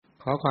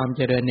ขอความเ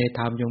จริญในธ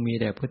รรมจงมี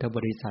แด่พุทธบ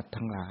ริษัท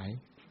ทั้งหลาย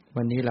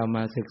วันนี้เราม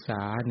าศึกษ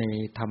าใน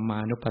ธรรมา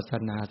นุปัสส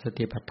นาส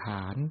ติปัฏฐ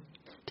าน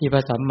ที่พร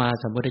ะสัมมา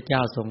สัมพุทธเจ้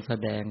าทรงแส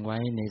ดงไว้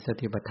ในส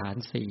ติปัฏฐาน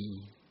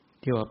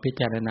4ที่ว่าพิ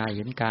จารณาเ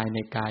ห็นกายใน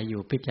กายอ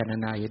ยู่พิจาร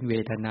ณาเห็นเว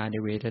ทนาใน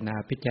เวทนา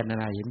พิจาร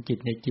ณาเห็นจิต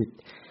ในจิต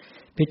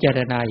พิจาร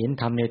ณาเห็น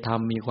ธรรมในธรร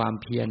มมีความ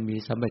เพียรมี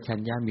สัมปชัญ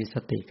ญะมีส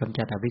ติกำ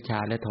จัดอวิชชา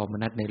และโทม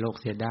นัสในโลก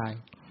เสียได้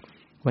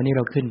วันนี้เ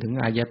ราขึ้นถึง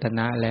อายตน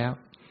ะแล้ว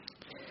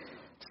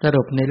ส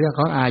รุปในเรื่องข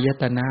องอาย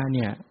ตนะเ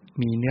นี่ย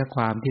มีเนื้อค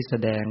วามที่แส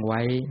ดงไ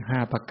ว้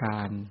5ประกา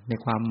รใน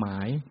ความหม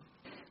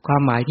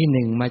าย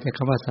ที่1มาจากค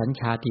ำว่าสัญ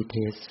ชาติเท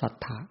สัท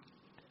ธะ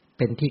เ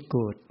ป็นที่เ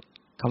กิด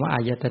คำว่าอา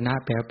ยตนะ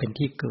แปลว่าเป็น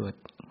ที่เกิด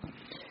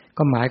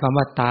ก็หมายความ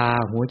ว่าตา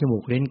หูจมู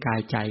กลิ้นกา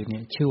ยใจเนี่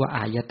ยชื่อว่าอ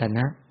ายตน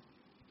ะ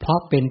เพราะ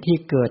เป็นที่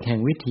เกิดแห่ง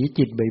วิถี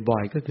จิตบ่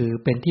อยๆก็คือ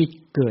เป็นที่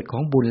เกิดขอ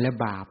งบุญและ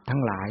บาปทั้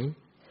งหลาย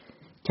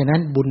ฉะนั้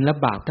นบุญและ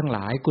บาปทั้งหล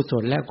ายกุศ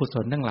ลและอกุศ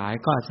ลทั้งหลาย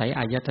ก็อาศัย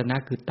อายตนะ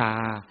คือตา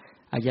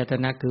อายต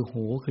นะคือ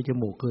หูคือจ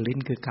มูกคือลิ้น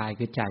คือกาย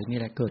คือใจนี่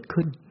แหละเกิด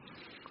ขึ้น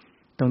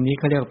ตรงนี้เ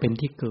ขาเรียกว่าเป็น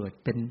ที่เกิด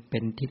เป็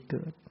นที่เ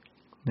กิด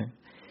นะ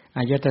อ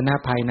ายตนะ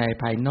ภายใน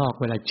ภายนอก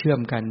เวลาเชื่อม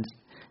กัน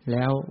แ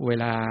ล้วเว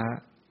ลา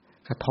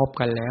กระทบ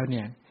กันแล้วเ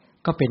นี่ย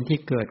ก็เป็นที่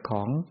เกิดข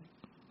อง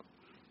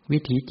วิ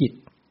ถีจิ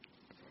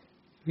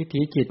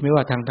ตไม่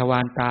ว่าทางทวา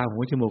รตาหู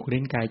จมูก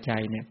ลิ้นกายใจ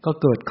เนี่ยก็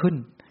เกิดขึ้น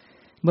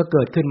เมื่อเ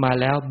กิดขึ้นมา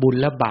แล้วบุญ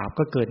และบาป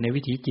ก็เกิดใน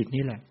วิถีจิต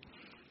นี่แหละ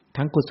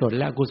ทั้งกุศลแ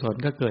ละอกุศล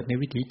ก็เกิดใน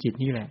วิถีจิต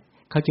นี่แหละ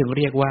เขาจึงเ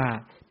รียกว่า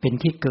เป็น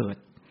ที่เกิด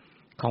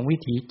ของวิ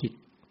ถีจิต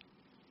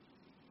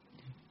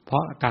เพรา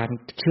ะการ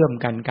เชื่อม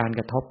กันการก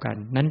ระทบกัน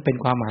นั้นเป็น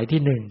ความหมาย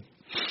ที่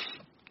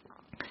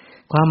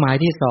1ความหมาย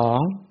ที่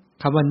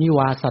2คำว่านิว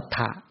าสัทธ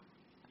ะ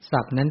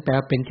ศัพท์นั้นแปล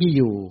ว่าเป็นที่อ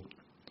ยู่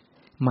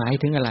หมาย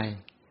ถึงอะไร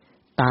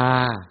ตา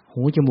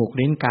หูจมูก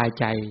ลิ้นกาย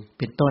ใจเ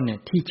ป็นต้นเนี่ย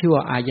ที่ชื่อ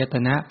ว่าอายต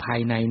นะภาย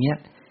ในเนี่ย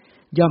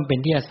ย่อมเป็น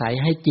ที่อาศัย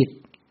ให้จิต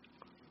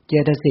เจ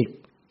ตสิก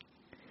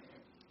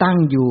ตั้ง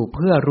อยู่เ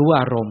พื่อรู้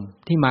อารมณ์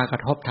ที่มากร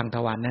ะทบทางท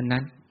วาร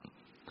นั้น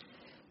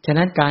ๆฉะ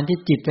นั้นการที่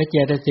จิตและเจ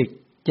ตสิก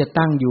จะ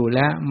ตั้งอยู่แล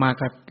ะมา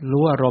กระ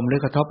รู้อารมณ์หรือ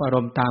กระทบอาร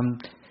มณ์ตาม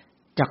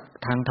จาก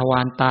ทางทวา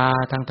รตา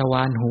ทางทว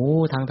ารหู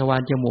ทางทวา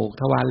รจมูก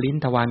ทวารลิ้น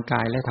ทวารก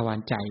ายและทวาร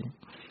ใจ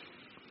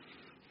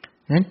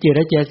นั้นจิตแล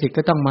ะเจตสิก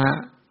ก็ต้อง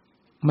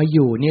มาอ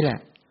ยู่นี่แหละ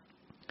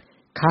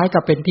คล้ายกั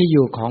บเป็นที่อ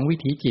ยู่ของวิ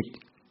ถีจิต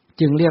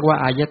จึงเรียกว่า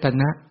อายต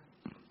นะ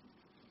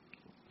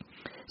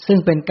ซึ่ง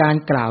เป็นการ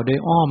กล่าวโดย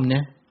อ้อมน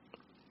ะ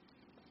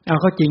เอา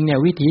เข้าจริงเนี่ย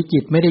วิถีจิ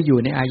ตไม่ได้อยู่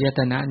ในอายต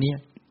นะนี้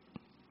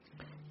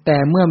แต่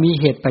เมื่อมี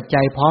เหตุปัจ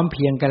จัยพร้อมเ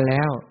พียงกันแ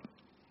ล้ว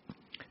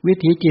วิ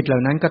ถีจิตเหล่า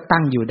นั้นก็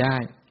ตั้งอยู่ได้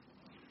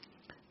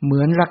เห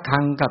มือนระฆั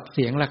งกับเ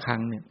สียงระฆั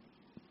งเนี่ย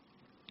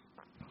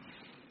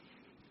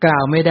กล่า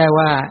วไม่ได้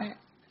ว่า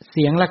เ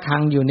สียงระฆั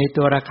งอยู่ใน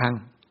ตัวระฆัง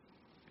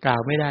กล่า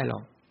วไม่ได้หร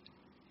อก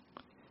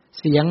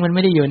เสียงมันไ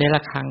ม่ได้อยู่ในร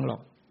ะฆังหรอ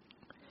ก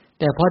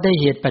แต่เพราะได้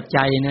เหตุปัจ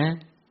จัยนะ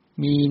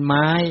มีไ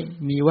ม้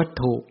มีวัต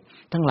ถุ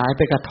ทั้งหลายไ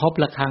ปกระทบ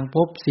ระฆัง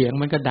ปุ๊บเสียง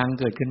มันก็ดัง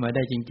เกิดขึ้นมาไ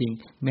ด้จริง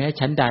ๆแม้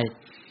ชั้นใด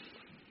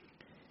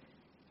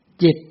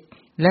จิต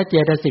และเจ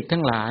ตสิกทั้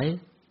งหลาย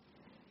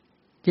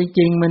จ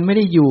ริงๆมันไม่ไ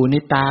ด้อยู่ใน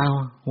ตา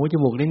หูจ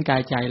มูกลิ้นกา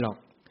ยใจหรอก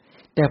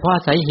แต่เพราะอ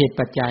าศัยเหตุ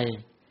ปัจจัย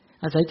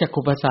อาศัยจัก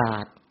ขุประสา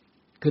ท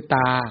คือต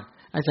า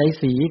อาศัย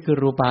สีคือ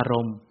รูปาร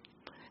มณ์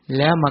แ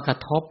ล้วมากระ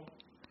ทบ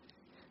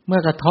เมื่อ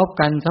กระทบ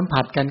กันสัม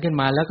ผัสกันขึ้น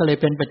มาแล้วก็เลย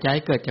เป็นปัจจัย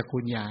เกิดจักขุ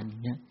ญญาณ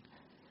เนี่ย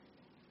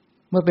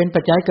เมื่อเป็น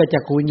ปัจจัยเกิด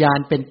จักขุญญาณ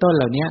เป็นต้น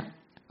เหล่านี้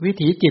วิ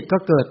ถีจิตก็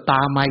เกิดต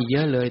ามมาอีกเย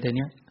อะเลยแต่เ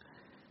นี้ย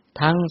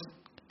ทั้ง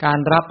การ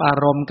รับอา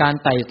รมณ์การ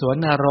ไต่สวน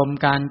อารมณ์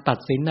การตัด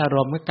สินอาร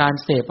มณ์การ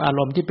เสพอาร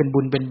มณ์ที่เป็น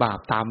บุญเป็นบาป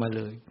ตามมาเ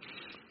ลย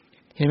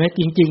เห็นไหม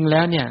จริงๆแ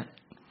ล้วเนี่ย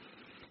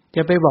จ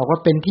ะไปบอกว่า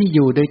เป็นที่อ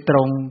ยู่โดยตร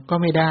งก็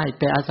ไม่ได้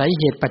แต่อาศัย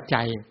เหตุปัจ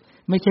จัย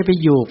ไม่ใช่ไป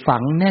อยู่ฝั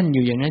งแน่นอ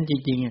ยู่อย่างนั้นจ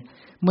ริง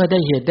ๆเมื่อได้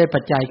เหตุได้ปั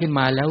จจัยขึ้นม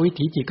าแล้ววิ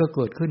ถีจิตก็เ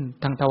กิดขึ้น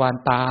ทางทวาร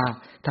ตา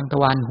ทางท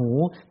วารหู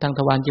ทางท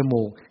วารจ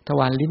มูกท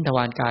วารลิ้นทว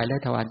ารกายและ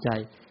ทวารใจ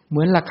เห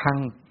มือนระฆัง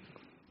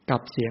กั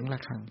บเสียงระ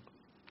ฆัง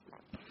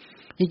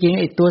จริงๆ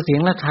ไอ้ตัวเสีย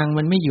งระฆัง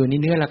มันไม่อยู่ใน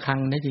เนื้อระฆัง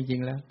นะจริ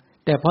งๆแล้ว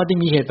แต่พอได้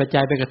มีเหตุปัจ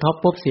จัยไปกระทบ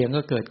ปุ๊บเสียง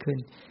ก็เกิดขึ้น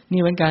นี่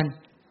เหมือนกัน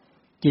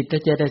จิตและ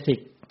เจตสิก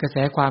กระแส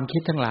ความคิ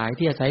ดทั้งหลาย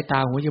ที่อาศัยตา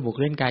หูจมูก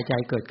ลิ้นกายใจ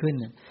เกิดขึ้น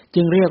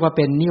จึงเรียกว่าเ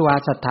ป็นนิวา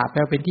สัทธะแปล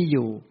ว่าเป็นที่อ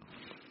ยู่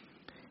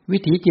วิ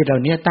ถีจิตเหล่า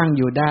นี้ตั้งอ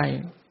ยู่ได้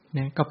น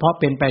ะก็เพราะ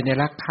เป็นไปใน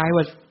ลักษณะคล้าย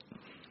ว่า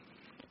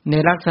ใน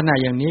ลักษณะ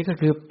อย่างนี้ก็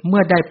คือเมื่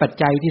อได้ปัจ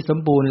จัยที่สม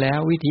บูรณ์แล้ว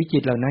วิถีจิ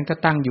ตเหล่านั้นก็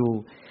ตั้งอยู่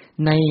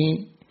ใน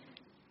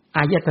อ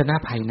ายตนะ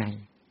ภายใน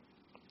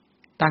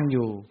ตั้งอ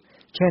ยู่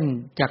เช่น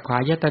จักขา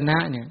ยตนะ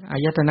เนี่ยอา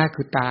ยตนะ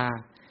คือตา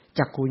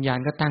จักขุญญาณ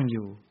ก็ตั้งอ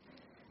ยู่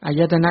อา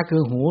ยตนะคื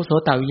อหูโส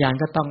ตวิญญาณ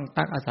ก็ต้อง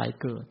ตั้งอาศัย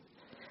เกิด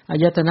อา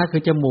ยตนะคื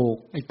อจมูก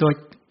ไอ้ตัว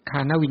คา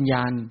นวิญญ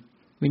าณ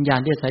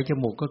ที่อาศัยจ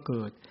มูกก็เ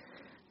กิด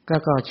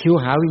ก็ชิว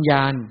หาวิญญ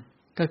าณ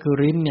ก็คือ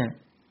ลิ้นเนี่ย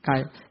กาย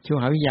ชิว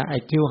หาวิญญาณไอ้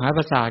ชิวหาป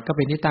ระสาทก็เ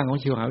ป็นที่ตั้งของ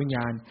ชิวหาวิญญ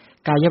าณ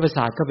กายประส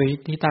าทก็เป็น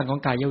ที่ตั้งของ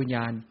กายวิญญ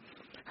าณ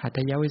หัตถ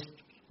ย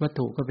วัต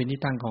ถุก็เป็น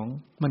ที่ตั้งของ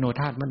มโน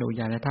ธาตุมโน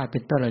ญาณธาตุเป็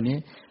นต้นเหล่านี้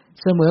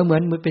เสมอเหมือ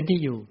นเป็นที่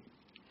อยู่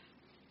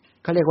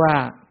เขาเรียกว่า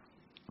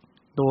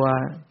ตัว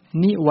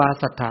นิวา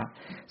สัทธะ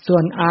ส่ว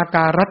นอาก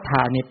ารัตถ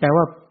ะนี่แปล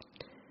ว่า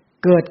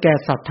เกิดแก่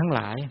สัตว์ทั้งห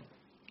ลาย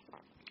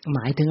หม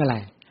ายถึงอะไร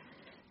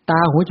ตา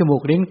หูจมู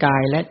กลิ้นกา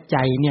ยและใจ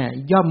เนี่ย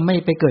ย่อมไม่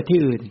ไปเกิดที่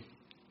อื่น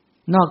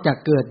นอกจาก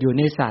เกิดอยู่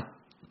ในสัตว์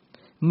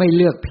ไม่เ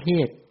ลือกเพ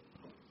ศ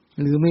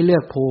หรือไม่เลื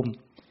อกภูมิ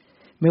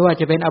ไม่ว่า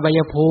จะเป็นอบาย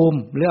ภูมิ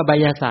หรืออบา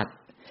ยสัตว์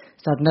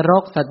สัตว์นร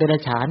กสัตว์เดรั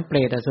จฉานเปร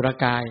ตอสุร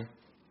กาย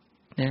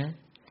นะ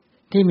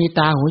ที่มีต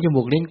าหูจ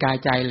มูกลิ้นกาย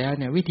ใจแล้ว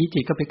เนี่ยวิถีจิ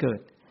ตก็ไปเกิด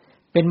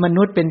เป็นม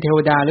นุษย์เป็นเทว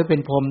ดาหรือเป็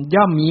นพรหม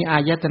ย่อมมีอา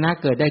ยตนะ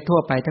เกิดได้ทั่ว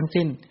ไปทั้ง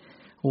สิ้น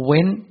เ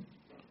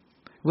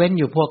ว้น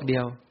อยู่พวกเดี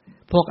ยว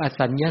พวกอ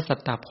สัญญาสัต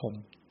ตพรหม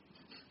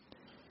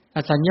อ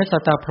สัญญาสั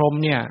ตตพรหม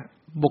เนี่ย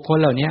บุคคล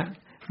เหล่านี้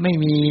ไม่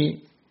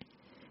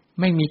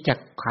มีจัก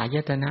ขาย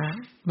ตนะ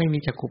ไม่มี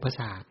จักขุประ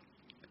สาท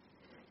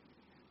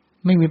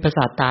ไม่มีประส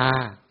าทตา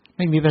ไ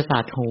ม่มีประสา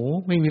ทหู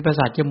ไม่มีประ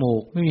สาทจมู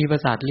กไม่มีปร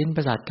ะสาทลิ้นป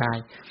ระสาทกาย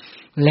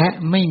และ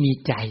ไม่มี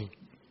ใจ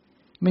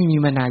ไม่มี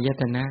มนาย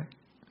ตนะ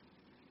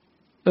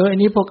อัน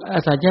นี้พวกอ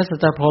สัญญาสัต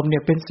ตพรหมเนี่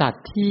ยเป็นสัต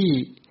ว์ที่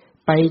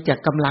ไปจาก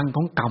กำลังข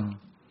องกรรม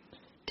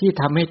ที่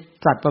ทำให้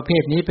สัตว์ประเภ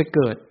ทนี้ไปเ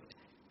กิด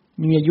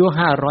มีอายุ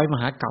500ม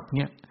หากัปเ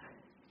นี่ย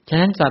ฉะ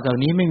นั้นสัตว์เหล่า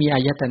นี้ไม่มีอา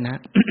ยตนะ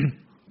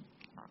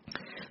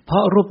เพรา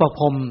ะรูปพ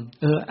รหม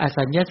อ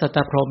สัญญาสัตต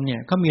พรหมเนี่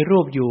ยก็มีรู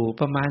ปอยู่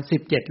ประมาณ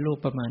17รูป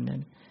ประมาณนั้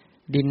น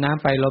ดินน้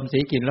ำไฟลมสี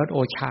กลิ่นรสโอ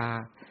ชา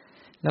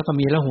แล้วก็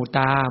มีละหูต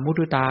ามุ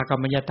ทุตากัม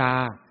มัญญตา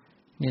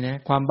เนี่ยนะ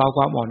ความเบาค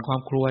วามอ่อนควา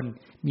มครวน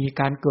มี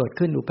การเกิด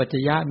ขึ้นอุปัจจ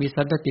ยะมี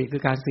สันตติคื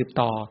อการสืบ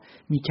ต่อ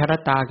มีชร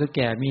ตาคือแ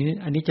ก่มี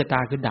อนิจจตา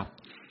คือดับ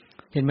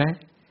เห็นไหม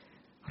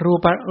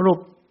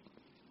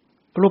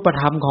รูป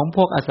ธรรมของพ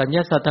วกอสัญญ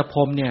าสัตตพร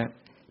หมเนี่ย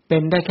เป็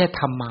นได้แค่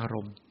ธรรมาร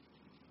มณ์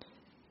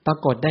ปรา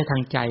กฏได้ทา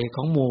งใจข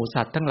องหมู่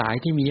สัตว์ทั้งหลาย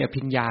ที่มีอ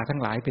ภิญญาทั้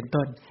งหลายเป็น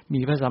ต้นมี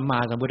พระสัมมา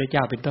สัมพุทธเจ้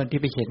าเป็นต้นที่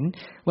ไปเห็น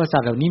ว่าสั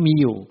ตว์เหล่านี้มี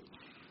อยู่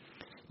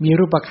มี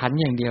รูปขันธ์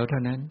อย่างเดียวเท่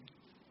านั้น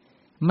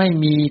ไม่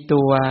มี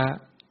ตัว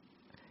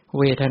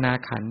เวทนา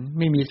ขันธ์ไ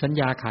ม่มีสัญ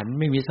ญาขันธ์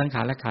ไม่มีสังข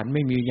ารขันธ์ไ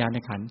ม่มีวิญญาณ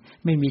ขันธ์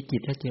ไม่มีจิ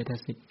ตและเจต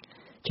สิก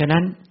ฉะนั้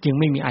นจึง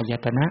ไม่มีอาย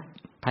ตนะ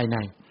ภายใน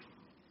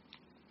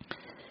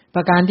ป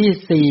ระการ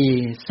ที่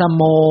4สโ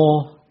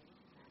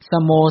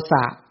มส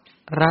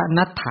ร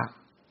นัตถะ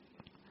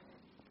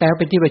แปลเ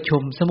ป็นที่ประชุ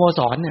มสโมส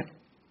รเนี่ย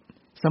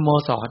สโม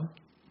สร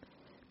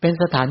เป็น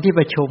สถานที่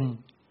ประชุม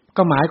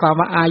ก็หมายความ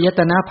ว่าอายต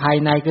นะภาย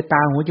ในคือต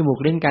าหูจมูก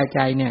ลิ้นกายใจ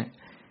เนี่ย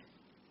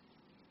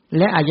แ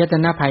ละอายต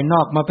นะภายน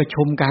อกมาประ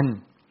ชุมกัน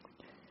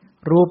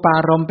รูปา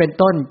รมณ์เป็น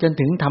ต้นจน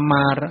ถึงธรรม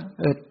า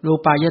รู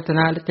ปายตน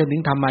ะจนถึ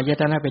งธรรมาย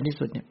ตนะเป็นที่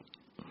สุดเนี่ย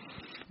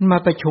มา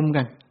ประชุม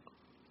กั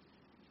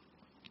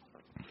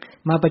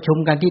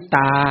นที่ต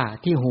า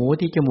ที่หู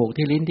ที่จมูก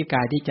ที่ลิ้นที่ก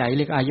ายที่ใจเ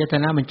รียกอายต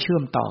นะมันเชื่อ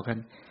มต่อกัน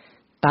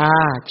ตา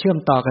เชื่อม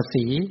ต่อกับ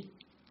สี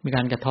มีก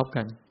ารกระทบ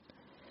กัน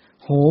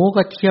หู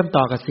ก็เชื่อม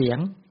ต่อกับเสียง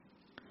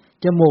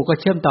จมูกก็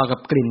เชื่อมต่อกับ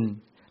กลิ่น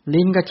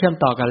ลิ้นก็เชื่อม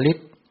ต่อกับ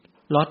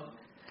รส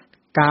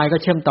กายก็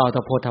เชื่อมต่อ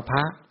โผฏฐัพพ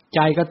ะใจ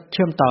ก็เ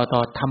ชื่อมต่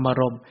อธรรมา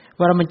รมณ์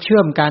ว่ามันเชื่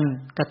อมกัน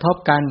กระทบ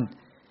กัน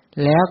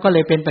แล้วก็เล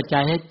ยเป็นปัจจั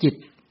ยให้จิต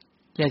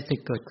เจตสิก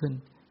เกิดขึ้น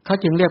เขา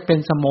จึงเรียกเป็น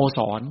สโมส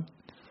ร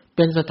เ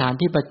ป็นสถาน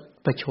ที่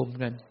ประชุม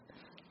กัน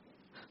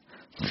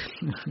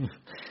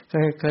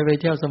เคยไป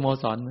เที่ยวสโม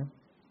สรมั้ย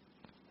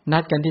นั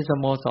ดกันที่ส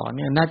โมสรเ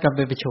นี่ยนัดกันไ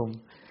ปประชุม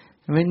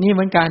นี่เห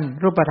มือนกัน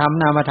รูปธรรม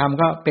นามธรรม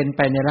ก็เป็นไ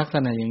ปในลักษ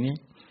ณะอย่างนี้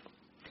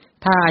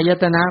ถ้าอาย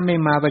ตนะไม่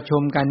มาประชุ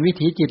มกันวิ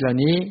ถีจิตเหล่า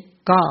นี้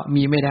ก็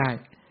มีไม่ได้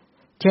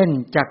เช่น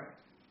จัก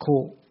ขุ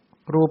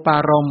รูปา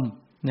รมณ์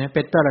เนี่ยเ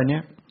ป็นต้นเหล่านี้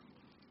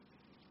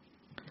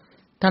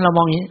ถ้าเราม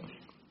องอย่างนี้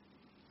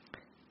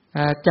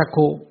จัก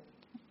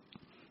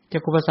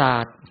ขุประสา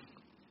ท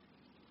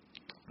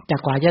จั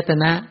กขายต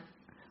นะ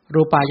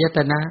รูปายต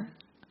นะ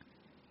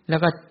แล้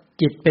วก็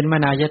จิตเป็นม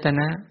นายต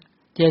นะ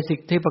เจตสิก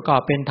ที่ประกอ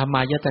บเป็นธรรม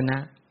ายตนะ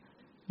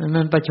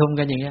มันประชุม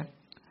กันอย่างเงี้ย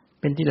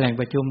เป็นที่แหล่ง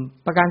ประชุม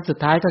ประการสุด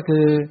ท้ายก็คื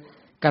อ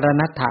การ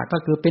ณัตถะก็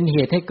คือเป็นเห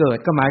ตุให้เกิด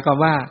ก็หมายความ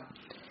ว่า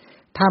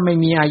ถ้าไม่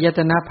มีอายต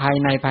นะภาย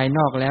ในภายน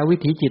อกแล้ววิ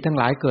ถีจิตทั้ง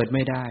หลายเกิดไ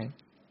ม่ได้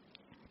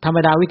ธรรม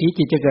ดาวิถี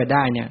จิตจะเกิดไ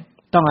ด้เนี่ย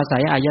ต้องอาศั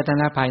ยอายต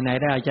นะภายใน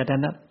และอายต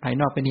นะภาย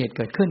นอกเป็นเหตุเ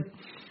กิดขึ้น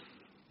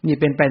นี่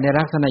เป็นไปใน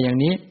ลักษณะอย่าง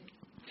นี้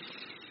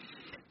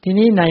ที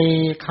นี้ใน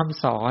ค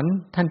ำสอน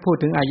ท่านพูด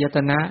ถึงอายต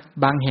นะ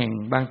บางแห่ง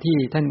บางที่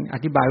ท่านอ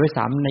ธิบายไว้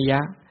3นัยยะ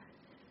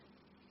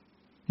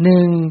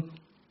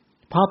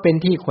1เพราะเป็น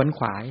ที่ขวนข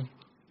วาย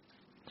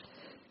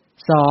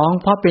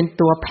2เพราะเป็น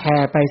ตัวแผ่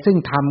ไปซึ่ง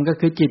ธรรมก็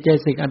คือจิตเจต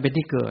สิกอันเป็น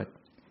ที่เกิด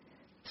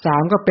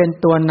3ก็เป็น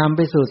ตัวนำไ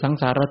ปสู่สัง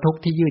สารทุก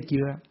ข์ที่ยืดเ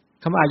ยื้อ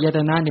คำว่าอายต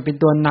นะเนี่ยเป็น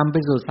ตัวนำไป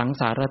สู่สัง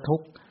สารทุ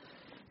กข์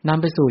น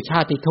ำไปสู่ชา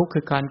ติทุกข์คื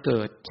อการเกิ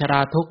ดชร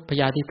าทุกข์พ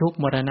ยาธิทุกข์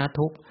มรณะ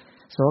ทุกข์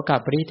โสก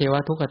ปริเทว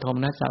ทุกขโทม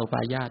นัสสะอุป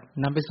าญาต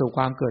นำไปสู่ค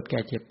วามเกิดแก่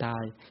เจ็บตา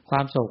ยควา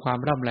มโศกความ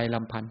ร่ำไรร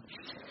ำพัน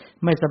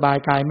ไม่สบาย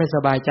กายไม่ส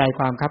บายใจ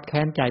ความคับแ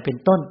ค้นใจเป็น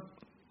ต้น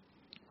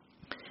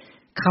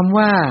คำ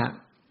ว่า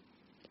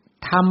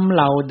ทำเ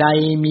หล่าใด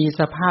มี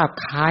สภาพ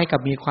คล้ายกับ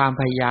มีความ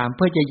พยายามเ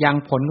พื่อจะยัง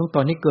ผลของต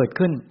นให้เกิด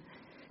ขึ้น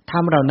ท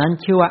ำเหล่านั้น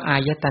ชื่อว่าอา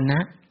ยตนะ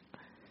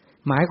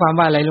หมายความ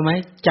ว่าอะไรรู้ไหม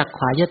จัก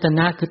ขายตน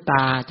ะคือต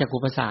าจักขุ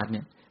ประสาทเ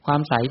นี่ยควา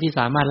มใสที่ส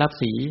ามารถรับ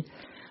สี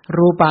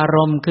รูปาร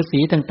มณ์คือสี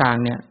ต่าง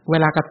ๆเนี่ยเว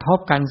ลากระทบ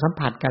กันสัม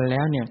ผัสกันแ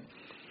ล้วเนี่ย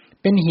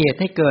เป็นเหตุ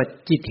ให้เกิด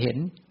จิตเห็น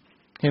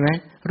เห็นไหม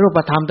รูป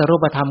ธรรมแต่รู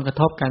ปธรรมกระ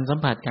ทบกันสัม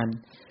ผัสกัน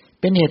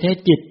เป็นเหตุให้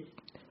จิต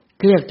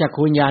เรียกจัก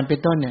ขุวิญญาณเป็น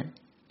ต้นเนี่ย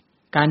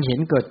การเห็น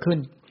เกิดขึ้น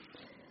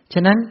ฉ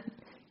ะนั้น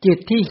จิต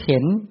ที่เห็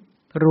น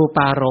รูป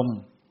ารมณ์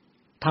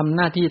ทำห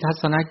น้าที่ทั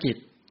ศนกิจ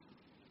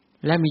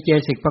และมีเจต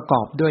สิกประก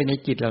อบด้วยใน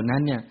จิตเหล่านั้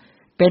นเนี่ย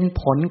เป็น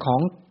ผลขอ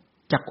ง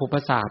จักขุปร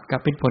ะสาทกับ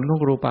เป็นผลขอ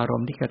งรูปาร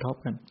มณ์ที่กระทบ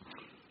กัน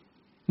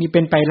นี่เ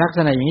ป็นไปลักษ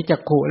ณะอย่างนี้จั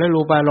กขุและ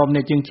รูปารมณ์เ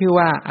นี่ยจึงชื่อ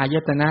ว่าอาย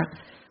ตนะ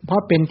เพรา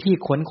ะเป็นที่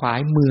ขวนขวาย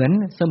เหมือน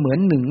เสมือน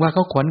หนึ่งว่าเข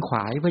าขวนขว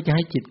ายเพื่อจะใ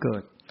ห้จิตเกิ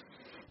ด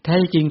แท้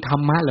จริงธร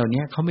รมะเหล่า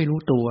นี้เขาไม่รู้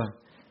ตัว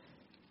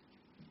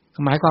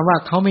หมายความว่า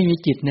เขาไม่มี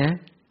จิตนะ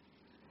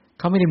เ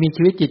ขาไม่ได้มี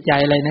ชีวิตจิตใจ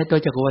อะไรนะตัว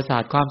จักขุประสา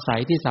ทความใส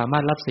ที่สามา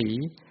รถรับสี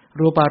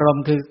รูปารม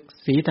ณ์คือ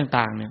สี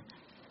ต่างๆเนี่ย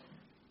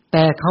แ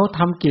ต่เขาท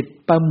ำจิต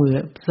ประ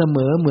เสม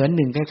อเหมือนห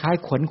นึ่งคล้าย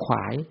ๆขวนขว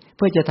ายเ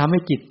พื่อจะทำให้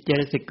จิตเจ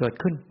ตสิกเกิด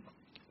ขึ้น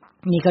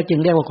นี่เขาจึง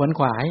เรียกว่าขวน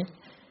ขวาย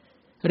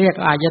เรียก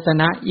อายต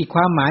นะอีกค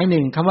วามหมายห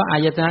นึ่งคำว่าอา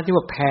ยตนะที่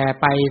ว่าแผ่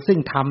ไปซึ่ง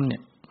ธรรมเนี่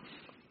ย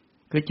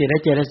คือจิตและ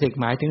เจตสิก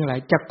หมายถึงอะไร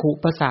จักขุ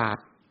ประสาท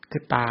คื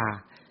อตา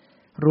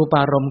รูป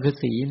ารมณ์คือ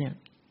สีเนี่ย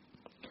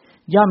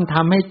ย่อมท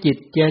ำให้จิต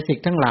เจตสิก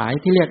ทั้งหลาย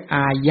ที่เรียกอ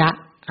า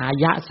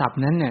ยะศัพ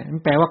ท์นั้นเนี่ยมั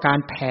นแปลว่าการ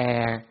แผ่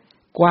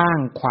กว้าง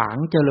ขวาง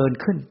เจริญ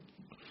ขึ้น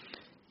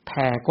แ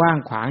ผ่กว้าง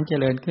ขวางเจ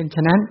ริญขึ้นฉ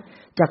ะนั้น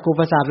จักขุ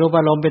ประสาทรูป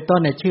ารมณ์เป็นต้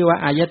นเนี่ยชื่อว่า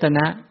อายตน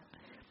ะ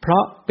เพรา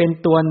ะเป็น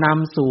ตัวน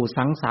ำสู่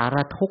สังสาร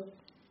ทุกข์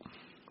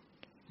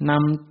น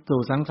ำ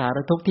สู่สังสาร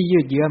ทุกข์ที่ยื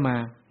ดเยื้อมา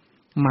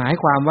หมาย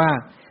ความว่า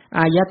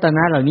อายตน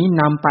ะเหล่านี้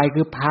นำไป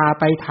คือพา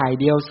ไปถ่าย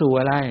เดียวสู่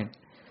อะไร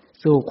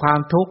สู่ความ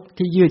ทุกข์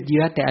ที่ยืดเ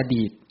ยื้อแต่อ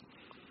ดีต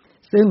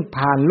ซึ่ง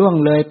ผ่านล่วง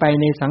เลยไป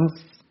ใน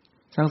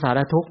สังสาร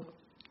ทุกข์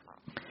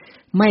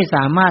ไม่ส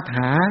ามารถห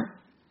า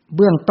เ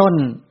บื้องต้น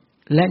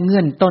และเงื่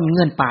อนต้นเ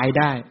งื่อนปลาย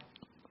ได้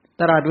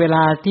ตลอดเวล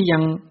าที่ยั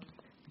ง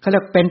เขาเรี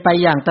ยกเป็นไป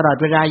อย่างตลอด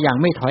เวลาอย่าง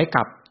ไม่ถอยก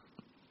ลับ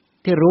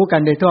ที่รู้กั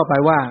นโดยทั่วไป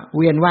ว่าเ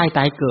วียนว่ายต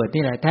ายเกิด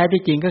นี่แหละแท้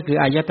ที่จริงก็คือ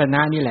อายตน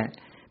ะนี่แหละ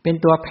เป็น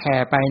ตัวแผ่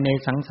ไปใน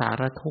สังสา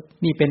รทุกข์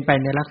นี่เป็นไป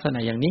ในลักษณะ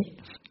อย่างนี้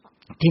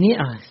ทีนี้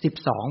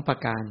12ประ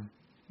การ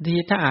ที่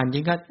ถ้าอ่านจ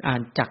ริงก็อ่า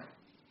นจัก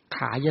ข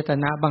ายต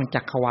นะบ้าง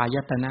จักขวาย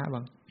ตนะบ้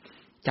าง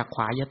จักข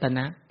วายตน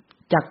ะ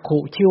จักขุ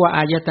ชื่อว่าอ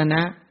ายตน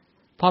ะ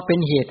เพราะเป็น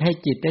เหตุให้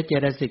จิตและเจ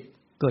ตสิก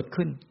เกิด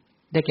ขึ้น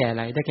ได้แก่อะ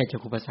ไรได้แก่จัก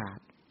ขุประสาท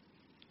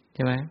ใ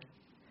ช่ไหม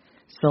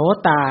โส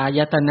ตาย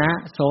ตนะ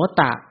โส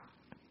ตะ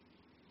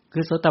คื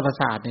อโสตประ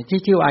สาทเนี่ย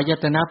ที่ชื่ออาย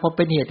ตนะเพราะเ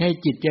ป็นเหตุให้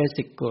จิตเจต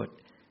สิกเกิด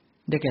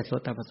ได้แก่โส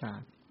ตประสา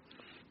ท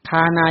ค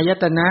านาย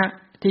ตนะ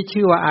ที่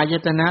ชื่อว่าอาย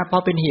ตนะเพรา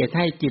ะเป็นเหตุใ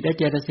ห้จิตและ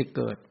เจตสิกเ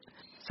กิด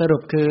สรุ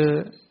ปคือ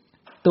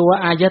ตัว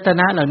อายต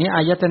นะเหล่านี้อ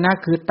ายตนะ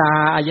คือตา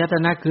อายต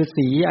นะคือ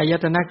สีอาย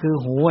ตนะคือ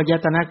หูอาย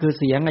ตนะคือ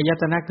เสียงอาย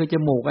ตนะคือจ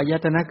มูกอาย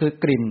ตนะคือ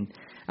กลิ่น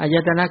อาย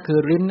ตนะคือ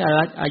ลิ้น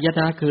อายต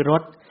นะคือร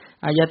ส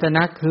อายตน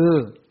ะคือ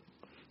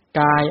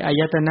กายอา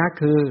ยตนะ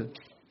คือ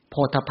โผ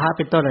ฏฐัพพะเ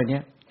ป็นต้นอะไรเ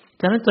นี้ย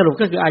ฉะนั้นสรุป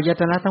ก็คืออาย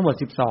ตนะทั้งหมด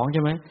12ใ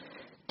ช่ไหม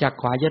จัก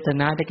ขวายต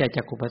นะได้แก่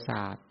จักขุประส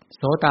าทโ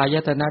สตาย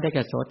ตนะได้แ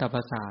ก่โสตป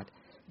ระสาท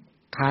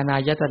คานา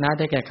ยตนะ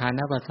ได้แก่คาน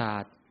ประสา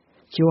ท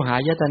ชิวหา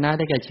ยตนะไ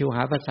ด้แก่ชิวห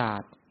าประสา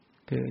ท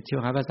คือชิว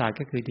หาประสาท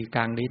ก็คือที่ก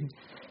ลางลิ้น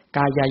ก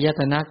ายาย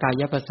ตนะกา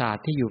ยประสาท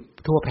ที่อยู่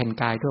ทั่วแผ่น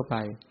กายทั่วไป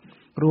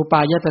รูป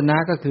ายตนะ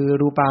ก็คือ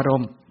รูปาร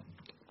มณ์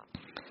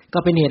ก็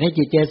เป็นเหตุให้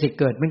จิตเจตสิก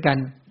เกิดเหมือนกัน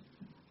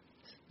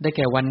ได้แ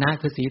ก่วรรณะ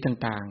คือสี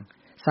ต่าง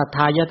ๆสัทธ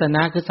ายตน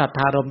ะคือสัทธ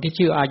ารมณ์ที่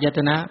ชื่ออายต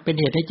นะเป็น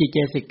เหตุให้จิตเจ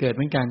ตสิกเกิดเห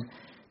มือนกัน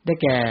ได้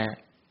แ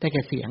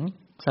ก่เสียง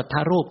สัทธา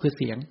รูปคือเ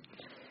สียง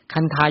คั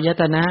นธาย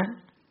ตนะ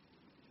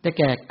ได้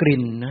แก่ก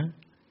ลิ่นนะ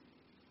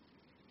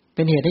เ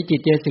ป็นเหตุให้จิต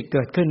เจตสิกเ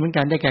กิดขึ้นเหมือน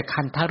กันได้แก่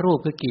คันธรูป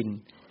คือกลิ่น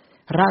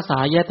รสา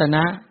ยตน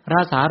ะร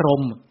สาร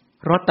มณ์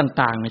รส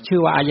ต่างๆชื่อ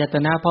ว่าอายต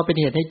นะเพราะเป็น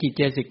เหตุให้จิตเ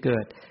จตสิกเกิ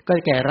ดก็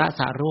แก่ร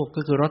สารูป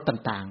ก็คือรส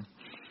ต่าง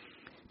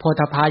ๆโผฏ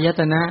ฐัพพาย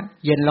ตนะ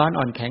เย็นร้อน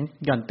อ่อนแข็ง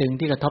หย่อนตึง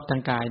ที่กระทบทา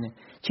งกายเนี่ย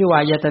ชื่อว่า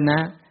อายตนะ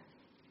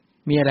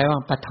มีอะไรบ้า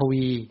งปฐ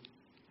วี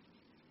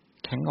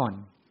แข็งอ่อน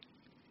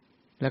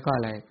แล้วก็อ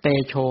ะไรเต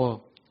โช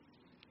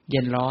เ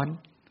ย็นร้อน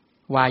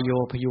วายโย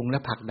พยุงและ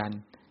ผลักดัน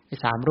ไอ้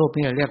3รูป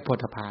นี่เรียกโผฏ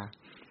ฐัพพา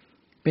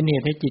เป็นเห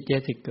ตุให้จิตเจ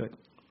ตสิกเกิด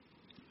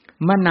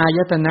มนาย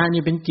ตนะ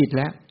นี่เป็นจิต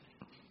แล้ว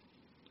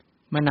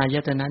มนาย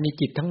ตนะนี่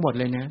จิตทั้งหมด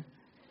เลยนะ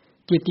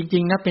จิตจริ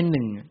งๆนะเป็นห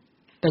นึ่ง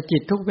แต่จิ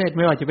ตทุกเวทไ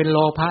ม่ว่าจะเป็นโล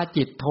ภะ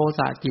จิตโทส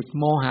ะจิต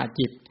โมหะ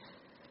จิต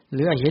ห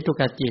รืออเหตุ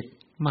กจิต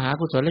มหา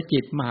กุศลจิ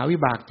ตมหาวิ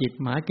บากจิต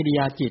มหากิริย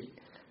าจิต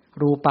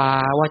รูปา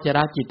วจร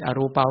จิตอ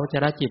รูปาวจ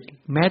รจิต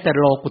แม้แต่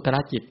โลกุตร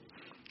ะจิต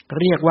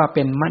เรียกว่าเ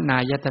ป็นมนา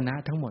ยตนะ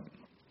ทั้งหมด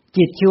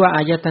จิตชื่อว่าอ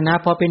ายตนะ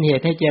เพราะเป็นเห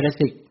ตุให้เจต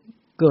สิก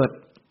เกิด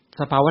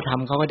สภาวธรร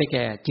มเขาก็ได้แ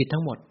ก่จิต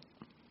ทั้งหมด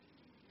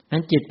นั้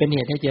นจิตเป็นเห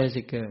ตุให้เจต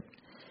สิกเกิด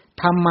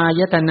ธรรมา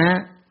ยตนะ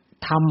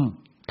ธ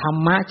ร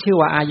รมะชื่อ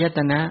ว่าอายต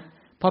นะ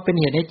เพราะเป็น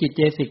เหตุให้จิตเ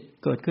จตสิก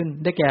เกิดขึ้น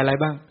ได้แก่อะไร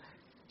บ้าง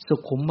สุ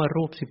ขุม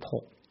รูป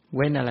16เ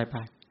ว้นอะไรไป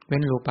เว้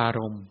นรูปาร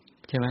มณ์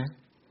ใช่ไหม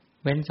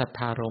เว้นสัทธ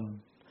ารมณ์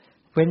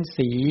เว้น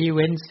สีเ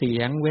ว้นเสี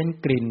ยงเว้น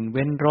กลิ่นเ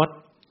ว้นร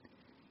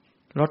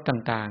ส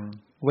ต่าง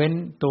ๆเว้น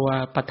ตัว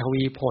ปฐ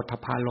วีโผฏฐัพ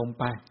พารมณ์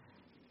ไป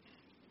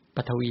ป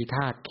ฐวีธ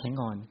าตุแข็ง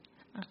อ่อน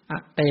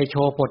เตโช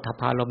โผฏฐัพ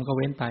พารมณ์ก็เ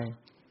ว้นไป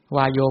ว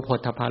ายโยโผฏ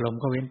ฐัพพารมณ์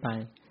ก็เว้นไป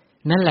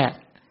นั่นแหละ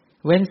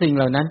เว้นสิ่งเ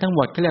หล่านั้นทั้งห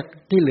มดเรียก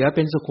ที่เหลือเ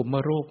ป็นสุขุม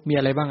รูปมี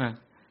อะไรบ้าง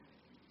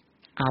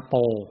อาโ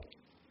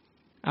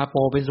ป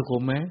เป็นสุขุ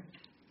มไหม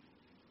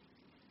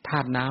ธา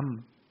ตุน้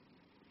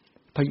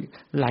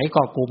ำไหลเก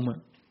าะกลุ่ม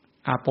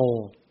อาโป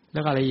แล้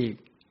วก็อะไรอีก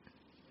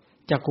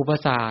จักขุประ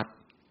สาท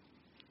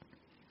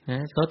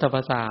โสตป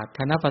ระสาทค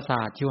านประส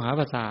าทชิวห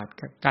ประสาท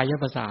กาย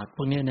ประสาทพ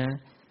วกนี้นะ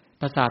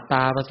ประสาทต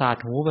าประสาท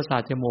หูประสา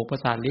ทจมูกประ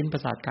สาทลิ้นปร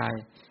ะสาทกาย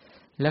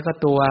แล้วก็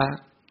ตัว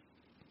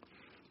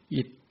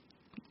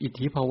อิท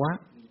ธิภาวะ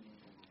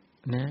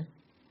นะ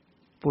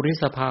ปุริ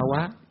สภาว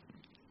ะ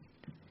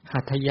หั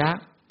ตถยะ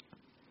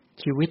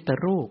ชีวิต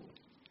รูป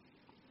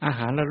อาห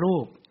ารรู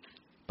ป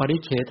ปริ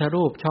เฉท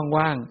รูปช่อง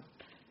ว่าง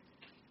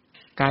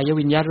กาย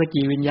วิญญาตว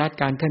จีวิญญาต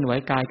การเคลื่อนไหว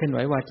กายเคลื่อนไหว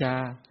วาจา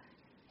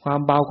ความ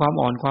เบาความ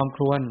อ่อนความค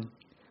รวน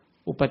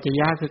อุปัจจ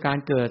ยะคือการ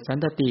เกิดสัน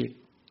ตติ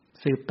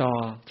สืบต่อ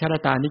ชร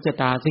ตานิจ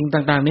ตาสิ่ง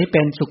ต่างๆนี้เ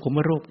ป็นสุขุม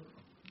รูป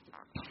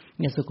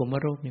เนี่ยสุขุม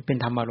รูปเนี่ยเป็น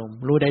ธรรมารมณ์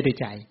รู้ได้ด้วย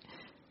ใจ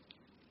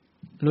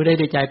รู้ได้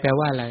ด้วยใจแปล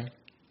ว่าอะไร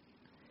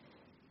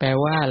แปล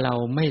ว่าเรา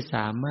ไม่ส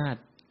ามารถ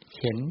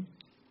เห็น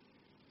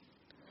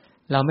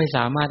เราไม่ส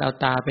ามารถเอา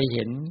ตาไปเ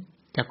ห็น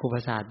จักขุปร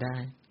ะสาทได้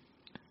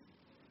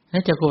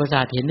จักขุประส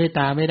าทเห็นด้วย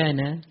ตาไม่ได้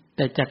นะแ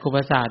ต่จักขุป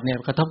ระสาทเนี่ย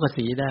กระทบกับ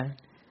สีได้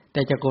แ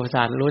ต่จักขุประส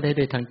าทรู้ได้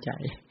ด้วยทางใจ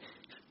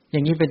อย่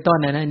างนี้เป็นต้น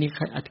นะนี่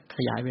ข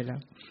ยายไปแล้ว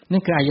นั่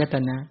นคืออายต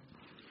นะ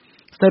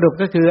สรุป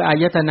ก็คืออา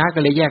ยตนะก็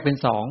เลยแยกเป็น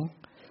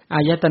2อ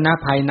ายตนะ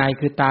ภายใน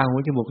คือตาหู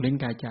จมูกลิ้น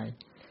กายใจ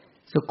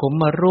สุขุ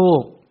มรู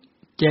ป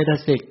เจต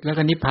สิกแล้ว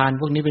ก็นิพพาน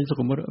พวกนี้เป็นสุ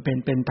ขุม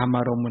เป็นธรรม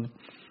ารมณ์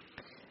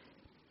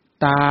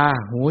ตา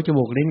หูจ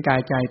มูกลิ้นกา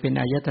ยใจเป็น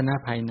อายตนะ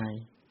ภายใน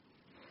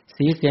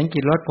สีเสียงก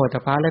ลิ่นรสโผฏฐั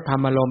พพะและธร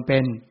รมารมณ์เป็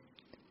น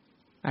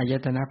อาย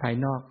ตนะภาย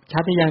นอกชั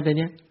ดหรือยังตัวเ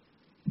นี้ย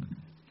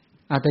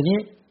ตัวนี้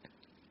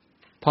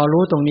พอ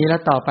รู้ตรงนี้แล้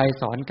วต่อไป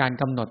สอนการ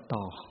กำหนด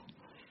ต่อ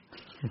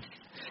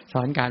ส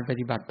อนการป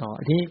ฏิบัติต่อ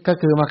ที่ก็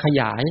คือมาข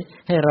ยาย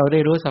ให้เราได้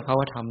รู้สภาว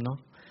ธรรมเนาะ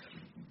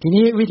ที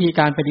นี้วิธี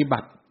การปฏิบั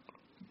ติ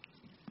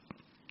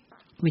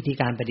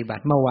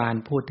เมื่อวาน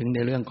พูดถึงใน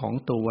เรื่องของ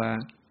ตัว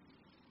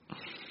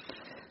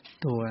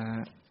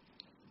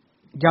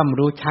ย่อม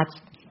รู้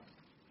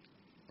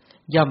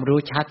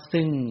ชัด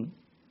ซึ่ง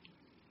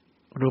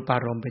รูปา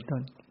รมณ์เป็นต้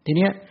นที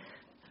นี้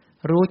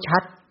รู้ชั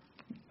ด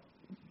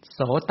โส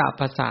ต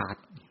ประสาท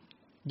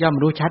ย่อม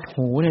รู้ชัด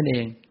หูนั่นเอ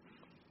ง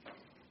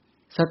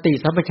สติ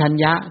สัมปชัญ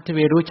ญะที่ไ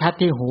ปรู้ชัด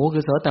ที่หูคื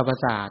อโสตประ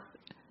สาท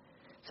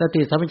ส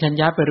ติสัมปชัญ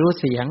ญะไปรู้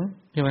เสียง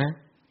ใช่ไหม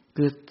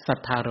คือสัท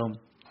ธารมณ์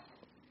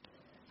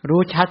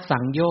รู้ชัดสั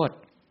งโยชน์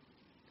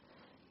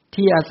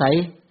ที่อาศัย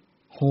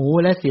หู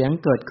และเสียง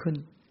เกิดขึ้น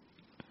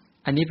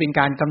อันนี้เป็น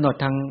การกำหนด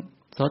ทาง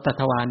โสต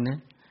ทวารนะ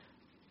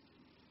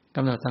ก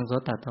ำหนดทางโส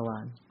ตทวา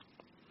ร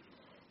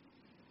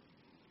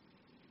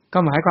ก็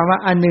หมายความว่า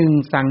อันหนึ่ง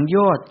สังโย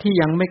ชน์ที่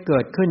ยังไม่เกิ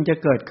ดขึ้นจะ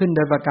เกิดขึ้นโด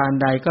ยประการ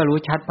ใดก็รู้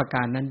ชัดประก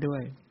ารนั้นด้ว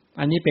ย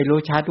อันนี้ไปรู้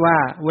ชัดว่า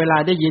เวลา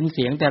ได้ยินเ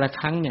สียงแต่ละ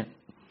ครั้งเนี่ย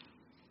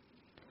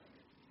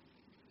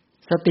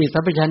สติสั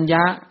มปชัญญ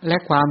ะและ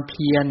ความเ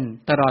พียร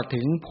ตลอด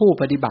ถึงผู้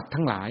ปฏิบัติ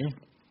ทั้งหลาย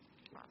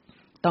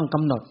ต้องก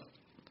ำหน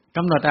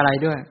ดอะไร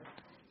ด้วย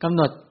กำห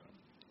นด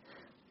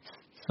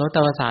โสต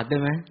ประสาทด้ว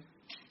ยไหม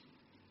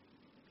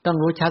ต้อง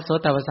รู้ชัดโส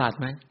ตประสาท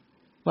ไหม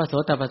ว่าโส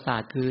ตประสา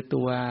ทคือ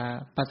ตัว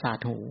ประสาท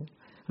หู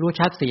รู้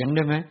ชัดเสียง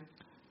ด้วยไหม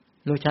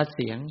รู้ชัดเ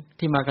สียง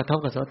ที่มากระทบ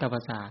กับโสตปร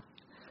ะสาท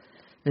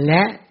แล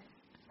ะ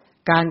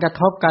การกระ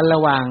ทบกันร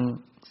ะหว่าง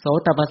โส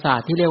ตประสาท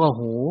ที่เรียกว่า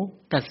หู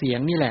กับเสียง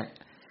นี่แหละ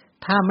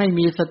ถ้าไม่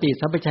มีสติ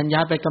สัมปชัญญะ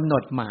ไปกำหน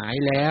ดหมาย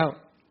แล้ว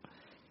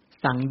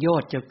สังโย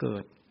ชน์จะเกิ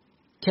ด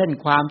เช่น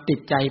ความติด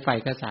ใจใฝ่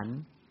กสัน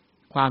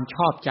ความช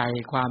อบใจ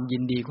ความยิ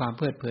นดีความเ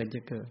พลิดเพลินจ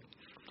ะเกิด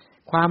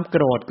ความโก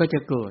รธก็จะ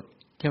เกิด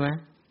ใช่ไหม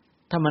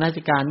ถ้ามน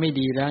สิการไม่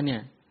ดีแล้วเนี่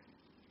ย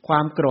ควา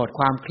มโกรธ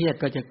ความเครียด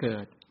ก็จะเกิ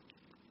ด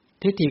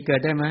ทิฏฐิเกิ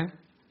ดได้ไหม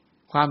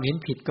ความเห็น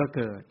ผิดก็เ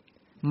กิด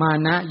มา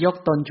นะยก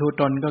ตนชู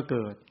ตนก็เ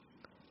กิด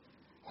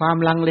ความ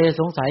ลังเล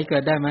สงสัยเกิ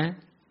ดได้ไหม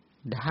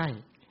ได้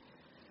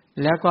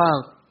แล้วก็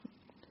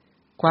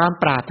ความ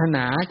ปรารถน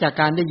าจาก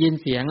การได้ยิน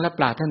เสียงและ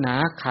ปรารถนา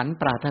ขัน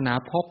ปรารถนา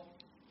พบ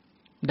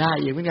ได้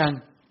อีกเหมือนกัน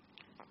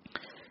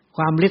ค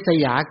วามริษ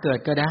ยาเกิด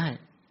ก็ได้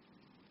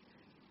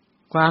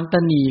ความต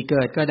ณีเ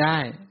กิดก็ได้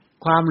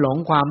ความหลง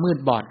ความมืด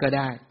บอดก็ไ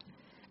ด้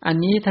อัน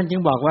นี้ท่านจึ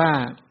งบอกว่า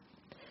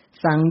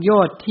สังโย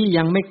ชน์ที่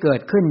ยังไม่เกิ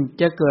ดขึ้น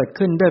จะเกิด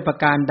ขึ้นด้วยประ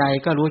การใด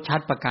ก็รู้ชัด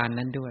ประการ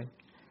นั้นด้วย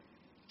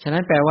ฉะนั้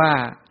นแปลว่า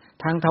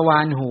ทางทวา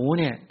รหู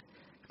เนี่ย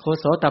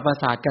โสตประ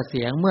สาทกับเ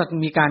สียงเมื่อ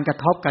มีการกระ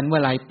ทบกันเมื่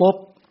อไหร่ปุ๊บ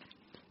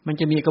มัน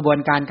จะมีกระบวน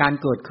การ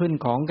เกิดขึ้น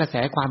ของกระแส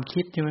ความ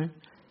คิดใช่ไหม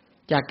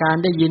จากการ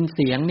ได้ยินเ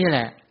สียงนี่แห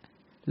ละ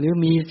หรือ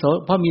มี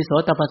เพราะมีโส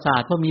ตประสา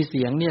ทเพราะมีเ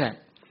สียงนี่แหละ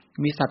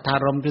มีสัทธา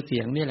รมณ์คือเสี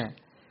ยงนี่แหละ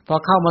พอ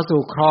เข้ามา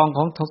สู่ครองข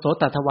องโส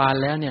ตทวาร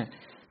แล้วเนี่ย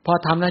พอ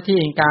ทำหน้าที่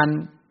ในการ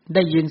ไ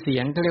ด้ยินเสี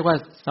ยงก็เรียกว่า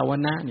สว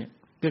นะเนี่ย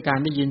คือการ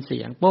ได้ยินเสี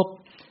ยงปุ๊บ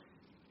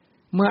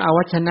เมื่ออ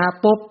วัชนะ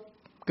ปุ๊บ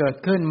เกิด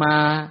ขึ้นมา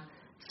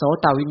โส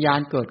ตวิญญาณ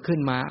เกิดขึ้น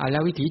มาแล้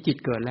ววิถีจิต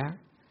เกิดแล้ว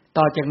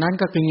ต่อจากนั้น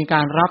ก็คือมีก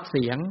ารรับเ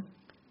สียง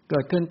เกิ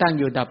ดขึ้นตั้ง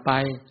อยู่ดับไป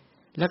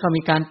แล้วก็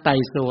มีการไต่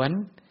สวน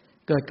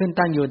เกิดขึ้น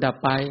ตั้งอยู่ดับ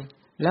ไป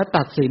แล้ว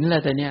ตัดสินอะไร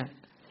แต่เนี่ย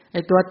ไ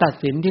อ้ตัวตัด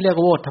สินที่เรียก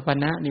ว่าโวทัพพ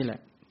นะนี่แหละ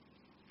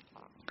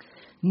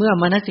เมื่อ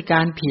มนสิก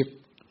ารผิด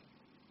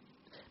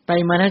ไป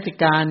มนสิ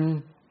การ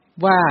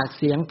ว่า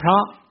เสียงเพรา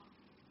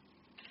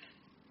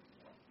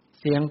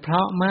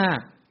ะมาก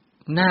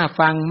น่า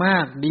ฟังมา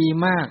กดี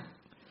มาก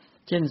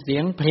เช่นเสีย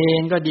งเพลง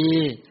ก็ดี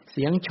เ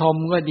สียงชม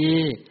ก็ดี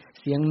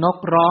เสียงนก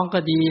ร้องก็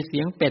ดีเสี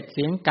ยงเป็ดเ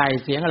สียงไก่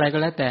เสียงอะไรก็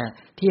แล้วแต่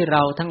ที่เร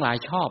าทั้งหลาย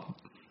ชอบ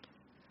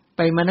ไ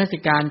ปมนสิ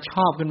การช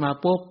อบขึ้นมา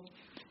ปุ๊บ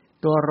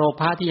ตัวโล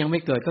ภะที่ยังไ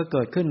ม่เกิดก็เ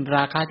กิดขึ้นร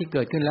าคะที่เ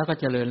กิดขึ้นแล้วก็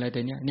เจริญเลยแ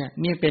ต่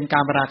นี่เป็นก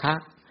ามราคะ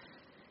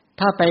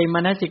ถ้าไปม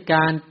นสิก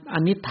ารอ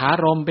นิถฐา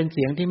รมเป็นเ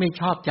สียงที่ไม่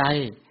ชอบใจ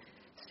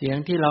เสียง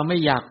ที่เราไม่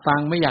อยากฟัง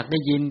ไม่อยากได้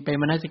ยินไป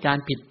มนสิการ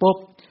ผิดปุ๊บ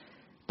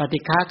ปฏิ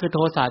ฆะคือโท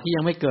สะที่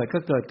ยังไม่เกิดก็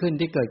เกิดขึ้น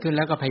ที่เกิดขึ้นแ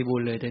ล้วก็ไพบู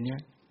ลย์เลยตัวเนี้ย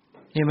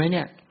เห็นไหมเ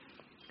นี่ย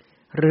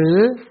หรือ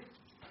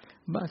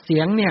เสี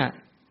ยงเนี่ย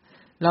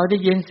เราได้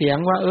ยินเสียง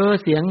ว่า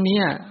เสียงเ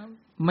นี้ย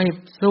ไม่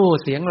สู้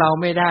เสียงเรา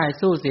ไม่ได้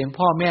สู้เสียง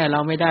พ่อแม่เร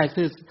าไม่ได้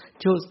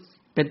สู้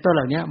เป็นต้นเห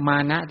ล่านี้มา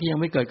นะที่ยัง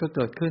ไม่เกิดก็เ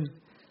กิดขึ้น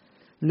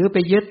หรือไป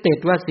ยึดติด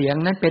ว่าเสียง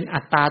นั้นเป็นอั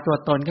ตตาตัว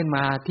ตนขึ้นม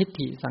าทิฏ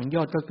ฐิสังโย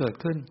ชน์ก็เกิด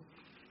ขึ้น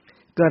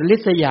เกิดริ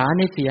ษยา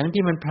ในเสียง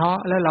ที่มันเพราะ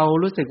แล้วเรา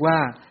รู้สึกว่า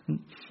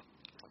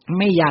ไ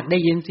ม่อยากได้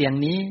ยินเสียง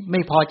นี้ไ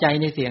ม่พอใจ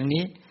ในเสียง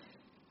นี้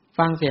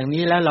ฟังเสียง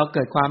นี้แล้วเราเ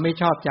กิดความไม่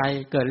ชอบใจ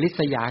เกิดริ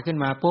ษยาขึ้น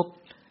มาปุ๊บ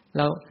เ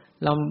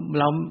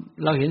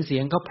ราเห็นเสี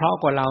ยงเขาเพราะ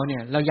กว่าเราเนี่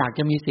ยเราอยากจ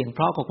ะมีเสียงเพ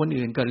ราะกว่าคน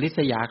อื่นเกิดริษ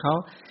ยาเขา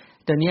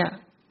แต่เนี้ย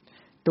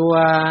ตัว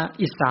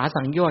อิสสา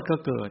สังโยชน์ก็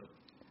เกิด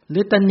หรื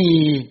อต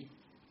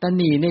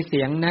นีในเ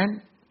สียงนั้น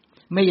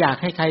ไม่อยาก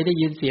ให้ใครได้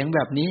ยินเสียงแบ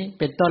บนี้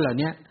เป็นต้นเหล่า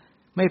นี้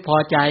ไม่พอ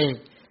ใจ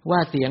ว่า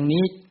เสียง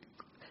นี้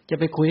จะ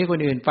ไปคุยให้คน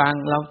อื่นฟัง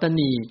เราต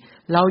นี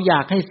เราอย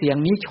ากให้เสียง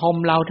นี้ชม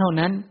เราเท่า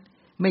นั้น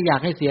ไม่อยา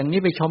กให้เสียงนี้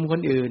ไปชมค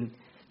นอื่น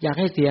อยาก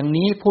ให้เสียง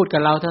นี้พูดกั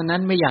บเราเท่านั้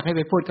นไม่อยากให้ไ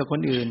ปพูดกับค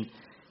นอื่น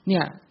เนี่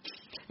ย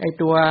ไอ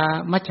ตัว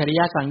มัจฉริย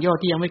สังโยช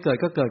น์ที่ยังไม่เกิด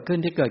ก็เกิดขึ้น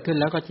ที่เกิดขึ้น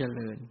แล้วก็เจ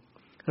ริญ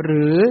ห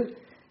รือ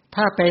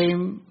ถ้าไป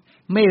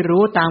ไม่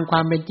รู้ตามคว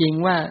ามเป็นจริง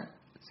ว่า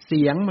เ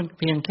สียงมัน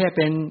เพียงแค่เ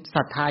ป็น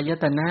สัทธาย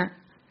ตนะ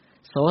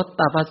โส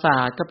ตประสา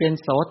ทก็เป็น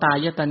โสตา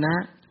ยตนะ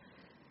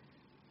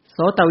โส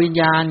ตวิญ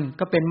ญาณ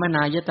ก็เป็นมน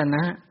ายตน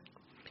ะ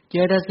เจ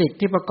ตสิก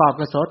ที่ประกอบ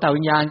กับโสต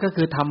วิญญาณก็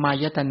คือธรรมา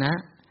ยตนะ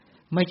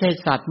ไม่ใช่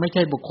สัตว์ไม่ใ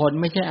ช่บุคคล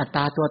ไม่ใช่อัตต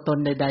าตัวตน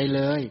ใดๆเ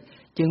ลย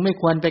จึงไม่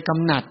ควรไปก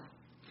ำหนัด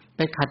ไ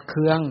ปขัดเ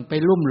คืองไป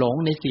ลุ่มหลง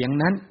ในเสียง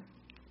นั้น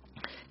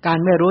การ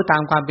ไม่รู้ตา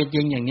มความเป็นจ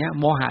ริงอย่างเนี้ย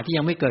โมหะที่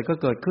ยังไม่เกิดก็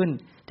เกิดขึ้น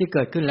ที่เ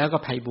กิดขึ้นแล้วก็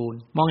ไพบูลย์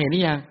มองเห็นหรื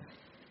อยัง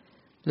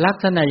ลัก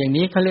ษณะอย่าง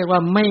นี้เขาเรียกว่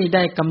าไม่ไ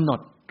ด้กำหนด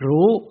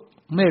รู้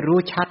ไม่รู้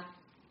ชัด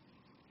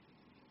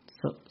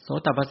โส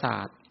ตประสา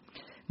ท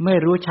ไม่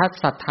รู้ชัด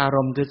สัทธาร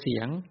มณ์คือเสี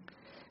ยง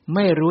ไ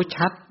ม่รู้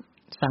ชัด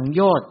สังโ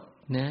ยชน์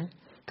นะ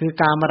คือ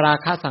กามรา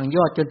คะสังโย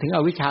ชน์จนถึงอ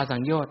วิชชาสั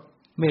งโยชน์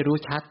ไม่รู้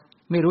ชัด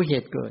ไม่รู้เห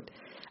ตุเกิด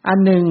อัน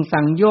หนึ่ง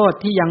สังโยชน์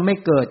ที่ยังไม่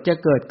เกิดจะ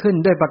เกิดขึ้น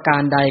ด้วยประกา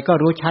รใดก็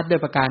รู้ชัดด้ว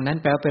ยประการนั้น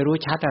แปลว่าไปรู้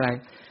ชัดอะไร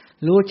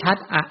รู้ชัด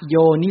อโย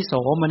นิโส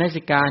มน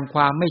สิการค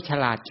วามไม่ฉ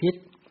ลาดคิด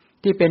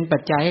ที่เป็นปั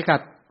จจัยให้กับ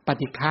ป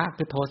ฏิฆะ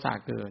คือโทสะ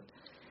เกิด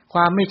คว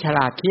ามไม่ฉล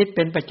าดคิดเ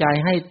ป็นปัจจัย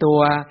ให้ตัว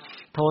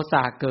โทส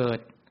ะเกิด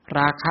ร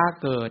าคะ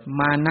เกิด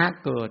มานะ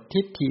เกิด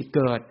ทิฏฐิเ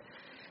กิด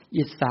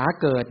อิสสา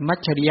เกิดมัจ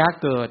ฉริยะ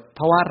เกิดภ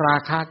วรา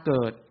คะเ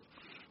กิด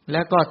แ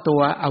ล้วก็ตั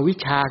วอวิช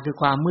ชาคือ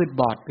ความมืด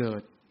บอดเกิ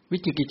ดวิ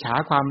จิกิจฉา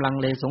ความลัง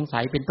เลสงสั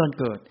ยเป็นต้น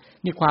เกิด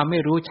นี่ความไม่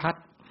รู้ชัด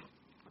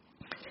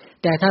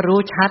แต่ถ้ารู้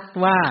ชัด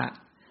ว่า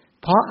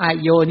เพราะอ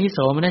โยนิโส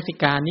มนสิ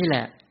การนี่แหล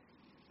ะ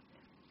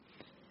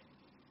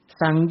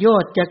สังโย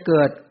ชน์จะเ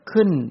กิด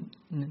ขึ้น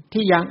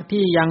ที่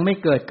ยังไม่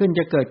เกิดขึ้น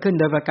จะเกิดขึ้น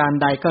โดยประการ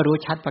ใดก็รู้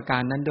ชัดประกา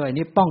รนั้นด้วย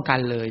นี่ป้องกัน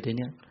เลยทีเ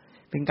นี้ย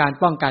เป็นการ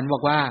ป้องกันบอ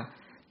กว่า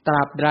ตร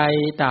าบ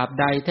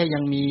ใดถ้ายั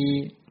งมี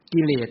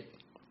กิเลส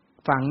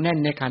ฝังแน่น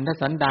ในขันธ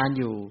สันดาน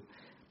อยู่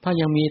เพราะ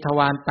ยังมีทว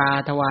ารตา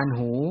ทวาร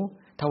หู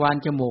ทวาร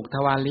จมูกท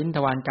วารลิ้นท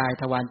วารกาย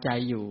ทวารใจ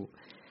อยู่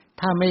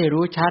ถ้าไม่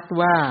รู้ชัด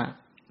ว่า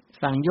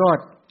สังโยช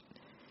น์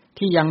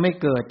ที่ยังไม่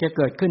เกิดจะเ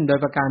กิดขึ้นโดย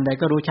ประการใด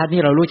ก็รู้ชัด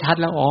นี่เรารู้ชัด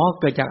แล้ว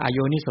เกิดจากอโย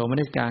นิโสม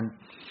นสิการ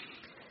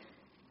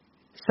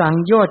สัง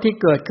โยชน์ที่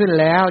เกิดขึ้น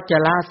แล้วจะ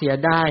ละเสีย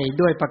ได้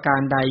ด้วยประการ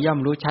ใดย่อม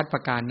รู้ชัดปร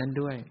ะการนั้น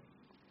ด้วย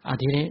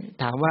ทีนี้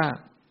ถามว่า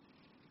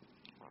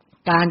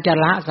การจะ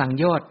ละสัง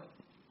โยชน์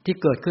ที่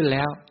เกิดขึ้นแ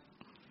ล้ว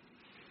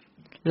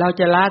เรา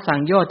จะละสั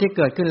งโยชน์ที่เ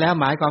กิดขึ้นแล้ว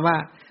หมายความว่า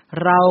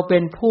เราเป็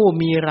นผู้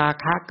มีรา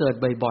คะเกิด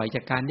บ่อยๆจ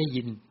ากการได้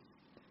ยิน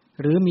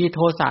หรือมีโท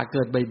สะเ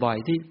กิดบ่อย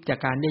ๆที่จาก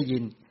การได้ยิ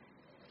น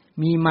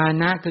มีมา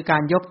นะคือกา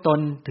รยกตน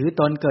ถือ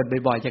ตนเกิด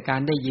บ่อยๆจากกา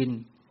รได้ยิน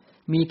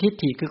มีทิฏ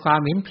ฐิคือความ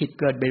เห็นผิด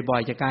เกิดบ่อ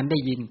ยๆจากการได้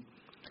ยิน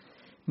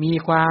มี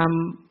ความ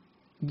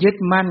ยึด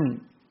มั่น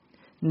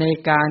ใน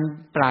การ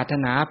ปรารถ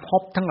นาพ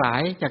บทั้งหลา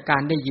ยจากกา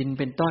รได้ยิน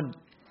เป็นต้น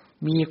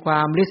มีคว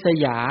ามริษ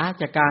ยา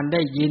จากการไ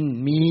ด้ยิน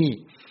มี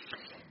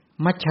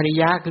มัจฉริ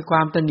ยะคือคว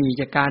ามตนี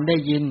จากการได้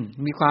ยิน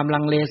มีความลั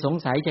งเลสง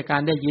สัยจากกา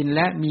รได้ยินแ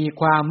ละมี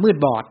ความมืด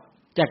บอด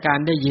จากการ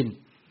ได้ยิน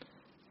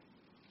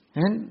ฉ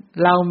ะนั้น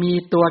เรามี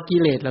ตัวกิ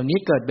เลสเหล่านี้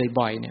เกิด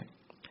บ่อยๆเนี่ย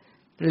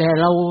และ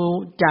เรา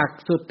จาก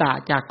สุตตะ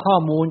จากข้อ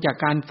มูลจาก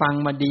การฟัง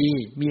มาดี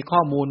มีข้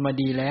อมูลมา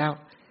ดีแล้ว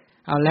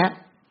เอาละ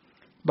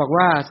บอก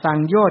ว่าสัง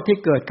โยชน์ที่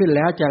เกิดขึ้นแ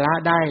ล้วจะละ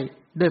ได้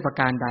ด้วยประ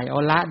การใดเอา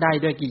ละได้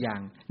ด้วยกี่อย่า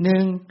ง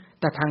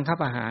1ตทังค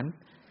ประหาร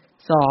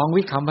2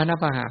วิคัมภน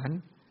ประหาร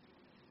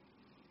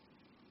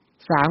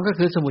3ก็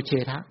คือสมุจเฉ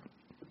ทะ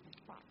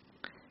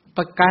ป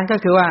ระการก็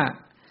คือว่า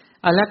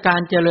และกา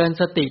รเจริญ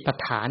สติปัฏ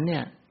ฐานเนี่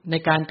ยใน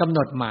การกำหน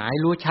ดหมาย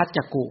รู้ชัด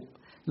จักขุ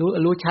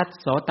รู้ชัด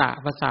โสต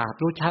ประสาท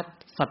รู้ชัด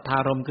สัทธา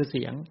รมณ์คือเ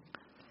สียง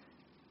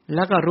แ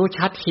ล้วก็รู้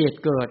ชัดเหตุ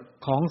เกิด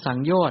ของสัง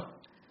โยชน์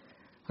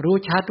รู้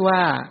ชัดว่า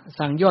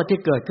สังโยชน์ที่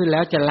เกิดขึ้นแล้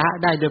วจะละ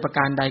ได้โดยประก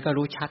ารใดก็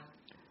รู้ชัด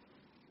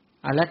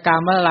และกา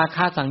มราค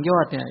ะสังโย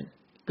ชน์เนี่ย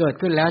เกิด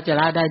ขึ้นแล้วจะ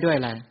ละได้ด้วย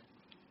อะไร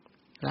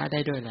ละได้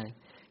ด้วยอะไร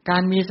กา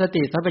รมีส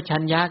ติสัมปชั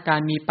ญญะกา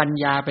รมีปัญ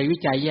ญาไปวิ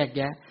จัยแยกแ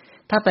ยะ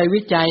ถ้าไป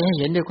วิจัยให้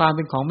เห็นด้วยความเ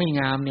ป็นของไม่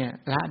งามเนี่ย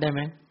ละได้ไห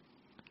ม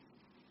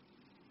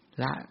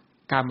ละ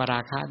กามรา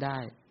คะได้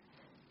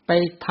ไป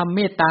ทำเม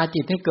ตตา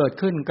จิตให้เกิด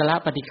ขึ้นก็ละ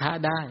ปฏิฆะ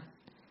ได้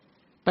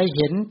ไปเ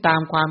ห็นตา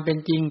มความเป็น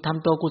จริงท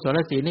ำตัวกุศล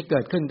ศีลให้เกิ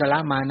ดขึ้นก็ละ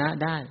มานะ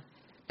ได้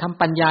ท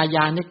ำปัญญาญ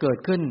าณให้เกิด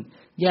ขึ้น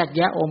แยกแ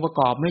ยะองค์ประ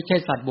กอบไม่ใช่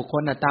สัตว์บุคค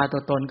ลอัตตาตั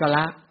วตนก็ล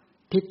ะ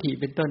ทิฏฐิ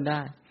เป็นต้นไ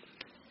ด้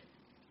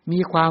มี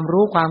ความ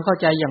รู้ความเข้า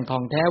ใจอย่างถ่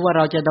องแท้ว่าเ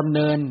ราจะดำเ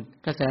นิน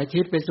กระแสชี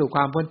วิตไปสู่ค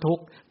วามพ้นทุก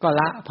ข์ก็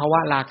ละภาวะ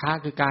ราคะ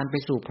คือการไป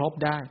สู่ภพ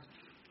ได้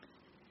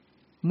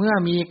เมื่อ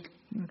มี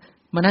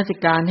มนสิ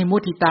การให้มุ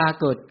ทิตา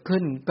เกิดขึ้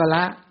นก็ล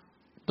ะ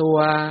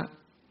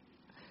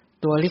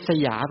ตัวริษ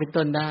ยาเป็น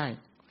ต้นได้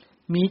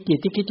มีจิต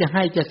ที่คิดจะใ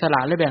ห้จะสล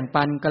ะและแบ่ง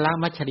ปันก็ละ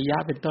มัจฉริยะ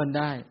เป็นต้นไ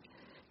ด้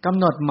กำ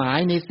หนดหมาย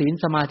ในศีล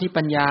สมาธิ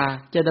ปัญญา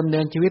จะดำเนิ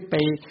นชีวิตไป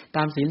ต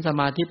ามศีลส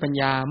มาธิปัญ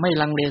ญาไม่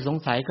ลังเลสง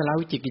สัยก็ละ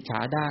วิจิกิจฉา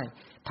ได้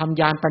ทำ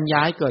ญาณปัญญา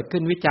ให้เกิดขึ้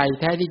นวิจัย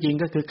แท้ที่จริง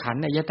ก็คือขัน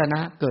ธ์อายตนะ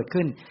เกิด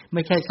ขึ้นไ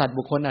ม่ใช่สัตว์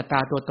บุคคลอัตตา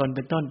ตัวตนเ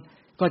ป็นต้น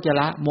ก็จะ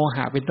ละโมห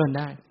ะเป็นต้นไ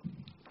ด้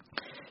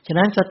ฉะ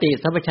นั้นสติ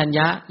สัมปชัญญ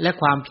ะและ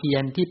ความเพีย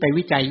รที่ไป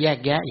วิจัยแยก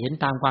แยะเห็น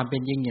ตามความเป็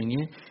นจริงอย่าง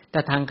นี้แต่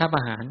ทางคับอ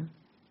าหาร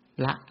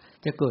ละ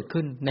จะเกิด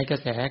ขึ้นในกระ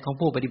แสของ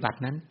ผู้ปฏิบัติ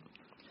นั้น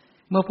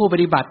เมื่อผู้ป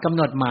ฏิบัติกำห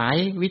นดหมาย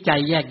วิจัย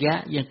แยกแยะ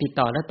อย่างติด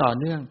ต่อและต่อ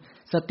เนื่อง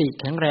สติ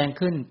แข็งแรง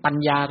ขึ้นปัญ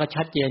ญาก็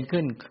ชัดเจน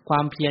ขึ้นควา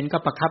มเพียรก็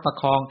ประคับประ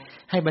คอง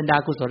ให้บรรดา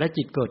กุศล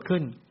จิตเกิดขึ้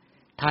น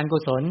ทานกุ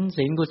ศล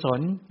ศีลกุศล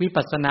วิ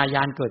ปัสสนาญ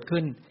าณเกิด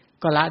ขึ้น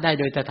ก็ละได้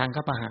โดยแต่ทาง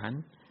คับอาหาร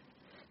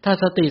ถ้า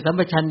สติสัม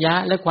ปชัญญะ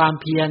และความ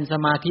เพียรส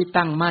มาธิ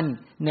ตั้งมั่น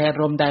ในอา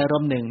รมณ์ใดอาร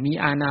มณ์หนึ่งมี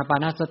อานาปา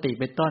นสติ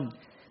เป็นต้น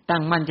ตั้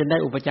งมั่นจนได้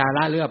อุปจาร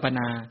ะหรืออัปปน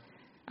า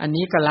อัน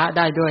นี้ก็ละไ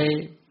ด้โดย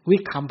วิ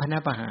คัมภน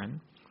ประหาร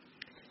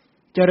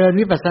เจริญ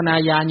วิปัสสนา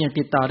ญาณอย่าง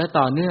ติดต่อและ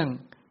ต่อเนื่อง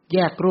แย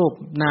กรูป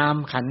นาม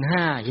ขันธ์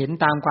5เห็น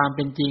ตามความเ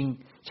ป็นจริง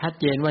ชัด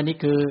เจนว่านี่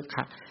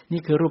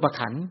คือรูป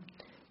ขันธ์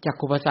จัก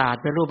ขุประสาท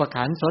เป็นรูป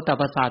ขันธ์โสต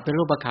ประสาทเป็น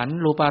รูปขันธ์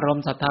รูปารม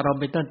ณ์สัทธารม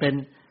ณ์เป็นต้นเป็น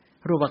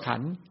รูปขั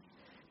นธ์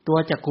ตัว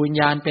จักขุวิญ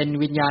ญาณเป็น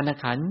วิญญาณ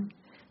ขันธ์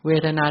เว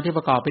ทนาที่ป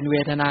ระกอบเป็นเว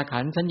ทนาขั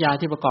นธ์สัญญา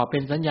ที่ประกอบเป็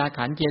นสัญญา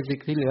ขันธ์เจตสิก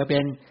ที่เหลือเป็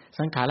น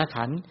สังขาร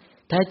ขันธ์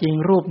แท้จริง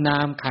รูปนา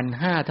มขันธ์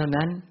5เท่า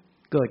นั้น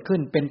เกิดขึ้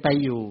นเป็นไป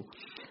อยู่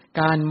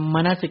การม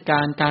นสิก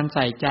ารการใ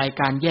ส่ใจ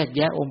การแยกแ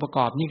ยะองค์ประก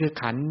อบนี่คือ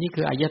ขันธ์นี่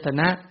คืออายต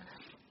นะ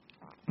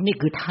นี่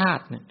คือธา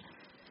ตุ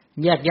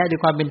แยกแยะด้ว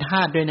ยความเป็นธ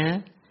าตุด้วยนะ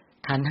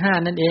ขันธ์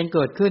5นั่นเองเ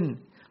กิดขึ้น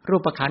รู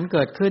ปขันธ์เ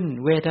กิดขึ้น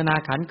เวทนา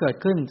ขันธ์เกิด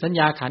ขึ้นสัญ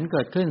ญาขันธ์เ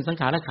กิดขึ้นสัง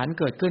ขารขันธ์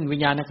เกิดขึ้นวิญ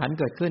ญาณขันธ์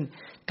เกิดขึ้น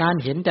การ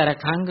เห็นแต่ละ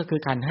ครั้งก็คือ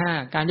ขันธ์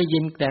5การได้ยิ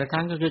นแต่ละค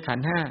รั้งก็คือขัน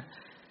ธ์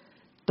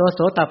5ตัวโส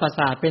ตประส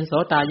าทเป็นโส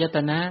ตายต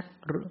นะ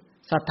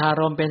สัทธา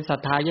รมณ์เป็นสัท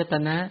ธายต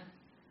นะ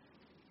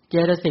เจ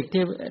ตสิก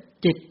ที่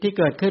จิตที่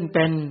เกิดขึ้นเ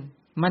ป็น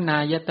มนา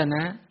ยตน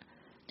ะ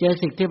เจต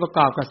สิกที่ประก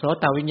อบกับโส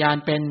ตวิญญาณ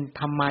เป็น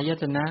ธรรมาย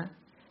ตนะ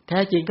แท้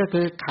จริงก็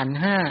คือขันธ์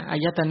5อา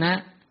ยตนะ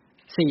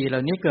4เหล่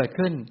านี้เกิด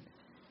ขึ้น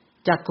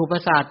จักขุปร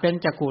ะสาทเป็น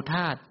จักขุธ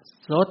าตุ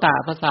โสต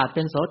ประสาทเ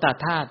ป็นโสต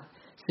ธาตุ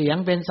เสียง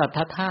เป็นสัทธ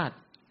ธาตุ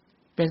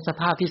เป็นส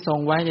ภาพที่ทรง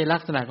ไว้ในลั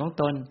กษณะของ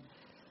ตน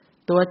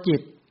ตัวจิ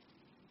ต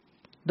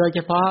โดยเฉ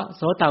พาะโ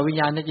สตวิญ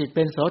ญาณจิตเ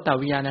ป็นโสต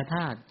วิญญาณธ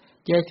าตุ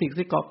เจตสิก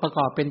ที่ประก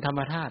อบเป็นธรรม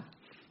ธาตุ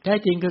แท้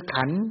จริงคือ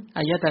ขันธ์อ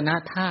ายตนะ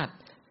ธาตุ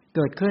เ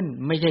กิดขึ้น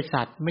ไม่ใช่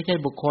สัตว์ไม่ใช่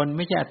บุคคลไ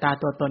ม่ใช่อัตตา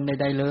ตัวตนใ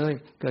ดๆเลย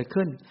เกิด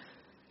ขึ้น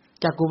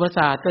จักขุประส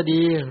าทก็ดี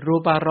รู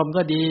ปารมณ์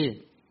ก็ดี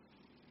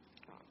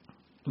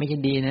ไม่ใช่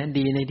ดีนะ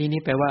ดีในที่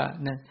นี้แปลว่า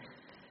นะ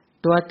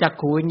ตัวจัก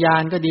ขุวิญญา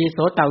ณก็ดีโส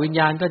ตวิญ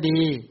ญาณก็ดี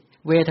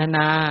เวทน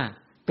า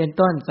เป็น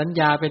ต้นสัญ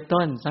ญาเป็น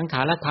ต้นสังข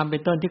ารธรรมเป็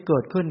นต้นที่เกิ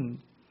ดขึ้น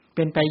เ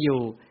ป็นไปอยู่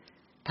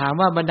ถาม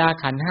ว่าบรรดา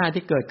ขันธ์5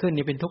ที่เกิดขึ้น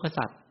นี่เป็นทุกข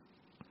สัจ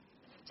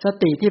ส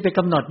ติที่ไปก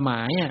ำหนดหม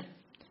าย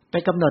ไป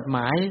กำหนดหม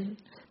าย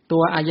ตั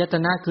วอายต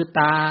นะคือ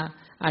ตา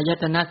อาย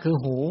ตนะคือ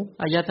หู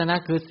อายตนะ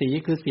คือสี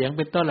คือเสียงเ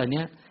ป็นต้นเหล่า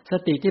นี้ส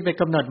ติที่ไป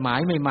กำหนดหมาย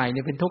ใหม่ๆเ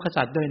นี่ยเป็นทุกข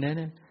สัจด้วยนะ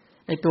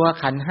ไอ้ตัว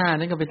ขันธ์5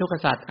นั้นก็เป็นทุกข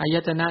สัจอาย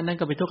ตนะนั้น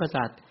ก็เป็นทุกข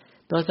สัจ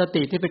ตัวส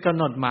ติที่ไปกำ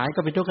หนดหมาย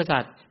ก็เป็นทุกขสั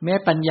จแม้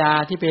ปัญญา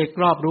ที่ไป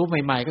รอบรู้ใ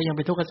หม่ๆก็ยังเ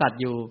ป็นทุกขสัจ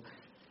อยู่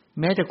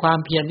แม้แต่ความ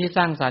เพียรที่ส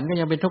ร้างสรรค์ก็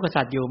ยังเป็นทุกข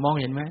สัจอยู่มอง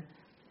เห็นไหม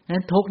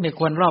นั้นทุกข์เนี่ย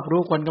ควรรอบ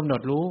รู้ควรกำหน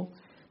ดรู้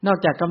นอก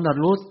จากกำหนด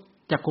รู้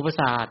จักขุประ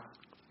สาท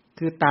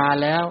คือตา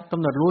แล้วก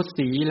ำหนดรู้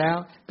สีแล้ว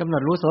กำหน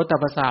ดรู้โสต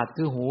ประสาท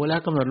คือหูแล้ว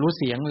กำหนดรู้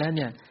เสียงแล้วเ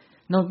นี่ย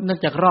นอก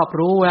จากรอบ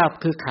รู้ว่า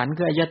คือขันธ์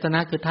คืออายตนะ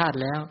คือธาตุ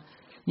แล้ว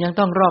ยัง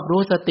ต้องรอบ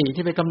รู้สติ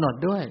ที่ไปกำหนด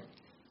ด้วย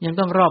ยัง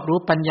ต้องรอบรู้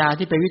ปัญญา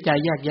ที่ไปวิจัย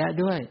แยกแยะ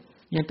ด้วย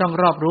ยังต้อง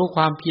รอบรู้ค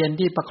วามเพียร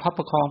ที่ประคับป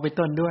ระคองไป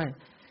ต้นด้วย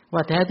ว่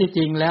าแท้ที่จ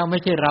ริงแล้วไม่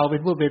ใช่เราเป็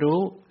นผู้ไป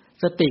รู้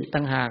สติต่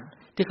างหาก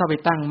ที่เข้าไป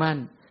ตั้งมั่น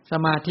ส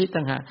มาธิต่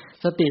างหาก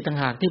สติต่าง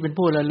หากที่เป็น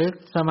ผู้ระลึก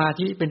สมา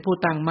ธิเป็นผู้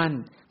ตั้งมั่น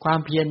ความ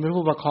เพียรเป็น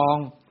ผู้ประคอง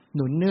ห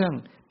นุนเนื่อง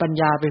ปัญ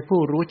ญาเป็นผู้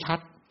รู้ชัด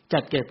จั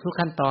ดเก็บทุก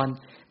ขั้นตอน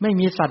ไม่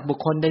มีสัตว์บุค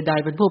คลใด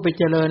ๆเป็นผู้ไป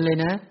เจริญเลย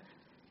นะ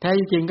แท้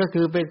จริงก็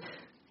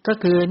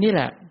คือนี่แ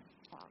หละ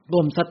ก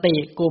ลุ่มสติ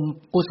กลุ่ม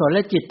กุศลแล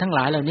ะจิตทั้งหล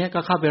ายเหล่านี้ก็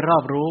เข้าไปรอ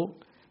บรู้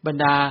บรร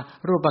ดา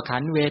รูปขั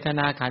นธ์เวทน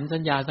าขันธ์สั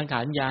ญญาสังขา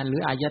รวิญญาณหรื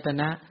ออายต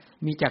นะ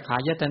มีจักขา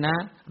ยตนะ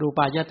รูป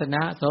ายตน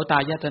ะโสตา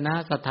ยตนะ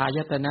สัทธาย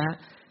ตนะ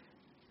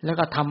แล้ว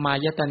ก็ธรรมา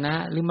ยตนะ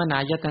หรือมนา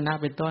ยตนะ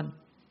เป็นต้น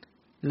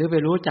หรือไป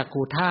รู้จัก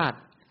ขูธาตุ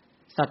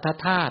สัทธ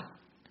ธาตุ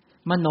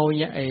มโน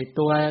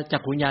ตัวจั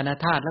กขุญาณ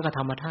ธาตุแล้วก็ธ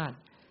รรมธาตุ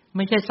ไ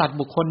ม่ใช่สัตว์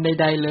บุคคลใ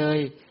ดๆเลย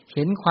เ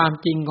ห็นความ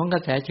จริงของกร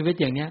ะแสชีวิต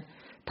อย่างเนี้ย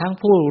ทั้ง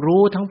ผู้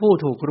รู้ทั้งผู้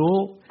ถูกรู้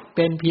เ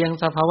ป็นเพียง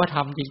สภาวธร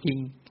รมจริง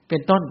ๆเป็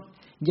นต้น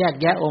แยก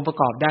แยะองค์ประ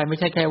กอบได้ไม่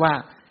ใช่แค่ว่า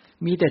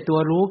มีแต่ตัว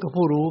รู้กับ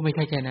ผู้รู้ไม่ใ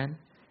ช่แค่นั้น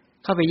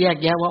เข้าไปแยก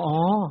แยะว่าอ๋อ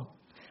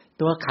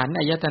ตัวขันธ์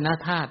อายตนะ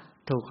ธาตุ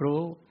ถูก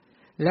รู้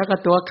แล้วก็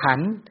ตัวขัน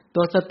ธ์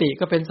ตัวสติ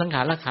ก็เป็นสังข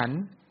ารขันธ์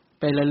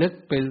ไประลึก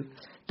ไป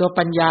ตัว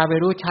ปัญญาไป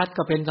รู้ชัด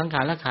ก็เป็นสังข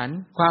ารขันธ์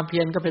ความเพี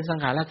ยรก็เป็นสัง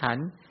ขารขัน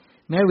ธ์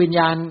แม้วิญญ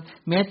าณ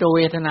แม้ตัวเว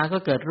ทนาก็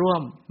เกิดร่ว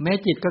มแม้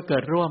จิตก็เกิ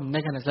ดร่วมใน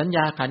ขณะสัญญ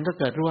าขันธ์ก็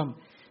เกิดร่วม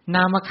น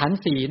ามขันธ์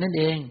4นั่น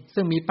เอง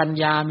ซึ่งมีปัญ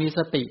ญามีส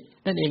ติ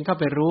นั่นเองเข้า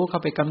ไปรู้เข้า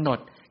ไปกำหนด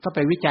เข้าไป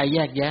วิจัยแย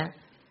กแยะ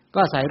ก็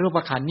อาศัยรูป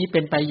ขันธ์นี้เ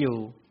ป็นไปอยู่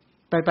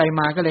ไป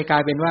มาก็เลยกลา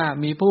ยเป็นว่า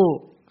มีผู้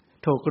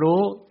ถูก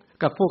รู้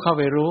กับผู้เข้า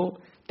ไปรู้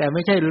แต่ไ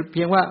ม่ใช่เ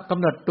พียงว่าก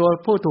ำหนดตัว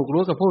ผู้ถูก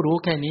รู้กับผู้รู้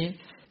แค่นี้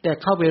แต่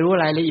เข้าไปรู้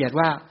รายละเอียด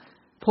ว่า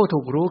ผู้ถู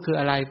กรู้คือ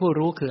อะไรผู้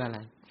รู้คืออะไร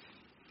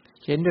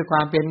เห็นด้วยคว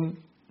ามเป็น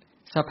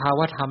สภาว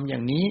ธรรมอย่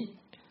างนี้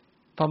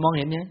พอมองเ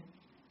ห็นเนี้ย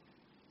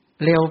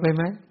เร็วไปไ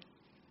หม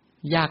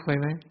ยากไป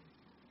ไหม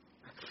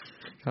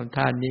คำ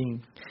ท่านิ่ง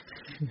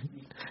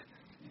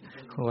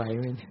ไหว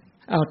ไหม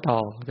เอาต่อ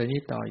ตัว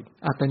นี้ต่ออีก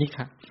ตัวนี้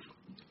ค่ะ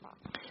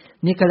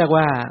นี่ก็เรียก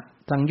ว่า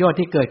สังโยชน์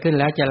ที่เกิดขึ้น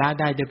แล้วจะละ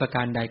ได้โดยประก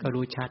ารใดก็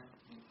รู้ชัด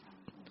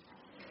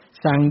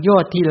สังโย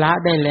ชน์ที่ละ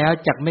ได้แล้ว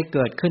จักไม่เ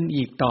กิดขึ้น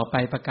อีกต่อไป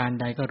ประการ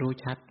ใดก็รู้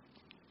ชัด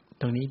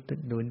ตรงนี้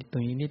ดูตร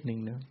งนี้นิดนึง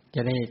นะจ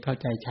ะได้เข้า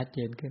ใจชัดเจ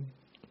นขึ้น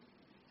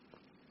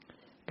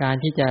การ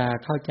ที่จะ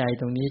เข้าใจ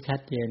ตรงนี้ชัด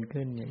เจน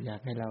ขึ้นเนี่ยอยาก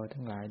ให้เรา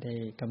ทั้งหลายได้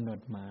กำหนด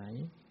หมาย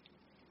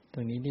ตร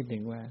งนี้นิดนึ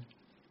งว่า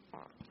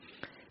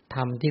ธร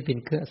รมที่เป็น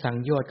เครื่องสัง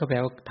โยชน์ก็แปล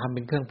ว่าทำเ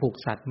ป็นเครื่องผูก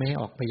สัตว์ไม่ให้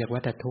ออกไปจากวั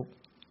ฏทุกข์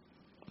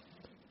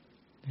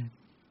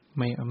ไ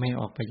ม่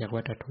ออกไปจาก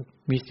วัฏทุกข์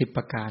มี10ป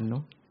ระการเนา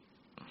ะ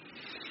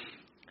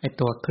ไอ้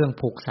ตัวเครื่อง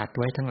ผูกสัตว์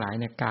ไว้ทั้งหลาย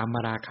เนี่ยกาม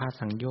ราคะ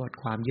สังโยชน์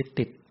ความยึด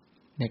ติด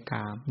ในก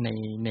าม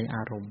ในอ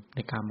ารมณ์ใน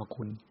กาม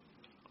คุณ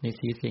ใน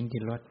สีเสียงก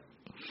ลิ่นรส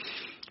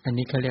อัน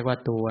นี้เขาเรียกว่า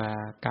ตัว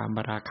กาม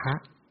ราคะ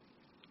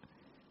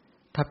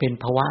ถ้าเป็น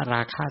ภวร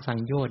าคะสัง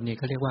โยชน์นี่เ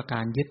ขาเรียกว่าก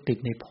ารยึดติด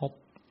ในภพ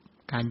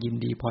การยิน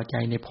ดีพอใจ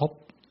ในภพ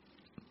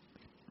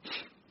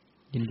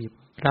ยินดี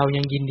เรา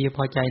ยังยินดีพ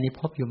อใจใน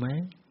ภพอยู่ไหม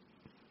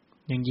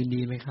ยังยิน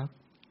ดีไหมครับ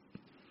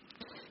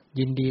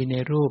ยินดีใน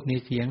รูปใน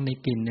เสียงใน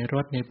กลิ่นในร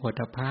สในโผฏ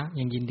ฐัพพะ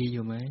ยังยินดีอ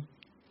ยู่ไหม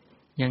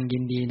ยังยิ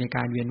นดีในก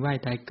ารเวียนว่าย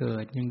ตายเกิ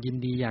ดยังยิน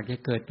ดีอยากจะ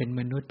เกิดเป็น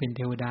มนุษย์เป็นเ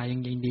ทวดายัง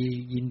ยิน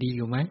ดีอ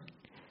ยู่ไหม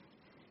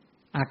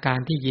อาการ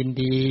ที่ยิน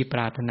ดีป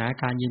รารถนา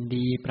การยิน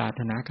ดีปราร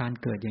ถนาการ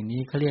เกิดอย่าง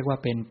นี้เขาเรียกว่า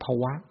เป็นภ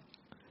วะ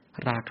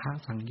ราคะ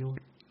สังโยช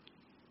น์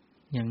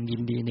ยังยิ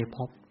นดีในภ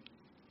พ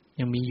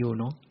ยังมีอยู่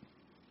เนาะ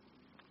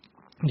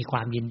มีคว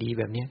ามยินดี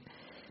แบบนี้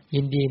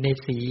ยินดีใน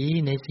สี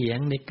ในเสียง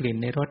ในกลิ่น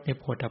ในรสใน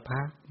โผฏฐัพพะ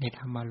ในธ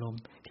รรมารม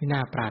ณ์ที่น่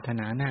าปรารถ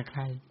นาน่าใค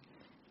ร่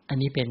อัน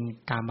นี้เป็น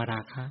กามร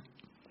าคะ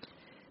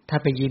ถ้า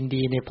ไปยิน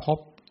ดีในภพ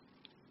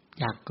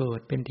อยากเกิด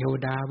เป็นเทว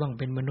ดาบ้าง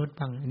เป็นมนุษย์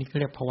บ้างอันนี้เขา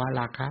เรียกภวะ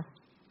ราคะ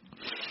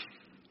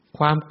ค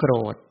วามโกร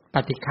ธป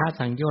ฏิฆะ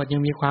สังโยชน์ยั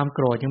งมีความโก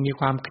รธยังมี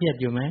ความเครียด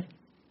อยู่ไหม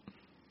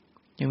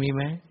ยังมีไ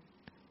หม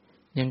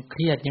ยังเค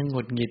รียดยังห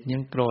งุดหงิดยั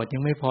งโกรธยั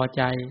งไม่พอใ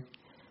จ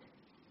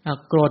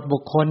โกรธบุ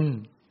คคล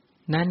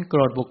นั้นโก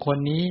รธบุคคล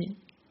นี้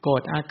โกร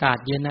ธอากาศ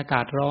เย็นอาก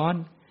าศร้อน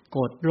โก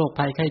รธโรค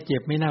ภัยไข้เจ็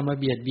บไม่น่ามา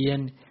เบียดเบียน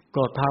โก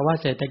รธภาวะ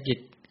เศรษฐกิจ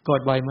โกร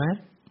ธบ่อยไหม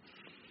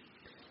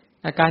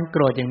อาการโก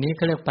รธอย่างนี้เข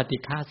าเรียกปฏิ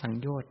ฆะสัง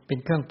โยชน์เป็น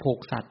เครื่องผูก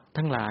สัตว์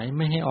ทั้งหลายไ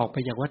ม่ให้ออกไป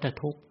จากวัฏ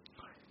ทุกข์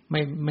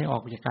ไม่ออ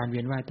กจากการเวี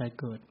ยนว่ายตาย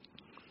เกิด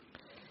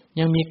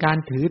ยังมีการ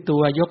ถือตั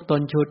วยกต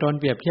นชูตน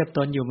เปรียบเทียบต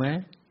นอยู่ไหม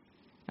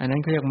อันนั้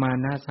นเขาเรียกมา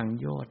นะสัง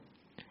โยชน์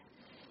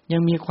ยั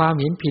งมีความ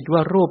เห็นผิดว่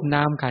ารูปน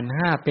ามขันธ์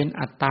5เป็น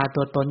อัตตา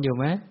ตัวตนอยู่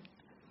ไหม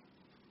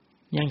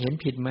ยังเห็น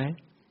ผิดไหม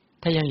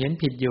ถ้ายังเห็น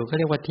ผิดอยู่เขาเ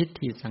รียกว่าทิฏ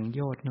ฐิสังโย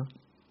ชน์เนาะ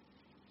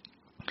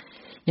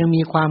ยัง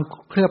มีความ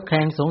เคลือบแคล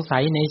งสงสั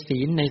ยในศี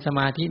ลในสม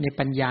าธิใน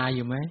ปัญญาอ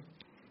ยู่ไหม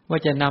ว่า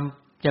จ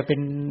ะเป็น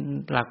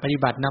หลักปฏิ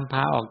บัตินำพ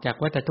าออกจาก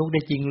วัฏทุกข์ไ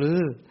ด้จริงหรือ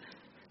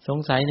สง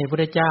สัยในพระพุท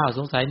ธเจ้าส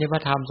งสัยในพร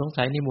ะธรรมสง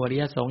สัยในหมู่อริ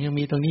ยสงฆ์ยัง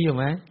มีตรงนี้อยู่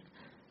ไหม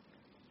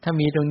ถ้า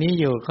มีตรงนี้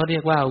อยู่เขาเรี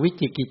ยกว่าวิ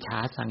จิกิจฉา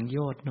สังโย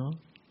ชน์เนาะ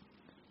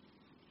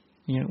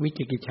เนี่ยวิ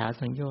จิกิจฉา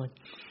สังโยชน์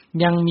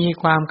ยังมี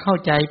ความเข้า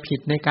ใจผิด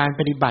ในการ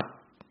ปฏิบัติ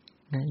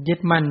นะยึด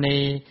มั่นใน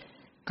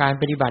การ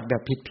ปฏิบัติแบ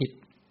บผิด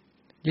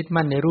ๆยึด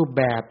มั่นในรูปแ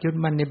บบยึด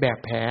มั่นในแบบ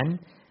แผน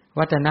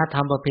วัฒนธร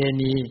รมประเพ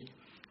ณี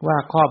ว่า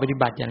ข้อปฏิ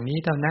บัติอย่างนี้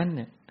เท่านั้นเ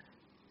นี่ย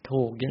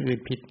ถูกอย่างอื่น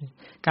ผิด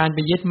การไป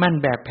ยึดมั่น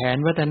แบบแผน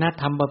วัฒน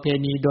ธรรมประเพ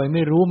ณีโดยไ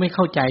ม่รู้ไม่เ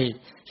ข้าใจ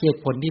เหตุ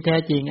ผลที่แท้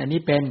จริงอัน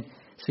นี้เป็น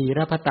ศีร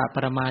พัตตป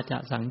รมาจ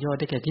สังโยชน์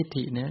ได้แก่ทิฏ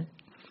ฐินะ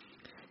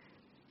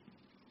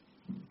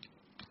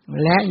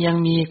และยัง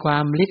มีควา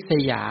มริษ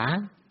ยา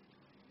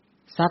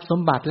ทรัพย์สม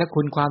บัติและ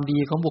คุณความดี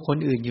ของบุคคล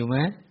อื่นอยู่ไหม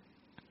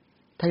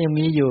ถ้ายัง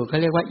มีอยู่เขา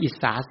เรียกว่าอิส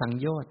สาสัง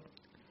โยชน์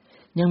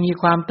ยังมี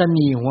ความต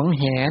นีหวง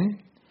แหน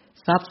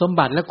ทรัพย์สม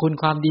บัติและคุณ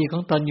ความดีขอ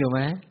งตนอยู่ไหม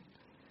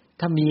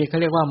ถ้ามีเขา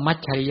เรียกว่ามัจ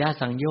ฉริย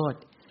สังโยชน์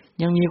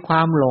ยังมีคว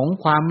ามหลง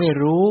ความไม่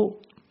รู้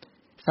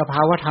สภ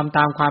าวธรรมต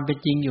ามความเป็น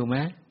จริงอยู่ไหม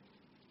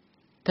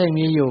ถ้ายัง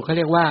มีอยู่เขาเ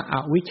รียกว่าอ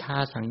วิชชา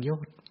สังโย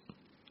ชน์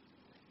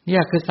เนี่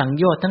ยคือสัง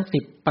โยชน์ทั้ง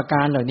10ประก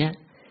ารเหล่านี้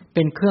เ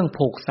ป็นเครื่อง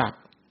ผูกสัต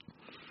ว์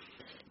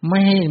ไม่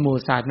ให้หมู่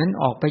สัตว์นั้น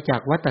ออกไปจา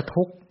กวัฏ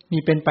ทุกข์มี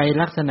เป็นไป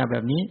ลักษณะแบ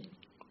บนี้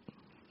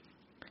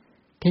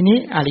ทีนี้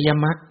อริย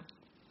มรรค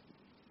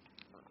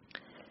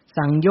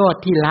สังโยช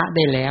น์ที่ละไ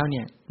ด้แล้วเ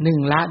นี่ย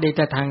1ละโดยต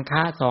ทังค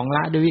ะ2ล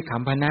ะด้วยวิคั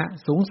มภนะ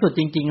สูงสุด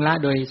จริงๆละ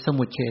โดยส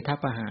มุจเฉท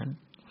ประหาร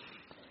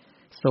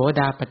โส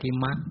ดาปัตติ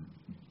มรรค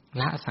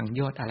ละสังโ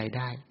ยชน์อะไรไ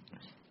ด้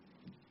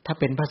ถ้า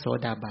เป็นพระโส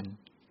ดาบัน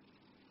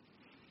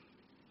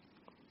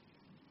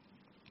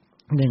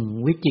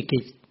1วิจิกิ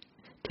จ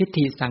ทิฏ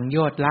ฐิสังโย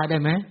ชน์ละได้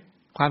ไหม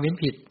ความเห็น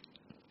ผิด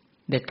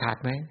เด็ดขาด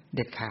ไหมเ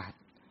ด็ดขาด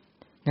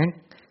นั้น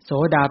โส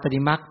ดาปัตติ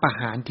มรรคประ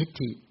หารทิฏ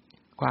ฐิ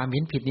ความเห็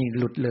นผิดนี่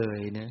หลุดเลย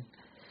นะ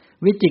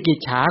วิจิกิจ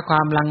ฉาคว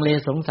ามลังเล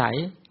สงสัย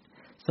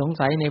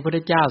ในพระพุทธ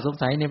เจ้าสง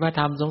สัยในพระ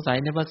ธรรมสงสัย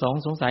ในพระสง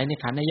ฆ์สงสัยใน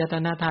ขันธ์อายต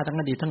นะธาตุทั้ง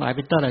อดีตทั้งหลายเ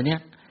ป็นต้นเหล่านี้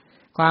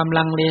ความ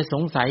ลังเลส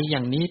งสัยอย่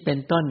างนี้เป็น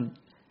ต้น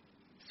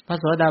พระ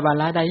โสดาบัน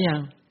ละได้ยั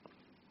ง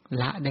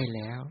ละได้แ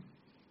ล้ว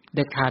เ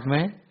ด็ดขาดไหม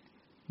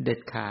เด็ด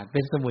ขาดเป็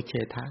นสมุจเฉ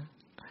ทะ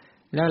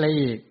แล้วอะไร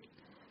อีก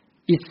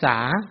อิสสา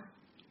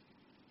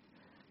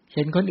เ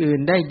ห็นคนอื่น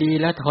ได้ดี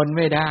แล้วทนไ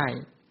ม่ได้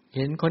เ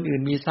ห็นคนอื่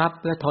นมีทรัพย์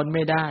แล้วทนไ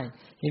ม่ได้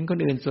เห็นคน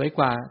อื่นสวยก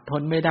ว่าท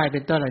นไม่ได้เป็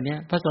นต้นเหล่านี้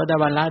พระโสดา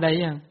บันละได้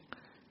ยัง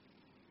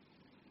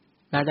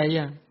ละได้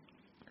ยัง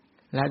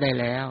ละได้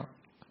แล้ว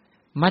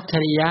มัจฉ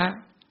ริยะ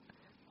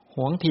ห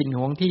วงถิ่นห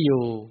วงที่อ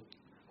ยู่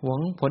หวง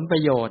ผลปร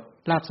ะโยชน์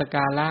ลาภสก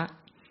าระ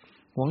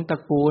หวงตระ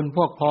กูลพ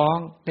วกพ้อง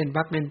เป็นพ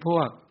รรคเป็นพว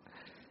ก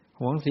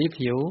หวงสี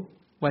ผิว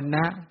วรรณ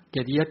ะเกี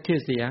ยรติยศชื่อ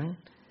เสียง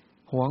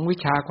หวงวิ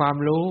ชาความ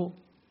รู้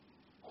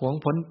หวง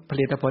ผลผ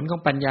ลิตผลขอ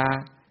งปัญญา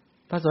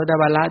พระโสดา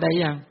บันละได้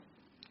ยัง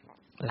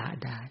ละ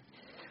ได้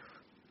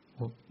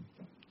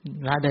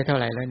ละได้เท่า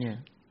ไหร่แล้วเนี่ย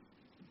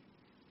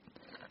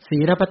ศี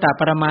ลปต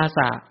ปรมาส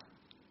ะ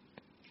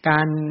กา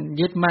ร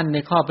ยึดมั่นใน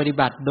ข้อปฏิ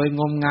บัติโดย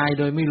งมงาย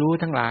โดยไม่รู้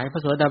ทั้งหลายพร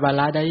ะโสดาบัน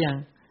ละได้ยัง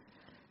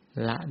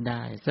ละไ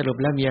ด้สรุป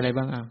แล้วมีอะไร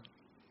บ้างอ่ะ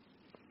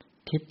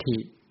ทิฏฐิ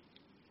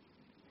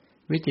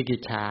วิจิกิ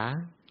จฉา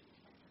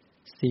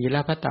ศีล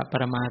ปตป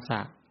รมาสะ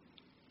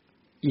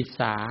อิสส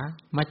า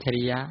มัจฉ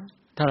ริยะ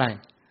เท่าไหร่5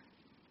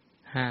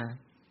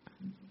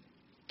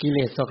กิเล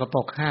สสกปร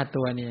ก5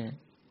ตัวเนี่ย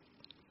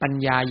ปัญ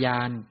ญาญา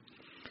ณ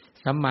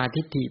สัมมา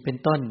ทิฏฐิเป็น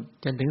ต้น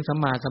จนถึงสัม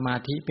มาสมา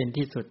ธิเป็น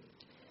ที่สุด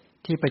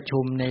ที่ประชุ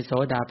มในโส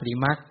ดาปัตติ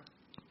มรรค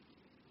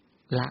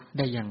ละไ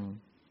ด้อย่าง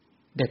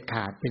เด็ดข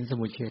าดเป็นส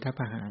มุจเฉทป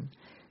ระหาร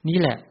นี่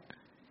แหละ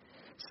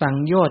สัง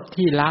โยชน์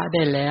ที่ละไ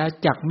ด้แล้ว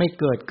จักไม่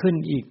เกิดขึ้น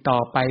อีกต่อ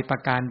ไปปร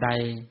ะการใด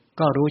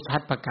ก็รู้ชั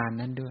ดประการ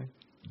นั้นด้วย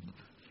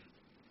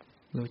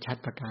รู้ชัด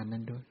ประการนั้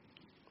นด้วย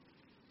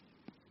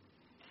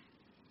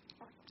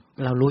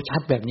เรารู้ชั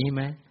ดแบบนี้ไห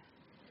ม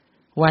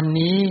วัน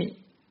นี้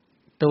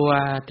ตัว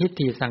ทิฏ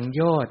ฐิสังโ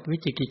ยชน์วิ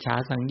จิกิจฉา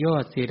สังโย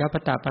ชน์ศีลป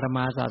ตปรม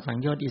าสะสัง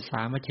โยชน์อิสส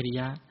ามัจฉริ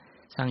ยะ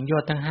สังโย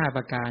ชน์ทั้ง5ป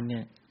ระการเ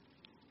นี่ย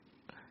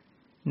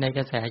ในก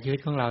ระแสชีวิต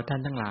ของเราท่า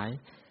นทั้งหลาย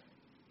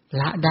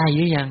ละได้ห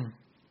รือยัง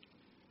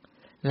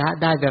ละ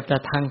ได้แบบต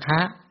ทังคะ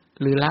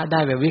หรือละได้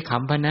แบบวิคั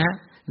มภนะ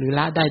หรือล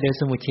ะได้โดย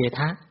สมุจเฉท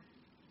ะ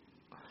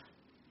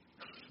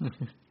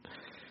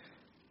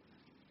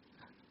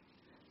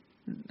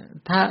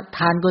ถ้าท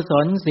านกุศ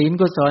ลศีล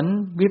กุศล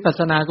วิปัส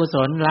สนากุศ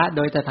ลละโ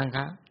ดยตทังค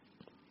ะ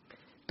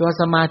ตัว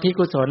สมาธิ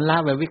กุศลละ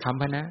แบบวิคัม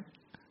ภนะ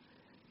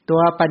ตั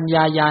วปัญญ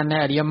าญาณใน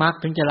อริยมรรค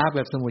ถึงจะละแบ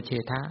บสมุจเฉ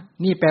ทะ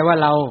นี่แปลว่า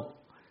เรา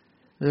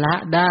ละ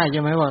ได้ใ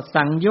ช่ไหมว่า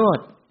สังโยช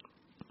น์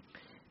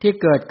ที่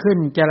เกิดขึ้น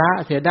จะละ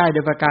เสียได้โด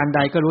ยประการใด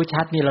ก็รู้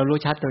ชัดนี่เรารู้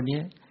ชัดตัวนี้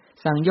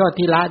สังโยชน์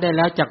ที่ละได้แ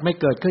ล้วจักไม่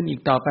เกิดขึ้นอี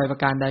กต่อไปปร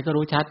ะการใดก็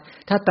รู้ชัด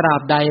ถ้าตรา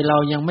บใดเรา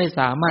ยังไม่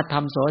สามารถท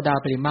ำโสดา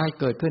ปัตติมรรค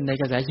เกิดขึ้นใน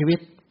กระแสชีวิต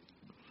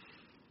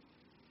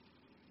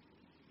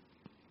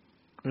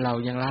เรา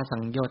ยังละสั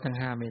งโยชน์ทั้ง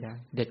5ไม่ได้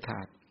เด็ดขา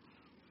ด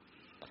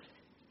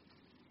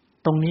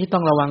ตรงนี้ต้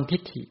องระวังทิ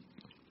ฏฐิ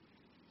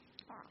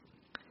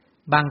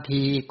บาง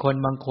ทีคน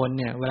บางคน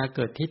เนี่ยเวลาเ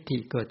กิดทิฏฐิ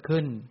เกิด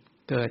ขึ้น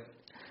เ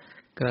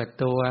กิด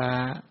ตัว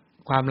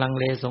ความลัง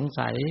เลสง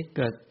สัยเ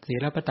กิดศี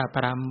ลปตป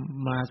ร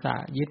มาสะ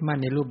ยึดมั่น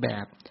ในรูปแบ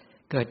บ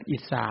เกิดอิ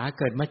สสา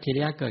เกิดมัจฉริ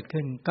ยะเกิด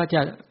ขึ้นก็จ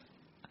ะ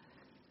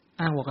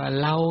อ้างว่า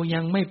เรายั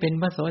งไม่เป็น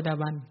พระโสดา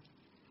บัน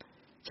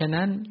ฉะ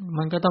นั้น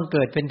มันก็ต้องเ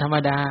กิดเป็นธรรม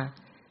ดา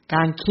ก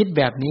ารคิดแ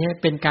บบนี้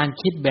เป็นการ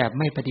คิดแบบ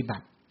ไม่ปฏิบั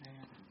ติ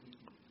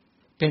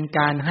เป็นก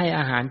ารให้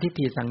อาหารทิฏ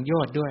ฐิสังโย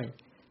ชน์ด้วย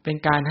เป็น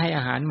การให้อ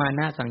าหารมา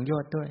นะสังโย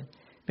ชน์ด้วย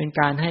เป็น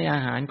การให้อา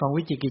หารของ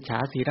วิจิกิจฉา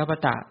ศีลป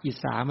ตะอิส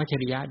สามัจฉ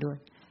ริยะด้วย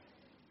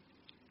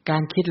กา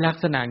รคิดลัก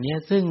ษณะนี้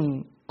ซึ่ง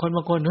คนบ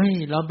างคนเฮ้ย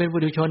เราเป็นบุ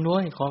รุชนเ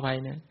ว้ยขออภัย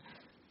นะ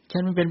ฉั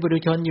นเป็นบุรุ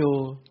ชนอยู่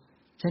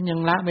ฉันยัง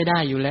ละไม่ได้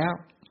อยู่แล้ว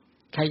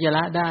ใครจะล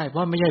ะได้เพรา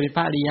ะไม่ใช่เป็นพ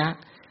ระอริยะ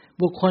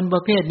บุคคลปร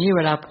ะเภทนี้เ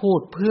วลาพูด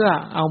เพื่อ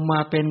เอามา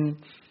เป็น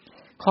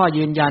ข้อ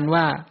ยืนยัน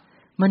ว่า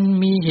มัน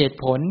มีเหตุ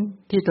ผล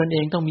ที่ตนเอ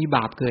งต้องมีบ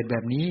าปเกิดแบ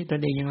บนี้ตน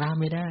เองยังละ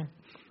ไม่ได้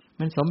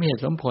มันสมเหตุ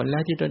สมผลแล้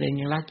วที่ตนเอง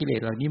ยังละกิเล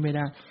สเหล่านี้ไม่ไ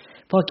ด้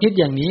พอคิด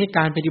อย่างนี้ก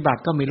ารปฏิบัติ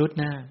ก็ไม่รุด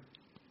หน้า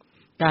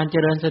การเจ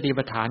ริญสติ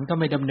ปัฏฐานก็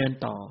ไม่ดำเนิน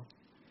ต่อ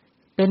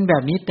เป็นแบ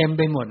บนี้เต็มไ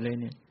ปหมดเลย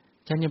เนี่ย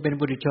ฉันยังเป็น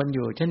บุรุชนอ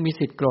ยู่ฉันมี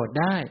สิทธิ์โกรธ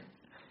ได้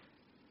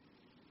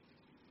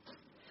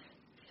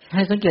ใ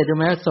ห้สังเกตดูไ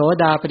หมโส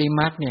ดาปฏิ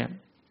มรรคเนี่ย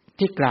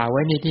ที่กล่าวไ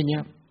ว้ในที่นี้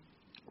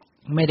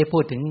ไม่ได้พู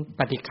ดถึง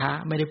ปฏิฆะ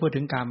ไม่ได้พูดถึ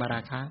งกามร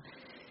าคะ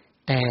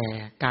แต่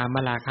กาม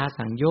ราคะ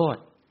สังโยช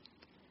น์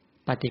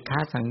ปฏิฆะ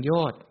สังโย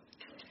ชน์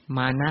ม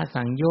านะ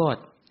สังโยช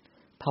น์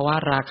ภว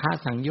ราคะ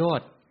สังโย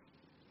ชน์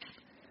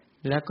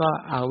แล้วก็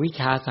อวิช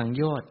ชาสัง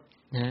โยชน์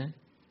นะ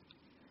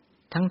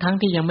ทั้ง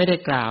ที่ยังไม่ได้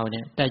กล่าวเ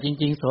นี่ยแต่จ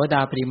ริงๆโสด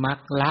าปฏิมรรค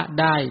ละ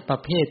ได้ประ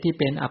เภทที่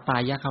เป็นอปา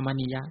ยคม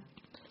นิยะ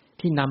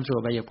ที่นำสู่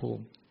อบายภู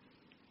มิ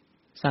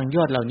สังโย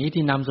ชน์เหล่านี้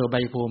ที่นำสู่อบา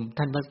ยภูมิ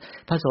ท่าน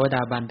พระโสด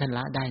าบันท่านล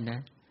ะได้นะ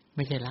ไ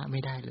ม่ใช่ละไ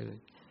ม่ได้เลย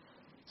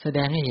แสด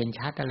งให้เห็น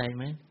ชัดอะไรไ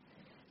หม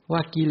ว่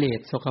ากิเลส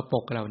สกปร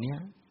กเหล่านี้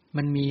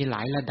มันมีหล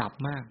ายระดับ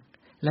มาก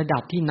ระดั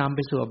บที่นำไป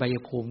สู่อบาย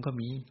ภูมิก็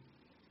มี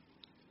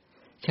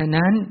ฉะ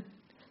นั้น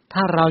ถ้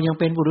าเรายัง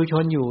เป็นปุถุช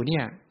นอยู่เนี่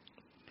ย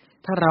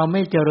ถ้าเราไ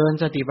ม่เจริญ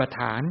สติปัฏฐ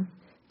าน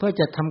เพื่อ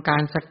จะทำกา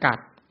รสกัด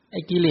ไ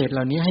อ้กิเลสเห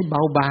ล่านี้ให้เบ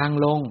าบาง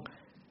ลง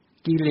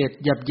กิเลส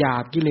หยา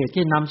บๆกิเลส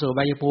ที่นำสู่อบ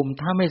ายภูมิ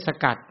ถ้าไม่ส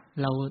กัด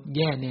เราแ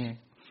ย่แน่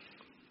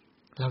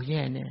เราแ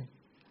ย่แน่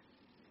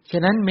ฉ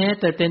ะนั้นแม้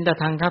แต่เป็นต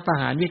ทางคัปป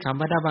หารวิคัม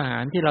ภทปหา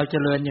รที่เราเจ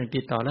ริญอย่าง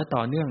ติดต่อและต่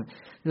อเนื่อง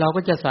เรา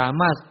ก็จะสา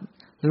มารถ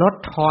ลด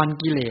ทอน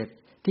กิเลส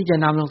ที่จะ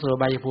นำลงสู่อ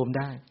บายภูมิไ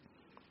ด้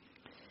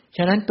ฉ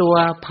ะนั้นตัว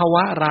ภว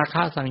ราค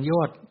ะสังโย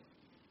ชน์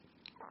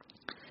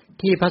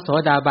ที่พระโส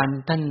ดาบัน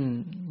ท่าน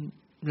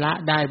ละ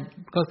ได้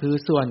ก็คือ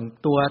ส่วน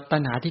ตัวตั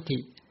ณหาทิฏฐิ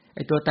ไ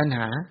อ้ตัวตัณห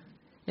า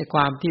ไอ้คว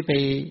ามที่ไป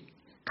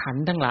ขัน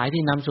ธ์ทั้งหลาย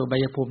ที่นำสู่อบา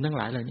ยภูมิทั้งห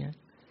ลายเหล่านี้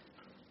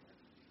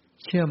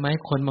เชื่อไหม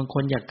คนบางค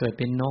นอยากเกิด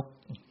เป็นนก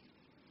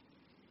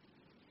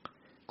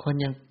ค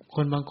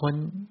นบางคน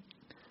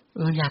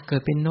อยากเกิ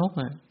ดเป็นนก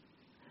อ่ะ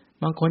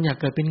บางคนอยาก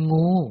เกิดเป็น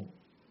งู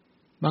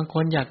บางค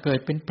นอยากเกิด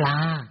เป็นปลา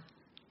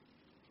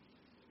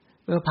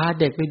พา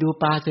เด็กไปดู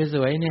ปลาส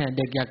วยๆเนี่ยเ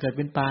ด็กอยากเกิดเ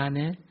ป็นปลาเ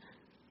นี่ย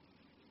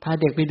พา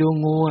เด็กไปดู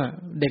งูอ่ะ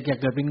เด็กอยาก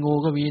เกิดเป็นงู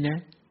ก็มีนะ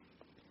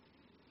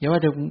อย่าว่า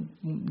แต่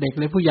เด็ก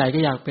เลยผู้ใหญ่ก็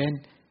อยากเป็น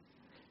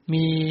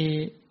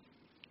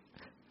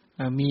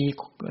มี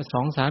ส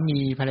องสามี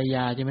ภรรย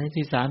าใช่ไหม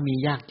ที่สามี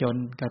ยากจน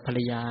กับภรร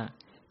ยา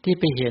ที่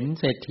ไปเห็น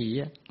เศรษฐี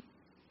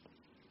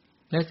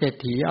และเศรษ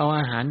ฐีเอา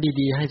อาหาร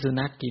ดีๆให้สุ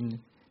นัขกิน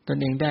ตน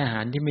เองได้อาห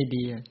ารที่ไม่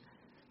ดี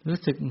รู้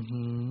สึก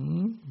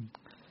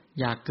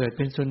อยากเกิดเ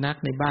ป็นสุนัข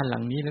ในบ้านหลั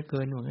งนี้เหลือเ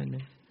กินว่างั้นน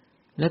ะ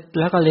แ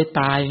ล้วก็เลย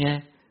ตายไง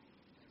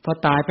พอ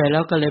ตายไปแล้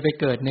วก็เลยไป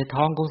เกิดใน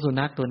ท้องของสุ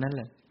นัขตัวนั้นแ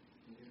หละ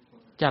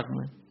จาก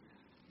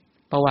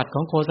ประวัติข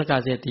องโคสกะ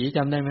เศรษฐีจ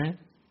ำได้ไหม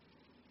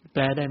แป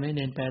ลได้ไหมเน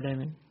นแปลได้ไ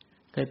หม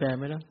เคยแปลไ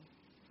หมล่ะ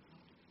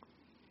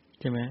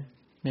ใช่ไหม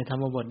ในธร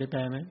รมบทได้แป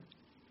ลไหม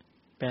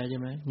แปลใช่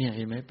ไหมเนี่ยเ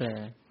ห็นไหมแปล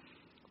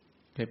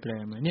เคยแปล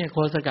มาเนี่ยโค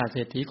สกะเศ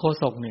รษฐีโค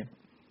ศกเนี่ย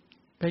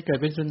ไปเกิด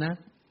เป็นสุนัข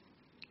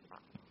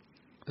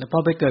แล้วพอ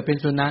ไปเกิดเป็น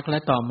สุนัขแล้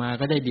วต่อมา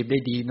ก็ได้ดิบได้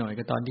ดีหน่อย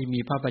ก็ตอนที่มี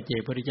พระปัจเจ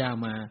กพุทธเจ้า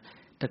มา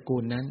ตระกู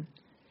ลนั้น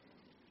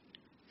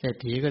เศรษ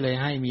ฐีก็เลย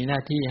ให้มีหน้า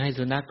ที่ให้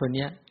สุนัขตัวเ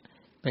นี้ย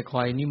ไปค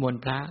อยนิมน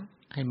ต์พระ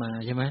ให้มา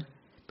ใช่ไหม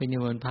ไปนิ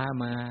มนต์พระ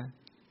มา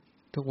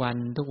ทุกวัน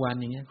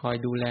อย่างเงี้ยคอย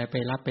ดูแลไป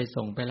รับไป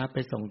ส่ง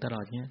ตลอ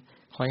ดเงี้ย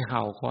คอยเห่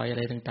าคอยอะไ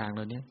รต่างๆเห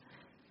ล่านี้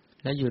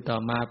แล้วอยู่ต่อ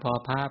มาพอ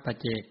พระปัจ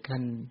เจกท่า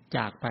นจ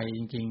ากไปจ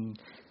ริง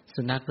ๆ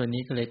สุนัขตัว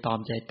นี้ก็เลยตอม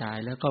ใจตาย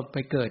แล้วก็ไป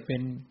เกิดเป็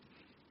น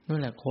นั่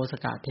นแหละโคส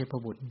กะเทพ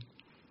บุตร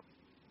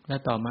แล้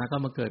วต่อมาก็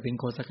มาเกิดเป็น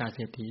โคสกะเศ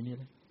รษฐีนี่แ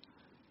หละ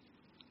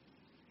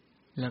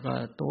แล้วก็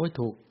โต้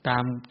ถูกตา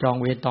มจอง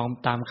เวร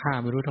ตามฆ่า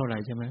ไม่รู้เท่าไหร่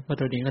ใช่ไหมเพราะ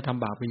ตัวเองก็ท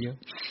ำบาปไปเยอะ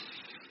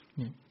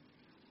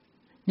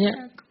เนี่ย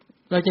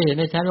เราจะเห็น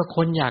ได้ชัดว่าค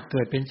นอยากเ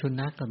กิดเป็นสุ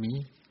นัขก็มี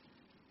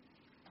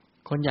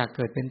คนอยากเ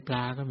กิดเป็นปล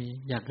าก็มี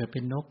อยากเกิดเป็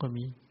นนกก็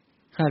มี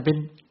ข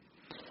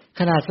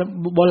นาด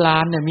โบรา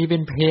ณเนี่ยมีเป็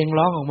นเพลง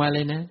ร้องออกมาเล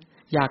ยนะ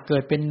อยากเกิ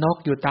ดเป็นนก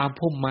อยู่ตาม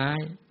พุ่มไม้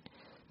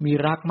มี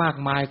รักมาก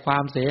มายควา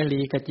มเสรี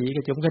กระจีกร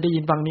ะจุมก็ได้ยิ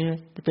นฟังนี้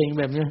เพลง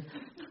แบบนี้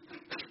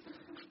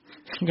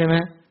ใช่ไหม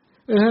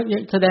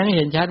แสดงให้เ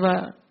ห็นชัดว่า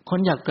คน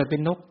อยากเกิดเป็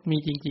นนกมี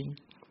จริง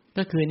ๆ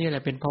ก็คือนี่แหล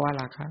ะเป็นภว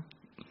ราคะ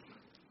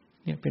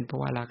เนี่ยเป็นภ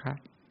วราคะ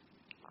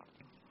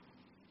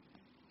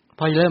พ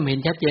อเริ่มเห็น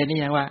ชัดเจนนี่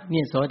อย่างว่า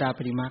นี่โสดาป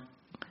ฏิมรรค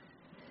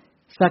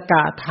สก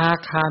ทา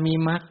คามิ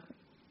มรรค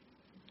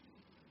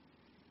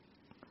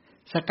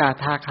สก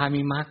ทาคา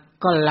มิมรรค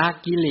ก็ละ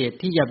กิเลส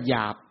ที่หย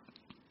าบ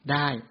ไ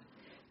ด้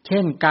เช่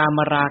นกาม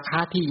ราคะ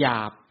ที่หย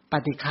าบป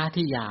ฏิฆะ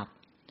ที่หยาบ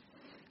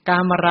กา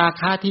มรา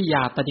คะที่หย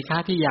าบปฏิฆะ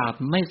ที่หยาบ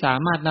ไม่สา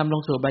มารถนำล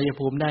งสู่อบาย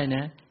ภูมิได้น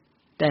ะ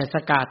แต่ส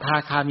กทา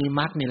คามีม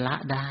รรคนี่ละ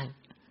ได้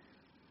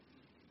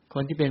ค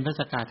นที่เป็นพระ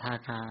สกทา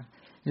คา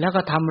แล้ว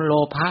ก็ทำโล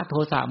ภะโท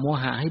สะโม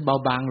หะให้เบา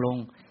บางลง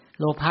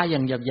โลภะอย่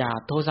างหยา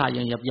บๆโทสะอ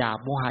ย่างหยาบ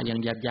ๆโมหะอย่าง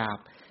หยาบ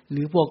ๆห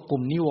รือพวกกลุ่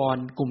มนิวร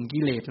ณ์กลุ่มกิ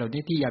เลสเหล่า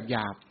นี้ที่หย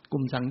าบๆก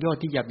ลุ่มสังโยช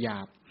น์ที่หยา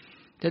บ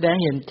ๆแสดง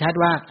เห็นชัด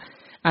ว่า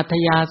อัธ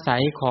ยาศั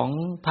ยของ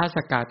พระส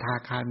กทา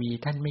คามี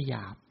ท่านไม่หย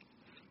าบ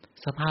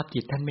สภาพจิ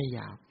ตท่านไม่หย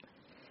าบ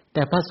แ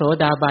ต่พระโส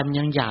ดาบัน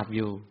ยังหยาบอ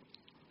ยู่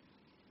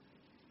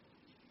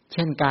เ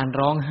ช่นการ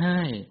ร้องไห้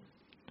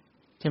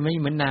จะไม่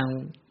เหมือน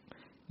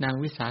นาง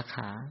วิสาข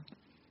า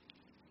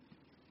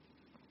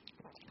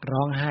ร้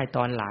องไห้ต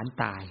อนหลาน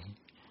ตาย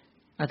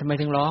ทำไม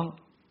ถึงร้อง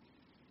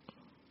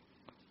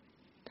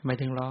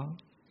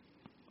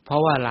เพรา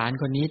ะว่าหลาน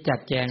คนนี้จัด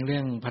แจงเรื่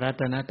องพระรั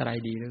ตนตรัย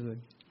ดีเหลือเกิน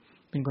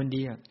เป็นคน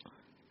ดี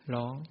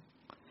ร้อง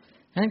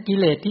นั้นกิ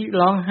เลสที่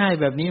ร้องไห้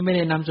แบบนี้ไม่ไ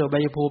ด้นำสู่อบา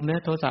ยภูมิน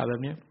ะโทสะแบ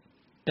บนี้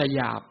แต่หย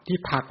าบที่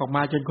ผลักออกม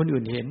าจนคน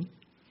อื่นเห็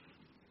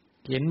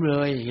นเล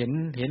ยเ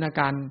ห็นอา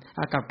การ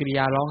อากัปกิริย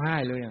าร้องไห้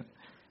เลย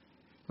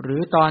หรื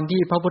อตอน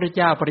ที่พระพุทธเ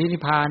จ้าปรินิ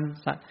พพาน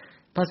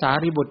พระสา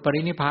รีบุตรป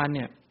รินิพพานเ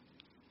นี่ย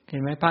เห็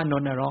นไหมพระน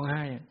นท์ร้องไ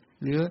ห้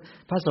หรือ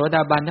พระโสด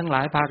าบันทั้งหล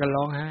ายพากัน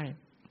ร้องไห้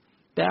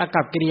แต่อา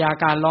กัปกิริยา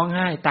การร้องไ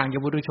ห้ต่างจา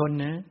กบุรุชน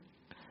นะ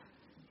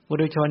บุ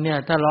รุชนเนี่ย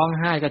ถ้าร้อง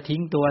ไห้ก็ทิ้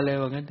งตัวเลย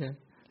ว่างั้นเถอะ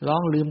ร้อ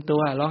งลืมตั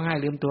วร้องไห้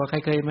ลืมตัวใคร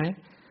เคยไหม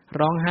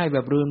ร้องไห้แบ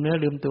บลืมเนื้อ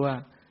ลืมตัว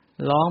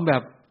ร้องแบ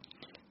บ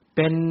เ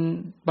ป็น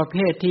ประเภ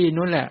ทที่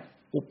นู่นแหละ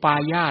อุปา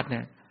ญาตเ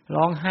นี่ย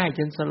ร้องไห้จ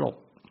นสลบ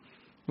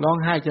ร้อง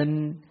ไห้จน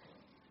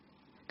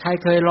ใคร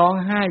เคยร้อง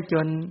ไห้จ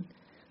น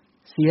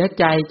เสีย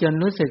ใจจน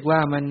รู้สึกว่า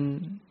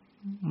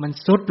มัน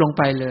ทรุดลงไ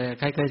ปเลย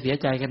ใครเคยเสีย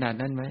ใจขนาด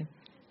นั้นไหม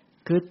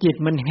คือจิต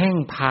มันแห้ง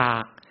ผา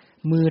ก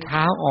มือเ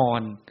ท้าอ่อ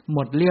นหม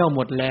ดเลี้ยวห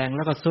มดแรงแ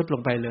ล้วก็ทรุดล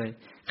งไปเลย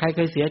ใครเค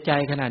ยเสียใจ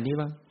ขนาดนี้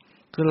บ้าง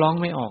คือร้อง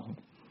ไม่ออก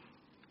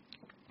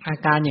อา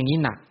การอย่างนี้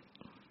หนัก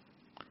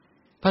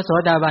พระโส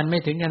ดาบันไม่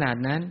ถึงขนาด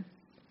นั้น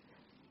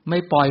ไม่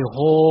ปล่อยโฮ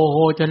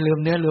จนลืม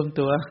เนื้อลืม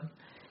ตัว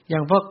อย่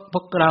างพ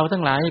วกเราทั้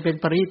งหลายเป็น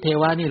ปริเท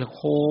วะนี่แหละโฮ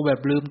แบบ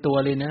ลืมตัว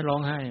เลยนะร้อ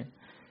งไห้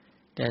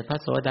แต่พระ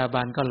โสดา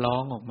บันก็ร้อ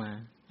งออกมา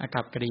อา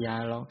กัปกิริยา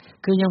ร้อง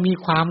คือยังมี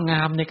ความง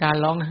ามในการ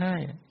ร้องไห้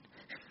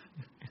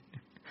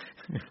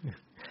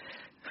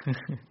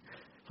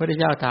พระพุทธ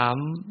เจ้าถาม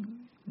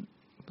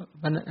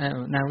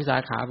นางวิสา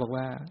ขาบอก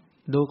ว่า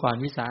ดูก่อน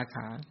วิสาข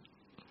า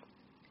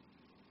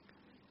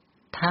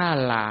ถ้า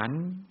หลาน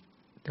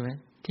ใช่ไหม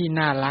ที่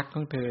น่ารักข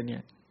องเธอเนี่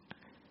ย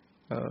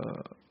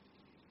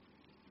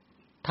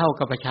เท่า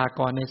กับประชาก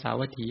รในสา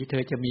วัตถีเธ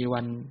อจะมี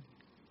วัน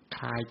ค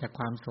ลายจากค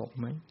วามโศก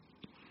ไหม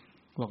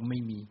บอกไม่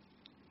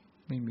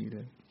มีเล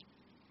ย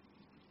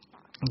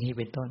นี่เ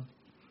ป็นต้น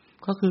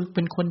ก็คือเ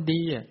ป็นคน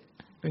ดี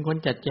เป็นคน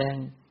จัดแจง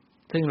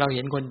ซึ่งเราเ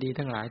ห็นคนดี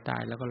ทั้งหลายตา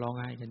ยแล้วก็ร้อง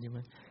ไห้กันใช่ไหม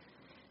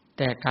แ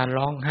ต่การ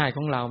ร้องไห้ข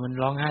องเรามัน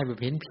ร้องไห้แบบ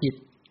เห็นผิด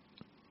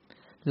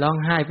ร้อง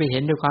ไห้ไปเห็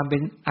นด้วยความเป็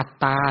นอัต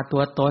ตาตั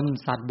วตน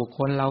สัตว์บุคค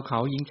ลเราเขา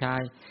หญิงชา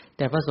ยแ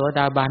ต่พระโสด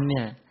าบันเ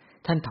นี่ย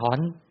ท่านถอน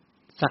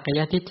สักกาย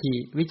ทิฏฐิ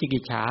วิจิกิ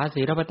จฉา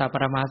ศีลปตป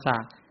รมาสะ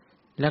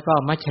แล้วก็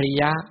มัชฌริ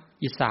ยะ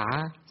อิสา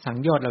สัง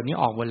โยชน์เหล่านี้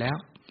ออกหมดแล้ว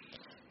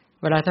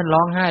เวลาท่านร้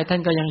องไห้ท่า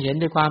นก็ยังเห็น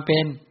ด้วยความเป็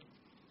น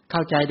เข้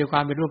าใจด้วยคว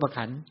ามเป็นรูป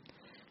ขันธ์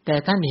แต่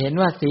ท่านเห็น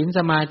ว่าศีลส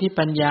มาธิ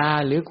ปัญญา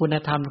หรือคุณ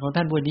ธรรมของ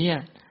ท่านผู้นี้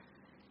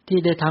ที่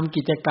ได้ทำ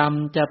กิจกรรม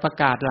จะประ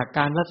กาศหลักก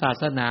ารพระศา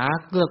สนา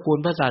เกื้อกูล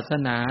พระศาส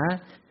นา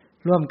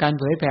ร่วมกัน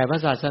เผยแผ่พระ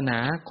ศาสนา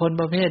คน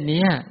ประเภท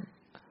นี้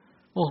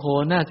โอ้โห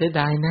น่าเสีย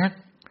ดายนัก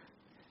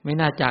ไม่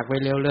น่าจากไป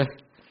เร็วเลย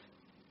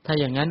ถ้า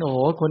อย่างนั้นโอ้โห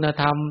คุณ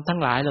ธรรมทั้ง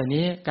หลายเหล่า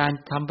นี้การ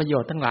ทำประโย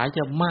ชน์ทั้งหลายจ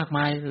ะมากม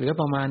ายเหลือ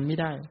ประมาณไม่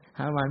ได้ห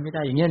าประมาณไม่ไ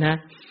ด้อย่างเงี้ยนะ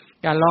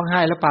การร้องไห้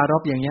และปราร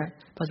ภอย่างเงี้ย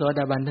พระโสด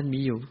าบันท่าน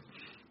มีอยู่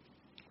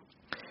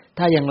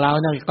ถ้าอย่างเรา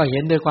เนี่ยก็เห็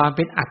นด้วยความเ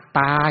ป็นอัตต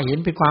าเห็น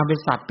เป็นความเป็น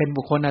สัตว์เป็น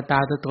บุคคลอัตตา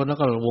ตัวตนแล้ว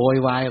ก็โวย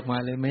วายออกมา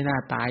เลยไม่น่า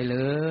ตายเล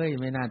ย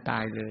ไม่น่าตา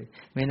ยเลย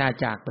ไม่น่า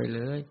จากไปเล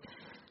ย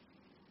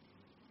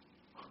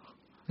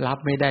รับ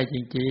ไม่ได้จ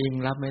ริง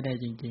ๆรับไม่ได้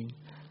จริง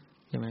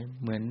ๆใช่ไหม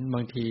เหมือนบ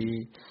างที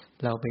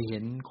เราไปเห็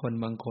นคน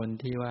บางคน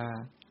ที่ว่า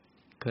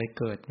เคย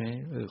เกิดไหม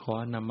ขอ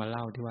นำมาเ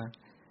ล่าที่ว่า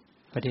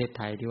ประเทศไ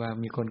ทยที่ว่า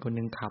มีคนคนห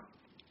นึ่งขับ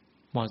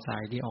มอเตอร์ไซ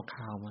ค์ที่ออก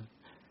ข่าวมา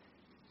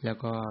แล้ว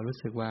ก็รู้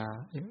สึกว่า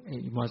ไอ้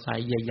มอเตอร์ไซ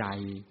ค์ใหญ่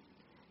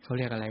ๆเขาเ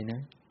รียกอะไรน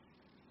ะ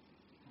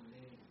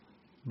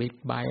บิ๊ก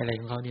ไบค์อะไร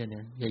ของเขาเนี่ย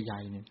ให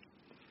ญ่ๆเนี่ย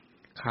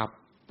ขับ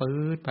ปื๊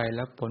ดไปแ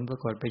ล้วผลปรา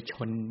กฏไปช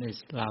นไอ้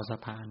ราวสะ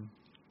พาน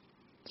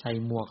ใส่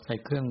หมวกใส่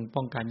เครื่อง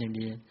ป้องกันอย่าง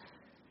ดี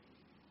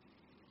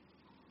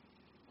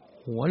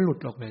หัวหลุด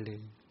ออกไปเลย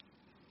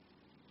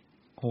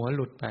หัวห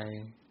ลุดไป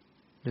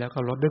แล้วก็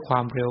รถด้วยควา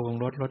มเร็วของ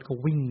รถก็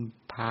วิ่ง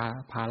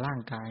พาร่า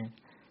งกาย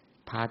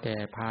พาแต่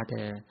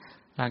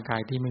ร่างกา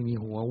ยที่ไม่มี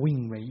หัววิ่ง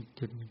ไปอีก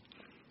จุด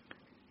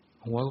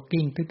หัวก็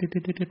กิ้งตึ๊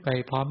ดๆๆๆไป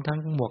พร้อมทั้ง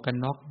หมวกกัน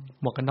น็อ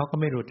กก็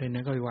ไม่หลุดเลยน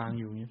ะก็วาง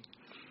อยู่อย่างนี้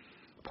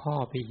พ่อ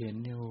ไปเห็น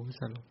เนี่ยโอ้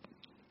สลบ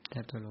แต่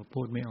ตัวเรา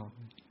พูดไม่ออก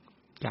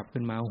จับ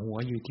ขึ้นมาหัว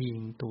อยู่ที่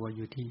ตัวอ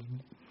ยู่ที่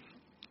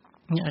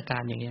นี่อากา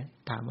รอย่างเงี้ย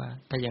ถามว่า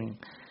ถ้าอย่าง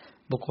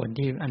บุคคล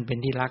ที่อันเป็น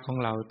ที่รักของ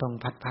เราต้อง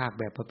พัดภาค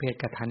แบบประเภท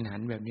กระทันหั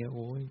นแบบนี้โ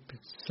อ้ย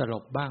สล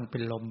บบ้างเป็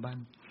นลมบ้าง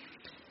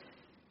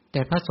แ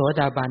ต่พระโส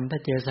ดาบันถ้า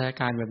เจอสถาน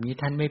การณ์แบบนี้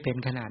ท่านไม่เป็น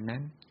ขนาดนั้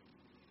น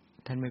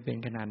ท่านไม่เป็น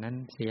ขนาดนั้น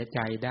เสียใจ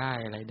ได้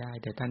อะไรได้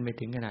แต่ท่านไม่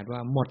ถึงขนาดว่า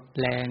หมด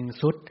แรง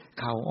สุด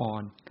เข่าอ่อ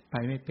นไป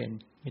ไม่เป็น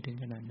ไม่ถึง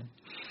ขนาดนั้น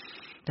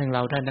ทั้งเร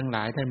าท่านทั้งหล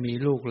ายท่านมี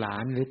ลูกหลา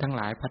นหรือทั้งห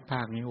ลายพัดภ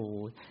าคนี้โอ้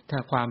ถ้า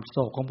ความโศ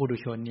กของปุถุ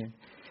ชนเนี่ย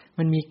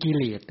มันมีกิเ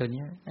ลสตัวเ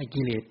นี้ยไอ้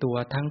กิเลสตัว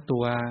ทั้งตั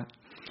ว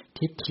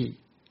ทิฏฐิ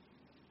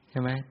ใ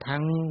ช่ไหมทั้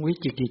งวิ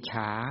จิกิจฉ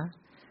า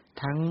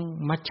ทั้ง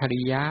มัจฉ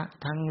ริยะ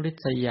ทั้งริ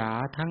ษยา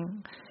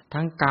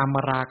ทั้งกาม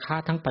ราคะ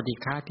ทั้งปฏิ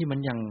ฆะที่มัน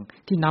อย่าง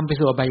ที่นำไป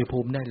สู่อบายภู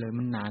มิได้เลย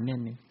มันหนาแน่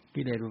นนี่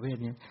กิเลสประเภท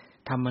นี้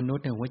ทำมนุษ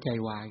ย์เนี่ยหัวใจ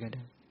วายก็ไ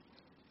ด้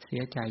เสี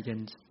ยใจจน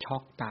ช็อ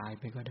กตาย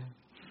ไปก็ได้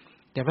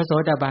แต่พระโส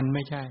ดาบันไ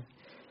ม่ใช่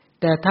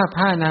แต่ถ้าพ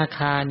ระอนาค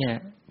าเนี่ย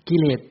กิ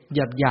เลส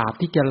หยาบ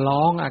ๆที่จะ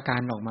ร้องอากา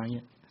รออกมาเ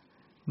นี่ย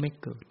ไม่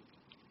เกิด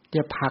จ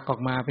ะผลักออ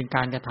กมาเป็นก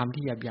ารกระทำ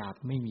ที่หยาบ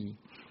ๆไม่มี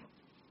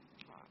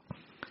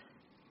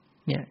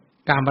เนี่ย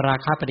กามรา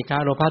คะปฏิฆะ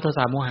โลภะโทส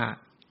ะโมหะ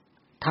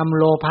ทำ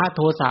โลภะโท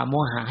สะโม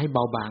หะให้เบ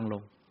าบางล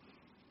ง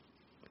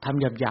ท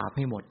ำหยาบๆใ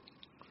ห้หมด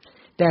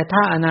แต่ถ้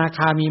าอนาค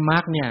ามีมรร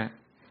คเนี่ย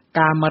ก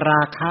ามร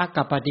าคะ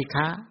กับปฏิฆ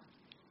ะ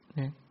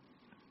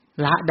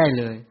ละได้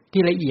เลย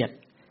ที่ละเอียด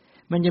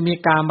มันจะมี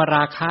กามร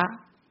าคะ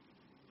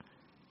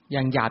อย่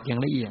างหยาบอย่าง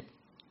ละเอียด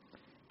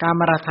กา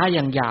มราคะอ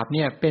ย่างหยาบเ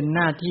นี่ยเป็นห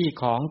น้าที่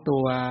ของตั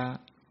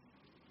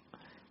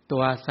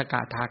วสก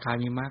ทาคา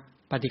มิมรรค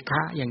ปฏิฆ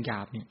ะอย่างหย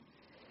าบเนี่ย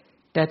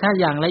แต่ถ้า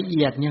อย่างละเ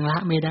อียดยังละ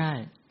ไม่ได้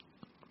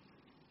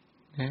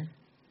นะ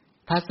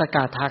พระสก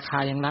ทาคา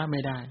ยังละไ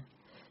ม่ได้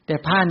แต่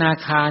พระอนา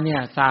คาเนี่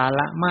ยสา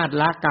มารถ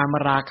ละกาม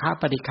ราคะ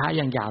ปฏิฆะอ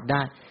ย่างหยาบไ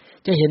ด้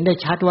จะเห็นได้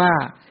ชัดว่า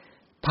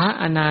พระ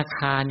อนาค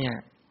าเนี่ย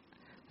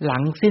หลั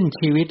งสิ้น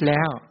ชีวิตแ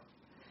ล้ว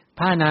พ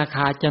ระอนาค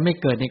าจะไม่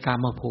เกิดในกา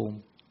มภูมิ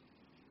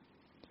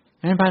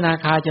นั้นพระอนา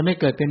คาจะไม่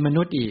เกิดเป็นม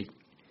นุษย์อีก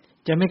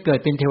จะไม่เกิด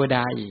เป็นเทวด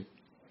าอีก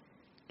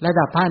ระ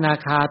ดับพระอนา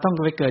คาต้อง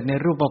ไปเกิดใน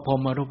รูปภพ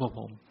อรูปภ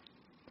พ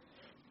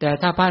แต่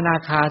ถ้าพระอนา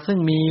คาซึ่ง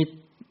มี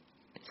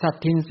สัต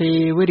ทินทรี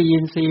ย์วิริยิ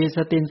นทรีย์ส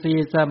ตินทรี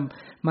ย์สัม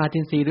มาทิ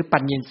นทรีย์หรือปั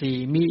ญญินทรี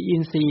ย์มีอิ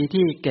นทรีย์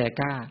ที่แก่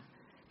กล้า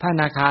พระอ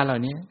นาคาเหล่า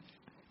นี้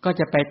ก็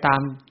จะไปตา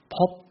มภ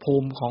พภู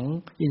มิของ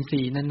อินท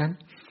รีย์นั้น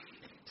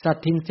ๆสัต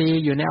ทินทรีย์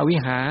อยู่ในอวิ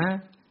หา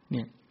เ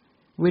นี่ย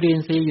วิริยิ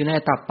นทรีย์อยู่ใน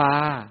ตัปปา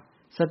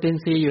สติน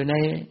ทรีย์อยู่ใน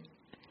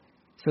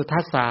สุทั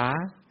สสา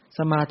ส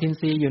มาทิน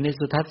ทรีย์อยู่ใน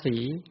สุทัสสี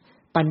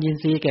ปัญญิน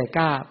ทรีย์แก่ก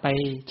ล้าไป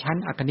ชั้น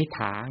อกนิฏฐ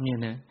าเนี่ย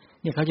นะ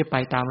นี่เขาจะไป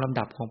ตามลำ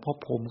ดับของภพ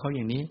ภูมิเขาอ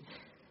ย่างนี้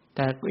แ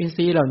ต่อินท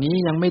รีย์เหล่านี้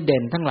ยังไม่เ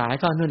ด่นทั้งหลาย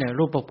ก็นู่นแหละ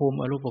รูปภูมิ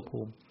อรูปภู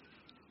มิ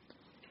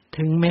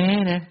ถึงแม้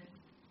นะ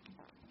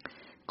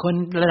คน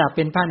ระดับเ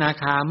ป็นพระอนา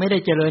คาไม่ได้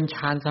เจริญฌ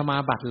านสมา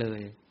บัติเล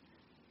ย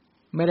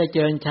ไม่ได้เจ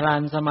ริญฌา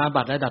นสมา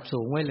บัติระดับสู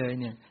งไว้เลย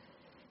เนี่ย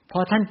พอ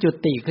ท่านจุ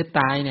ติคือ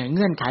ตายเนี่ยเ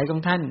งื่อนไขขอ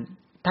งท่า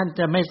น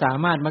จะไม่สา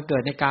มารถมาเกิ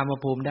ดในกาม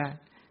ภูมิได้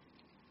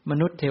ม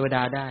นุษย์เทวด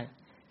าได้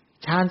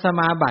ฌานส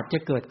มาบัติจะ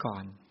เกิดก่อ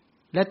น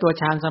และตัว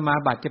ฌานสมา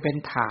บัติจะเป็น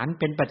ฐาน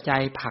เป็นปัจจั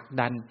ยผลัก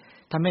ดัน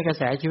ทำให้กระแ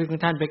สชีวิตขอ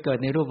งท่านไปเกิด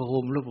ในรูปภู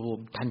มิ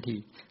ทันที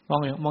มอง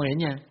เห็น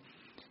เนี่ย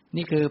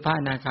นี่คือพระ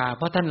อนาคาเ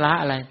พราะท่านละ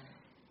อะไร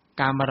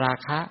กามรา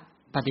คะ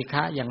ปฏิฆ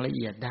ะอย่างละเ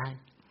อียดได้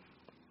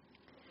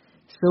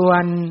ส่ว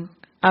น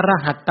อร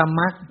หัตตม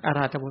รรคอร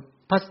หัตบุตร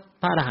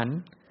พระอรหันต์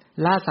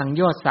ละสังโ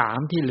ยชน์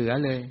3ที่เหลือ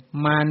เลย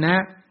มานะ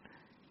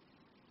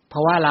ภ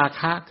วรา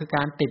คะคือก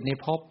ารติดใน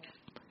ภพ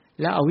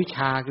แล้วอวิชช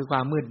าคือคว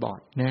ามมืดบอ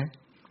ดนะ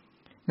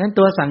นั้น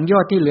ตัวสังโย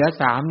ชน์ที่เหลือ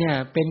3เนี่ย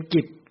เป็น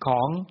กิจข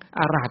อง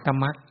อรหัตต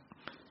มรรค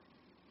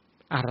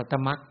อรหัตต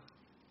มรรค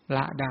ล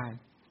ะได้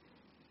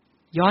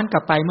ย้อนกลั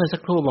บไปเมื่อสั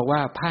กครู่บอกว่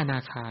าพระอนา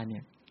คาเนี่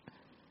ย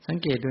สัง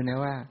เกตดูนะ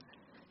ว่า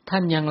ท่า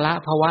นยังละ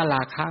ภวร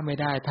าคะไม่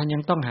ได้ท่านยั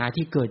งต้องหา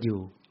ที่เกิดอ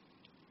ยู่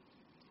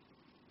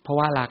ภว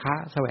ราคะ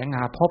แสวงห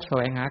าภพแส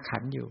วงหาขั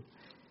นธ์อยู่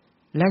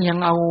และยัง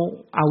เอา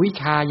อวิช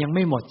ชายังไ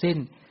ม่หมดสิ้น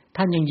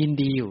ท่านยังยิน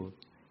ดีอยู่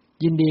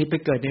ยินดีไป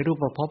เกิดในรูป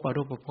ภพอ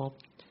รูปภพ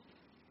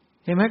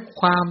เห็นไหม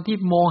ความที่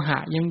โมหะ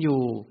ยังอ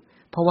ยู่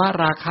ภว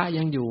ราคะ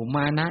ยังอยู่ม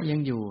านะยัง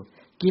อยู่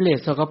กิเลส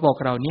สกปรก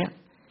เหล่านี้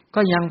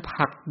ก็ยังผ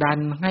ลักดัน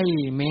ให้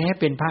แม้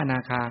เป็นพระอนา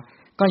คา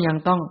ก็ยัง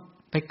ต้อง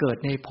ไปเกิด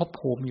ในภพ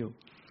ภูมิอยู่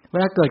เว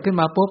ลาเกิดขึ้น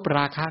มาปุ๊บร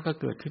าคะก็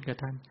เกิดขึ้นกับ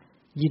ท่าน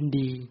ยิน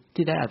ดี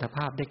ที่ได้อัตภ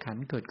าพได้ขัน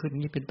ธ์เกิดขึ้น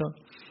นี้เป็นต้น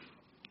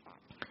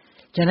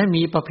ฉะนั้น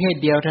มีประเภท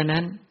เดียวเท่า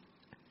นั้น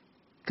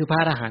คือพระ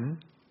อรหันต์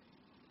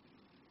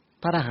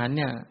พระอรหันต์เ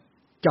นี่ย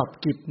จบ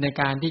กิจใน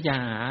การที่จะ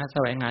หาแส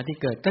วงหาที่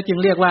เกิดก็จึง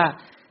เรียกว่า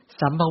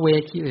สัมภเว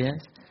คี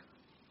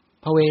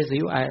ภเวสี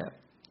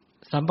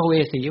สัมภเว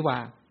สีว่า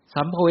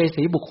สัมภเว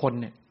สีบุคคล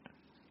เนี่ย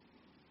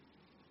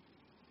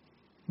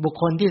บุค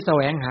คลที่แส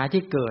วงหา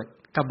ที่เกิด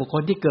กับบุคค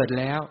ลที่เกิด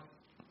แล้ว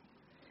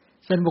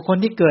ส่วนบุคคล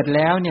ที่เกิดแ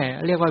ล้วเนี่ย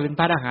เรียกว่าเป็น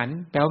พระอรหันต์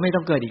แต่ว่าไม่ต้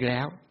องเกิดอีกแล้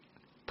ว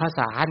ภาษ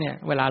าเนี่ย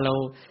เวลาเรา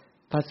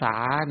ภาษา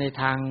ใน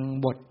ทาง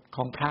บทข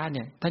องพระเ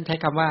นี่ยท่านใช้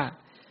คำว่า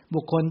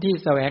บุคคลที่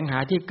แสวงหา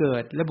ที่เกิ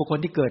ดและบุคคล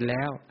ที่เกิดแ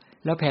ล้ว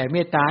แผ่เม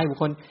ตตาให้บุค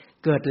คล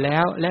เกิดแล้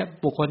วและ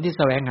บุคคลที่แ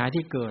สวงหา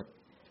ที่เกิด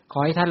ขอ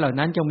ให้ท่านเหล่า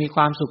นั้นจงมีค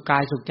วามสุขกา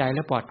ยสุขใจแล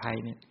ะปลอดภัย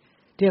เนี่ย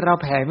ที่เรา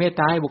แผ่เมต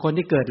ตาให้บุคคล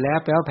ที่เกิดแล้ว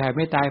แปลว่าแผ่เ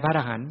มตตาพระอร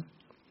หันต์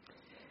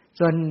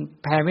ส่วน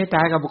แผ่เมตต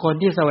ากับบุคคล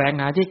ที่แสวง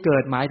หาที่เกิ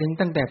ดหมายถึง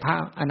ตั้งแต่พระ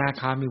อนา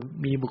คา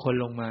มีบุคคล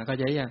ลงมาก็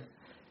จะอย่าง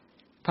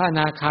พระอ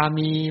นาคา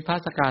มีพระ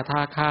สกท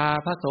าคา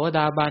พระโสด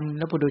าบันแ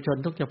ละปุถุชน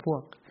ทุกจำพว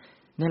ก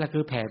นี่แหละคื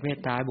อแผ่เมต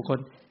ตาบุคคล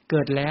เ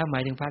กิดแล้วหมา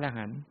ยถึงพระอร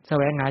หันต์แส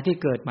วงหาที่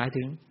เกิดหมาย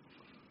ถึง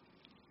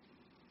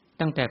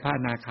ตั้งแต่พระอ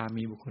นาคา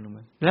มีบุคคลลงม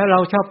าแล้วเรา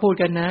ชอบพูด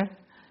กันนะ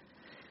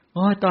โ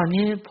อ้ตอน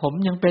นี้ผม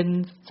ยังเป็น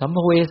สัมภ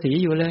เวสี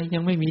อยู่เลยยั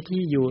งไม่มี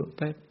ที่อยู่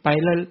ไป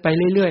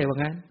เรื่อยๆว่า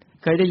งั้น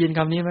เคยได้ยินค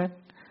ำนี้ไหม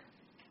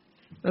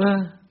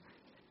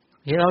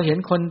เราเห็น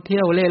คนเที่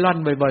ยวเล่ร่อน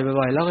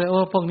บ่อยๆแล้วก็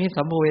พวกนี้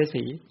สัมภเว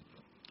สี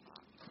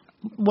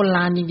โบร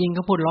าณจริงๆเข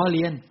าพูดล้อเ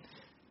ลียน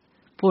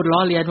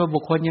ว่าบุ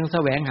คคลยังแส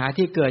วงหา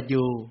ที่เกิดอ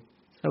ยู่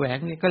แสวง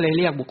นี่ก็เลย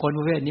เรียกบุคคลป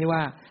ระเภทนี้ว่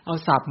าเอา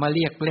ศัพท์มาเ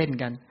รียกเล่น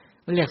กัน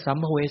เรียกสัม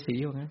ภเวสี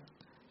ว่างั้น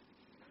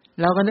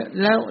เราก็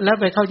แล้ว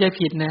ไปเข้าใจ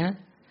ผิดนะ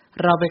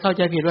เราไปเข้าใ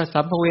จผิดว่า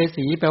สัมภเว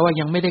สีแปลว่า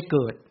ยังไม่ได้เ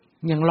กิด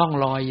ยังล่อง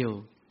ลอยอยู่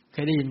เค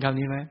ยได้ยินคำ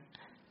นี้ไหม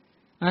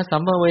สั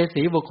มภเว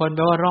สีบุคคลแป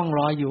ลว่าร่อง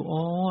ลอยอยู่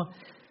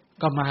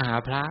ก็มาหา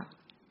พระ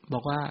บอ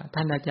กว่าท่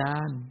านอาจา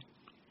รย์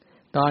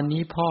ตอน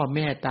นี้พ่อแ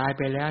ม่ตายไ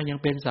ปแล้วยัง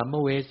เป็นสัมภ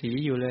เวสี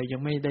อยู่เลยยั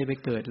งไม่ได้ไป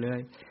เกิดเลย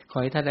ขอ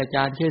ให้ท่านอาจ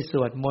ารย์ช่วยส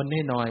วดมนต์ใ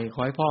ห้หน่อยข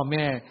อให้พ่อแ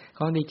ม่ข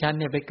องดิฉัน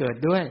เนี่ยไปเกิด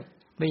ด้วย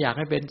ไม่อยากใ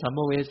ห้เป็นสัมภ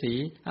เวสี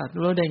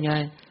รู้ได้ไง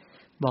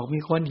บอกมี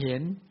คนเห็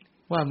น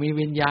ว่ามี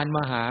วิญญาณม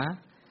าหา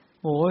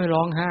โอ้ยร้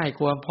องไห้ก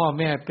ลัวพ่อ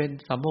แม่เป็น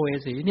สัมภเว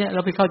สีเนี่ยเร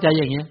าไปเข้าใจ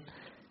อย่างเงี้ย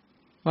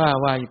ว่า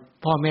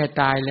พ่อแม่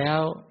ตายแล้ว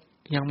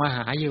ยังมาห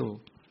าอยู่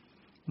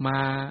มา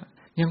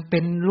ยังเป็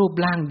นรูป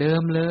ร่างเดิ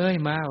มเลย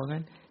มาว่า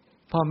งั้น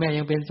พ่อแม่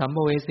ยังเป็นสัมภ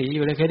เวสีอ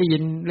ยู่เลยเคยได้ยิ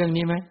นเรื่อง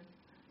นี้ไหม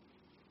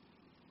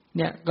เ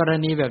นี่ยกร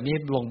ณีแบบนี้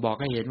บ่งบอก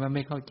ให้เห็นว่าไ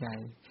ม่เข้าใจ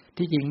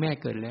ที่จริงแม่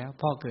เกิดแล้ว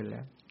พ่อเกิดแ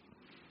ล้ว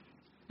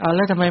แ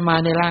ล้วทำไมมา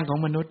ในร่างของ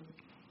มนุษย์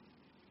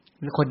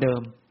หรือคนเดิ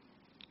ม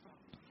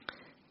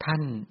ท่า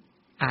น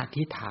อ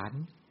ธิษฐาน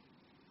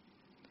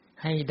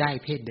ให้ได้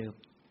เพศเดิม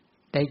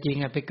แต่จริง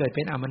ไปเกิดเ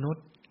ป็นอมนุษ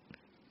ย์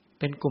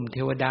เป็นกลุ่มเท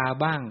วดา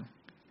บ้าง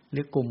หรื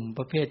อกลุ่มป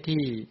ระเภท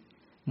ที่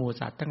หมู่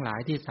สัตว์ทั้งหลาย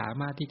ที่สา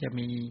มารถที่จะ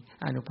มี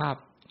อานุภาพ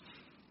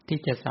ที่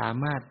จะสา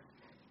มารถ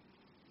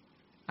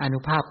อานุ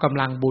ภาพก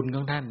ำลังบุญข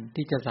องท่าน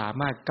ที่จะสา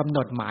มารถกำหน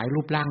ดหมาย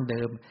รูปร่างเ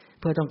ดิม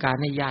เพื่อต้องการ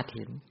ให้ญาติเ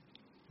ห็น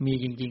มี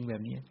จริงๆแบ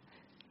บนี้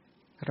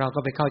เราก็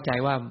ไปเข้าใจ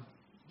ว่า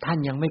ท่าน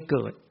ยังไม่เ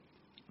กิด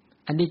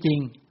อันที่จริง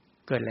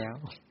เกิดแล้ว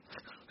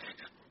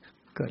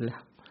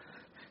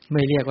ไ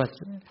ม่เรียกว่า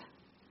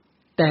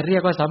แต่เรีย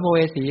กว่าสัมภเว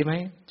สีไหม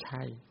ใ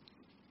ช่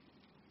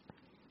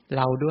เ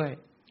ราด้วย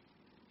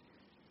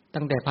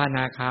ตั้งแต่พระอน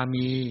าคา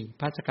มี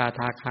พระสกท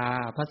าคา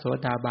พระโส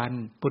ดาบัน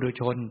ปุถุ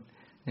ชน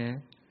นะ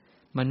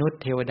มนุษย์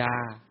เทวดา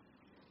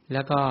แ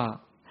ล้วก็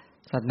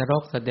สัตว์นร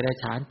กสัตว์เดรัจ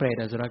ฉานเปรต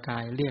อสุรกา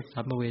ยเรียก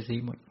สัมภเวสี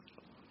หมด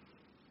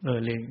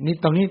เลยนี่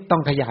ตรงนี้ต้อ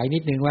งขยายนิ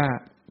ดนึงว่า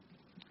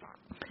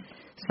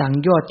สัง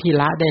โยชน์ที่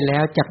ละได้แล้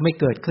วจะไม่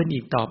เกิดขึ้น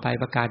อีกต่อไป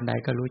ประการใด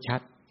ก็รู้ชั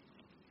ด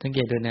สังเก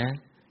ตดูนะ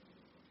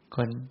ค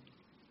น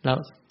เรา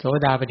โส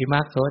ดาปฏิมร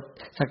รคโส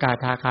สก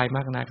ทาคามร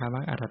รคอนาคามร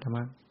รคอรหัตม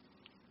รรค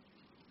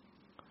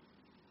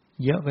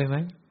เยอะไปไหม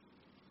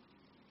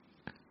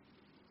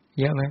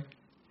เยอะไหม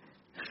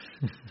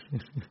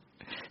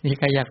นี่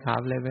ใครอยากถาม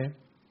เลยไหม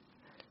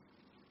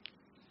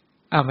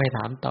ไม่ถ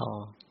ามต่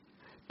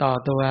อ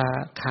ตัว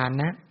คา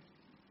นะ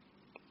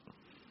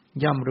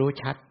ย่อมรู้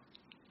ชัด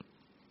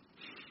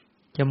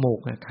จมูก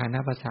คานะ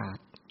ประสาท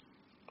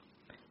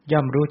ย่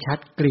อมรู้ชัด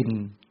กลิ่น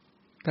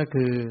ก็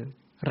คือ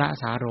ร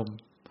สารม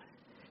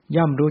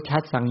ย่อมรู้ชั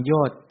ดสังโย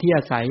ชน์ที่อ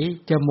าศัย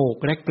จมูก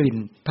และกลิ่น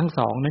ทั้งส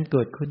องนั้นเ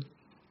กิดขึ้น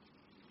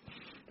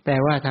แปล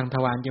ว่าทางท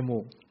วารจมู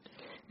ก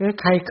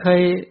ใครเค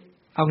ย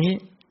เอางี้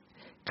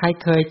ใคร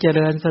เคยเจ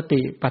ริญส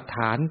ติปัฏฐ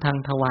านทาง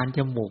ทวารจ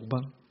มูกบ้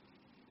าง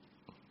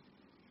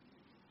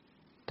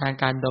ทาง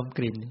การดมก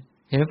ลิ่น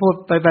เห็นพูด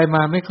ไปม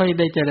าไม่ค่อย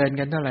ได้เจริญ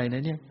กันเท่าไหร่น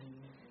ะเนี่ย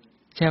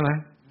ใช่ไหม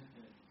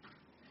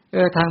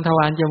ทางทว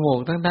ารจมูก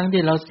ทั้ง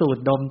ที่เราสูด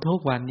ดมทุก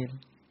วันนี่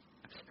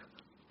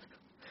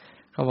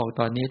เขาบอก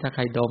ตอนนี้ถ้าใค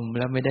รดมแ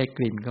ล้วไม่ได้ก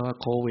ลิ่นก็ว่า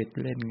โควิด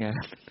เล่นงา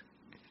น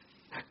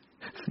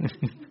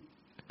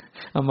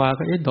เอามา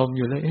ก็ดมอ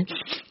ยู่เลย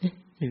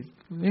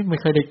ไม่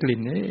เคยได้กลิ่น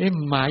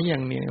หมายอย่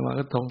างนี้มา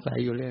ก็สงสัย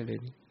อยู่เรื่อยเลย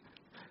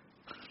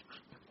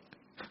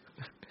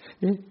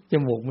จ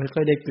มูกไม่ค่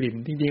อยได้กลิ่น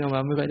จริงๆเอาม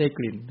าไม่ค่อยได้ก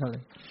ลิ่นเท่าไหร่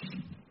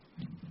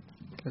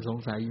ก็สง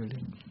สัยอยู่เล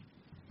ย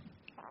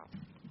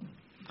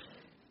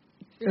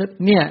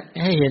เนี่ย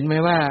ให้เห็นไหม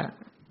ว่า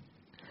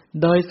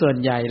โดยส่วน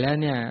ใหญ่แล้ว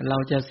เนี่ยเรา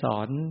จะสอ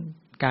น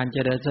การเจ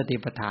ริญสติ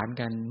ปัฏฐาน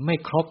กันไม่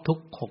ครบทุก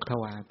6ท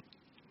วาร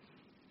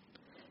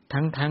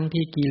ทั้ง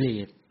ที่กิเล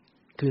ส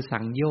คือสั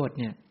งโยชน์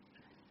เนี่ย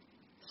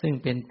ซึ่ง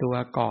เป็นตัว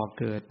ก่อ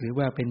เกิดหรือ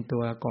ว่าเป็นตั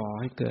วก่อ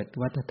ให้เกิด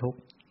วัฏทุกข์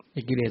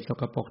กิเลสส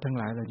กปรกทั้ง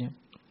หลายเหล่านี้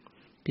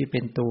ที่เป็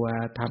นตัว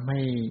ทำใ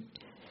ห้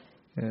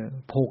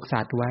ผูก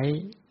สัตว์ไว้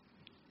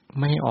ไ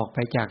ม่ให้ออกไป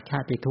จากชา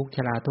ติทุกข์ช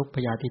ราทุกข์พ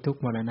ยาธิทุกข์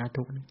มรณะ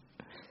ทุกข์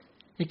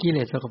กิเล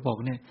สสกปรก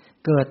เนี่ย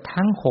เกิด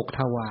ทั้ง6ท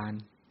วาร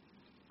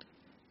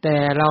แต่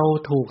เรา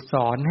ถูกส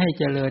อนให้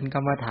เจริญกร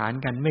รมฐาน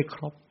กันไม่ค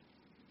ร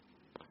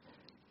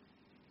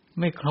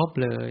บ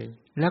เลย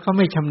แล้วก็ไ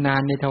ม่ชำนา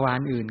ญในทวาร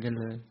อื่นกัน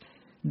เลย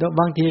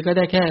บางทีก็ไ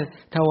ด้แค่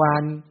ทวา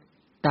ร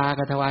ตา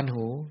กับทวาร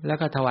หูแล้ว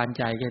ก็ทวาร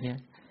ใจแค่นี้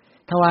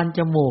ทวารจ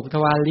มูกท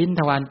วารลิ้น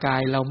ทวารกา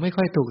ยเราไม่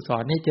ค่อยถูกสอ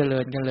นให้เจริ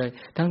ญกันเลย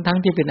ทั้ง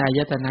ที่เป็นอาย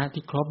ตนะ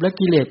ที่ครบและ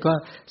กิเลสก็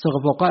สก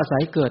ปรกก็อาศั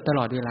ยเกิดตล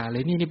อดเวลาเล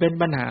ยนี่เป็น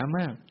ปัญหาม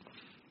าก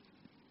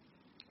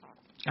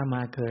อาม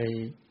าเคย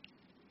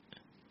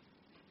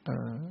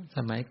ส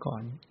มัยก่อ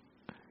น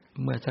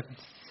เมื่อสัก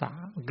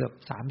เกือบ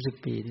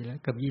30ปีที่แล้ว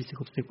เกือบ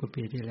20-60กว่า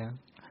ปีที่แล้ว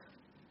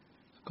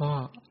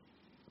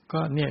ก็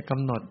เนี่ยก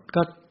ำหนด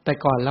ก็แต่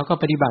ก่อนเราก็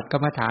ปฏิบัติกร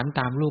รมฐาน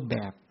ตามรูปแบ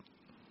บ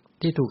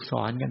ที่ถูกส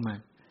อนกันมา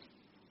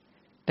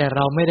แต่เร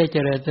าไม่ได้เจ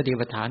ริญสติ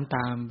ปัฏฐานต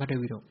ามพระไตร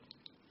ปิฎก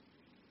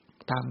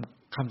ตาม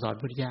คำสอน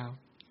พุทธเจ้า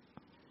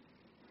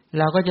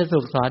เราก็จะถู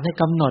กสอนให้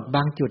กำหนดบ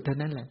างจุดเท่า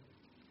นั้นแหละ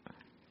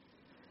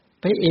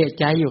ไปเอะ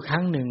ใจอยู่ค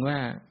รั้งหนึ่งว่า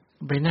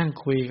ไปนั่ง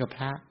คุยกับพ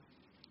ระ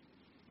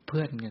เ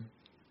พื่อนกัน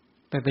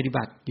ไปปฏิ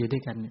บัติอยู่ด้ว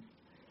ยกันเนี่ย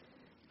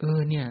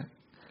เนี่ย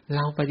เร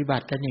าปฏิบั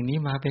ติกันอย่างนี้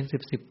มาเป็น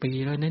10ปี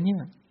แล้วนะเนี่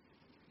ย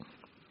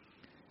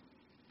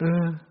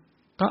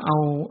ก็เ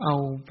อา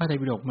พระไตร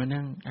ปิฎกมา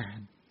นั่งอ่าน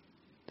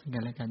ซึ่งกั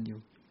นและกันอยู่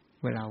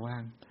เวลาว่า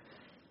ง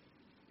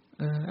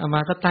อามา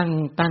ก็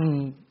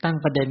ตั้ง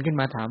ประเด็นขึ้น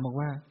มาถามบอก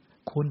ว่า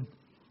คุณ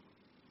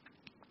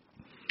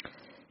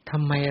ท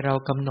ำไมเรา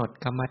กำหนด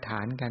กรรมฐ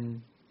านกัน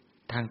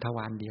ทางทว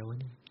ารเดียว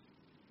นี่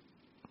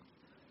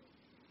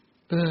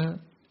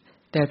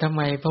แต่ทำไ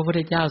มพระพุทธ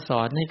เจ้าส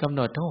อนให้กำห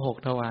นดทั้ง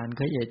6ทวารเ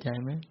คยเอะใจ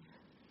ไหม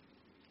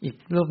อีก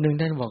รูปหนึ่ง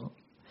ท่านบอก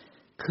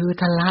คือ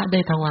ถ้าละได้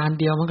ทวาร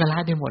เดียวมันก็ละ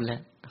ได้หมดแหล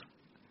ะ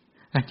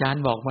อาจาร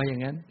ย์บอกมาอย่า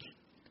งนั้น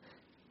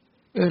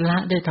ละ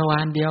ได้ทวา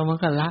รเดียวมัน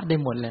ก็ละได้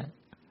หมดแหละ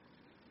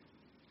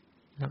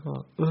แล้วก็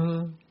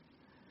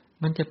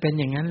มันจะเป็น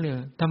อย่างนั้นเลย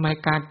ทำไม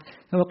การ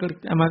เ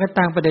อามาก็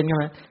ตั้งประเด็นกัน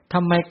มาท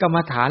ำไมกรรม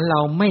ฐานเรา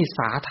ไม่ส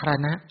าธาร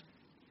ณะ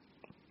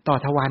ต่อ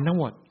ทวารทั้ง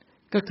หมด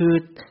ก็คือ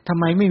ทำ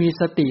ไมไม่มี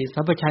สติ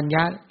สัมปชัญญ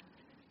ะ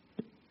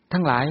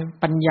ทั้งหลาย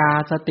ปัญญา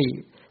สติ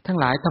ทั้ง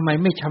หลายทำไม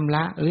ไม่ชำร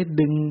ะ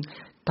ดึง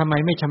ทำไม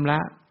ไม่ชำระ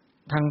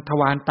ทางท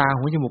วารตา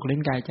หูจมูกลิ้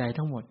นกายใจ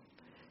ทั้งหมด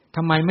ท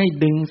ำไมไม่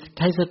ดึงใ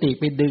ช้สติ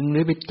ไปดึงหรื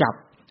อไปจับ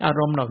อา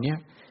รมณ์เหล่านี้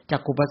จา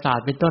กกุปประสาท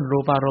เป็นต้นรู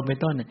ปารมณ์เป็น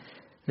ต้น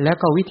แล้ว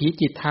ก็วิถี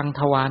จิตทาง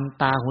ทวาร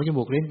ตาหูจ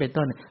มูกลิ้นเป็น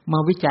ต้นมา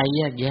วิจัยแย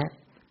กแยะ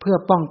เพื่อ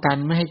ป้องกัน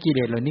ไม่ให้กิเล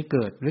สเหล่านี้เ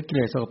กิดหรือกิเ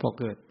ลสสกปรก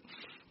เกิด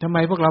ทำไม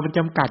พวกเราเป็นจ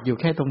ำกัดอยู่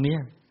แค่ตรงนี้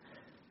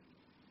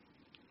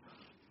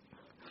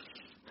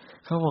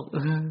เขาบอก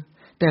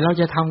แต่เรา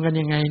จะทำกัน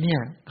ยังไงเนี่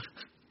ย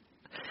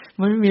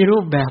มันไม่มีรู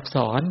ปแบบส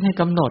อนให้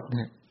กำหนดเ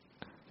นี่ย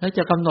แล้วจ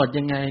ะกำหนด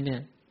ยังไงเนี่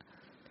ย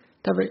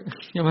ถ้าไป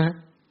ใช่ไหม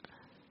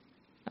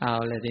เอา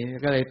เลยทีนี้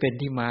ก็เลยเป็น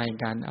ที่มาใน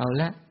การเอา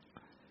ละ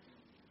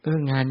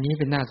งานนี้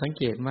เป็นน่าสังเ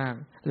กตมาก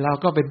เรา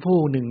ก็เป็นผู้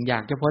หนึ่งอยา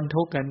กจะพ้น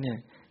ทุกข์กันเนี่ย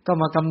ก็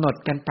มากำหนด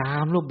กันตา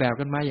มรูปแบบ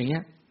กันมาอย่างเงี้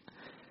ย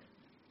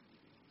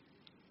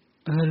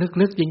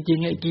ลึกๆจริง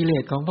ๆไอ้กิเล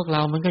สของพวกเร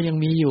ามันก็ยัง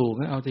มีอยู่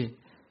งั้นเอาสิ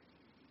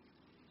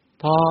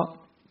พอ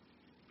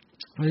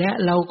และ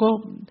เราก็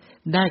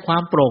ได้ควา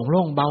มโปร่งโ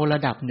ล่งเบาร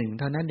ะดับหนึ่ง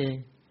เท่านั้นเอง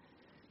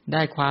ไ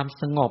ด้ความ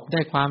สงบไ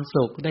ด้ความ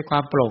สุขได้ควา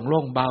มโปร่งโ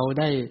ล่งเบา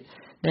ไ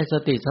ด้ส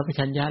ติสัมป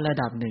ชัญญะระ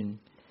ดับหนึ่ง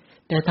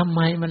แต่ทำไม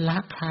มันละ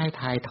คลาย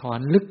ถ่ายถอน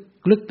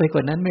ลึกไปก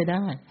ว่านั้นไม่ไ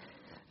ด้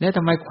แล้วท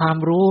ำไมความ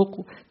รู้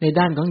ใน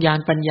ด้านของญาณ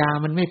ปัญญา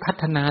มันไม่พั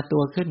ฒนาตั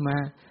วขึ้นมา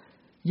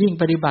ยิ่ง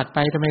ปฏิบัติไป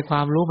ทำไมคว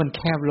ามรู้มันแ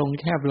คบลง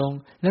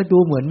แล้วดู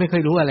เหมือนไม่เค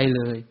ยรู้อะไรเ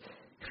ลย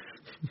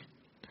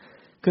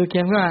คือเพี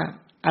ยงว่า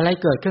อะไร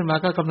เกิดขึ้นมา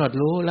ก็กำหนด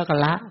รู้แล้วก็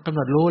ละกำห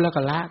นดรู้แล้ว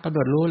ก็ละกำหน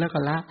ดรู้แล้วก็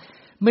ละ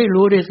ไม่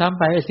รู้ด้วยซ้ำ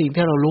ไปไอ้สิ่ง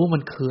ที่เรารู้มั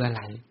นคืออะไ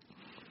ร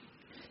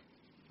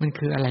มัน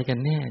คืออะไรกัน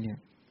แน่เนี่ย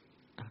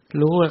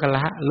รู้แล้วก็ล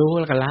ะรู้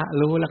แล้วก็ละ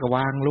รู้แล้วก็ว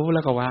างรู้แ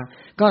ล้วก็วาง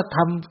ก็ท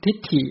ำทิฏ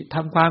ฐิท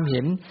ำความเ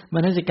ห็นม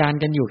นสิการ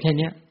กันอยู่แค่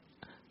เนี้ย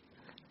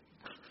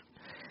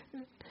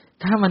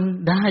ถ้ามัน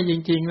ได้จ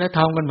ริงๆแล้วท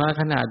ำกันมา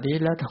ขนาดนี้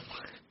แล้ว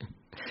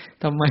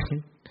ทำไ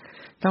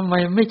ม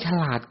ไม่ฉ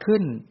ลาดขึ้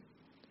น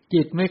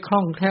จิตไม่คล่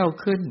องแคล่ว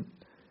ขึ้น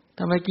ท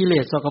ำไมกิเล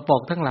สสกปร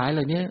กทั้งหลายเห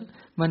ล่านี้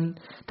มัน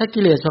ถ้า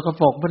กิเลสสก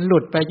ปรกมันหลุ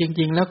ดไปจ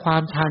ริงๆแล้วควา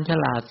มชาญฉ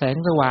ลาดแสง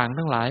สว่าง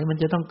ทั้งหลายมัน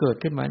จะต้องเกิด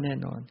ขึ้นมาแน่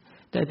นอน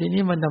แต่ที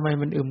นี้มันทำไม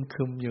มันอึมค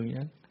รึมอยู่อย่าง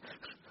นี้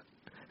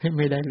ไ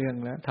ม่ได้เรื่อง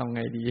แล้วทำไ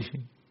งดี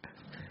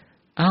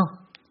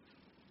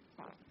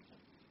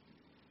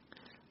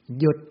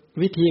หยุด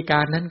วิธีกา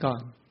รนั้นก่อ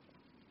น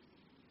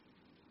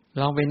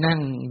ลองไปนั่ง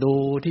ดู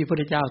ที่พระพุท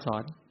ธเจ้าสอ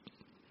น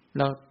เ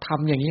ราท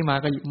ำอย่างนี้มา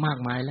ก็มาก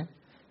มายแล้ว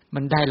มั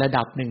นได้ระ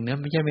ดับหนึ่งนะ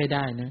ไม่ใช่ไม่ไ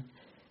ด้นะ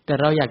แต่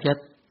เราอยากจะ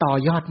ต่อ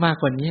ยอดมาก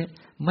กว่านี้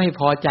ไม่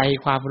พอใจ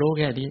ความรู้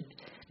แค่นี้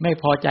ไม่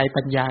พอใจ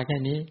ปัญญาแค่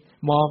นี้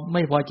ไ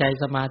ม่พอใจ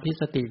สมาธิ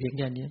สติเพียงแ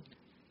ค่นี้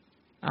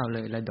เอาเล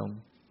ยระดม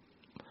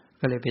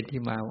ก็เลยเป็น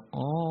ที่มา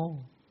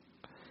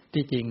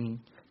ที่จริง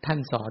ท่าน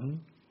สอน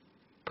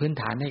พื้น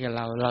ฐานให้กับเ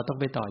ราต้อง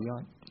ไปต่อยอ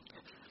ด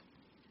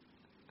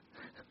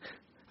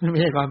ไม่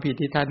ใช่ความผิด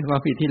ที่ท่านควา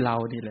มผิดที่เรา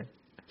นี่แหละ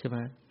ใช่ไหม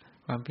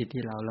ความผิด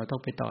ที่เราต้อ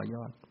งไปต่อย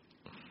อด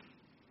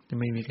จะ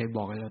ไม่มีใครบ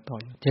อกให้เราต่อ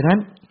ยอดฉะนั้น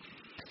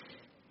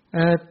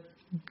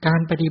กา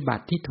รปฏิบั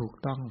ติที่ถูก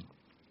ต้อง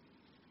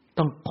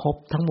ครบ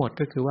ทั้งหมด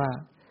ก็คือว่า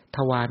ท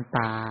วารต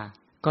า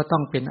ก็ต้อ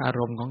งเป็นอา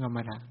รมณ์ของกรรม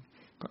ฐาน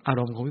อา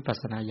รมณ์ของวิปัส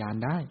สนาญาณ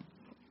ได้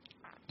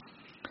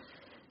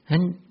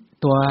นั้น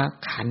ตัว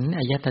ขันธ์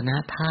อายตนะ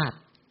ธาตุ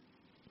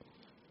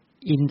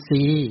อินท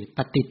รีย์ป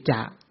ฏิจ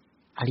จ์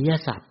อริย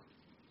สัจ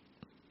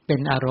เป็น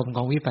อารมณ์ข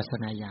องวิปัสส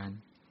นาญาณ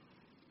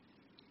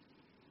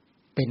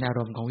เป็นอาร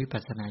มณ์ของวิปั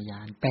สสนาญา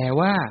ณแปล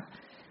ว่า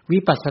วิ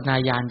ปัสสนา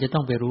ญาณจะต้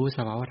องไปรู้ส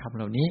ภาวธรรมเ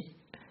หล่านี้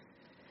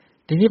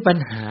ทีนี้ปัญ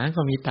หา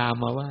ก็มีตาม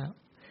มาว่า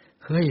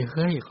เฮ้ย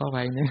เข้าไป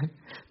เนี่ย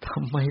ท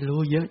ำไมรู้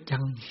เยอะจั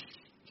ง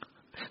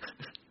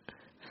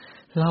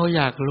เราอ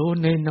ยากรู้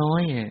น้อ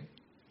ย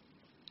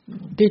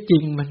ๆที่จริ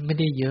งมันไม่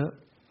ได้เยอะ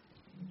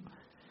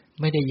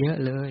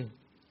เลย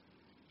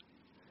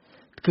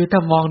คือถ้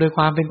ามองโดยค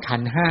วามเป็นขั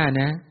นธ์ห้า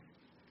นะ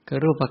คือ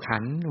รูปขั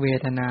นธ์เว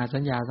ทนาสั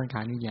ญญาสังข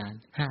ารวิญญาณ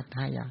ห้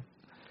าอย่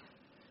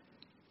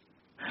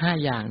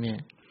างเนี่ย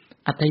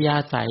อัธยา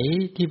ศัย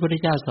ที่พระพุทธ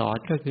เจ้าสอน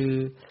ก็คือ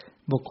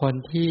บุคคล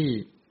ที่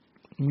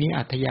มี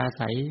อัธยา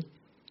ศัย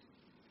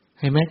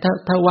เห็นไหม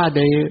ถ้าว่าโด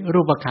ย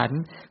รูปขันธ์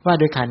ว่า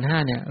โดยขันธ์ห้า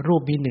เนี่ยรู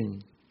ปมีหนึ่ง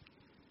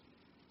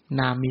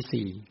นามมี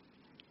สี่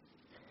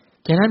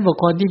ฉะนั้นบุค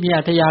คลที่มี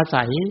อัธยา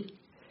ศัย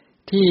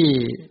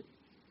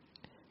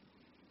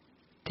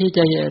ที่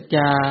จ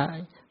ะ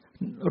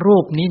รู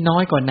ปนี้น้อ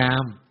ยกว่านา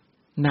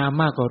ม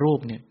มากกว่ารูป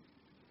เนี่ย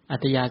อั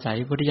ธยาศัย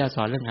พุทธิยถาส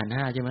อนเรื่องขันธ์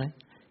ห้าใช่ไหม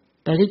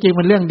แต่ที่จริง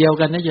มันเรื่องเดียว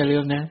กันนะอย่าลื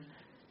มนะ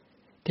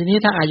ทีนี้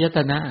ถ้าอายต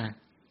นะ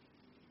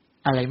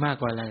อะไรมาก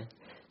กว่าอะไร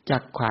จั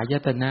กขาย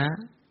ตนะ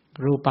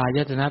รูปาย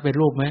ตนะเป็น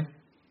รูปไหม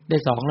ได้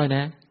สองเลยน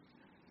ะ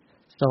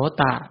โส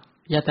ต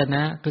ยตน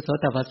ะคือโส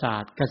ตประสา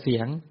ทกับเสี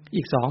ยง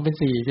อีกสองเป็น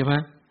สี่ใช่ไหม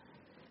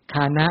ค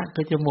านะ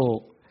คือจมูก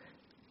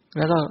แ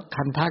ล้วก็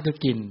คันธะคือ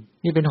กลิ่น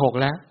นี่เป็นหก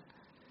แ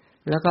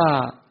ล้วก็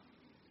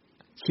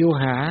ชิว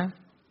หา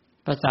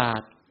ประสา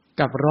ท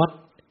กับรส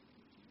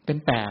เป็น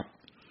แปด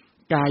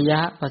กาย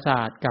ะประส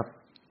าทกับ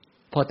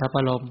โผฏฐัพพ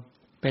ารมณ์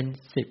เป็น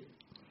สิบ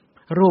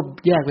รูป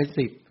แยกเป็น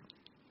สิบ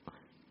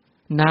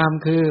นาม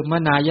คือม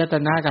นายต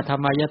นะกับธร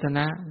รมายตน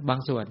ะบาง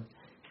ส่วน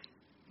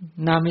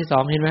นามมีสอ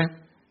งเห็นไหม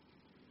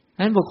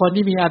นั้นบุคคล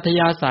ที่มีอัธ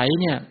ยาศัย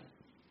เนี่ย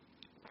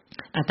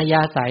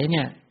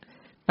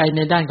ไปใน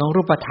ด้านของ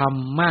รูปธรรม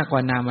มากกว่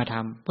านามธร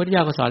รมพุทธเจ้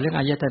าก็สอนเรื่อง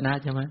อายตนะ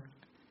ใช่ไหม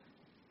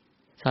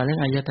สอนเรื่อ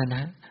งอายตนะ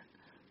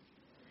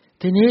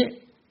ทีนี้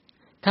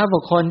ถ้าบุ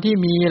คคลที่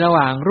มีระห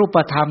ว่างรูป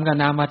ธรรมกับ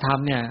นามธรรม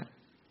เนี่ย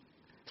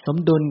สม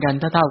ดุลกัน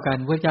เท่ากัน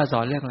พุทธเจ้าส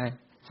อนเรื่องอะไร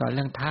สอนเ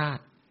รื่องธา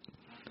ตุ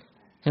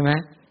ใช่ไหม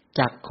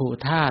จักขุ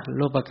ธาตุ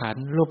รูปขัน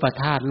ธ์รูป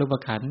ธาตุรูป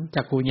ขันธ์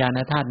จักขุญาณ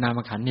ธาตุนาม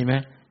ขันธ์นี่ไหม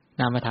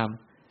นามธรรม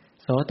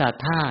โสต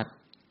ธาตุ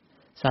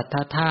สัทธ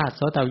ธาตุโ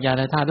สตวิญญา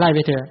ณธาตุไล่ไป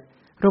เถอะ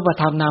รูป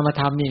ธรรมนาม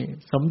ธรรมนี่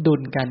สมดุ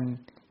ลกัน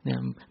เนี่ย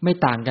ไม่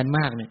ต่างกันม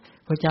ากเนี่ย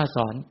พระเจ้าส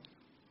อน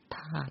ธ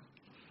าตุ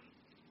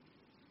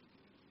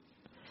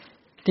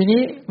ที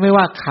นี้ไม่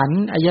ว่าขันธ์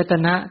อายต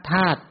นะธ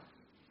าตุ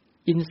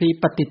อินทรีย์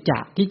ปฏิจ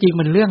จ์ที่จริง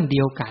มันเรื่องเดี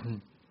ยวกัน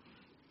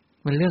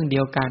มัน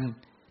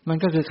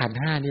ก็คือขันธ์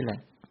ห้านี่แหละ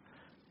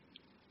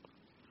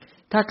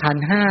ถ้าขัน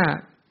ธ์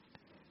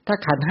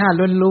ห้า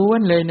ล้ว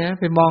นๆเลยนะ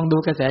ไปมองดู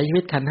กระแสชี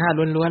วิตขันธ์ห้า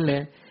ล้วนๆเล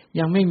ย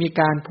ยังไม่มี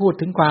การพูด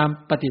ถึงความ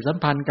ปฏิสัม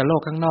พันธ์กับโล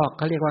กข้างนอกเ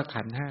ขาเรียกว่า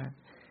ขันธ์ห้า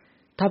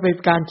ถ้าเป็น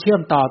การเชื่อ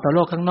มต่อโล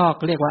กข้างนอก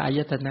เรียกว่าอาย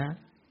ตนะ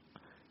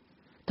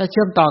ถ้าเ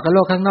ชื่อมต่อกับโล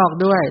กข้างนอก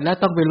ด้วยและ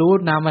ต้องไปรู้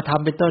นามธรร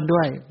มเป็นต้นด้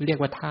วยเรียก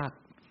ว่าธาตุ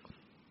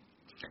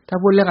ถ้า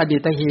พูดเรื่องอดี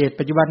ตเหตุ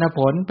ปัจจุบันผ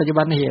ลปัจจุ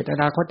บันเหตุอ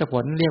นาคตผ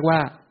ลเรียกว่า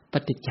ป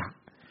ฏิจจ์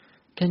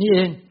แค่นี้เอ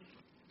ง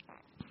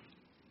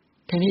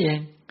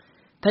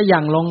ถ้าอย่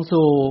างลง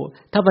สู่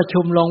ถ้าประชุ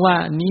มลงว่า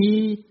นี้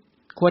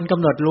ควรก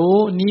ำหนดรู้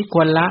นี้ค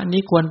วรละ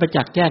นี้ควรประ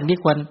จักษ์แจ้งนี้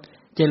ควร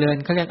เจริญ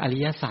เขาเรียกอริ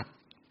ยสัจ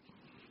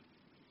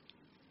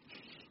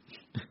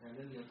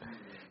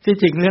ที่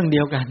จริงเรื่องเดี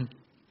ยวกั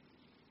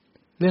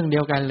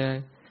นเลย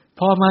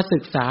พอมาศึ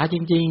กษาจ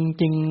ริง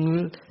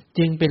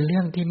เป็นเรื่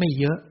องที่ไม่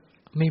เยอะ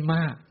ไม่ม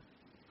าก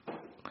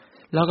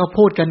แล้วก็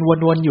พูดกัน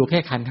วนๆอยู่แค่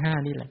ขันธ์ห้า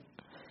นี่แหละ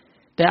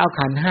แต่เอา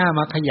ขันธ์ห้าม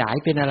าขยาย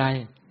เป็นอะไร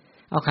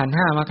เอาขันธ์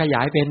ห้ามาขย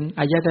ายเป็น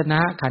อายตนะ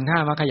ขันธ์ห้า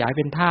มาขยายเ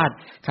ป็นธาตุ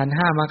ขันธ์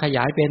ห้ามาขย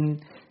ายเป็น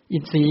อิ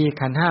นทรีย์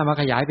ขันธ์ห้ามา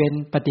ขยายเป็น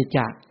ปฏิจ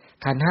จ์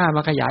ขันธ์ห้าม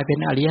าขยายเป็น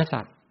อริย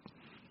สัจ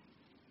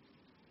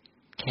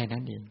แค่นั้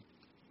นเอง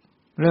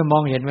เริ่มม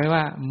องเห็นไหม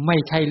ว่าไม่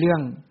ใช่เรื่อ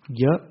ง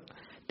เยอะ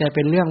แต่เ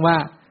ป็นเรื่องว่า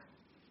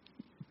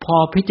พอ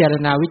พิจาร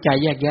ณาวิจัย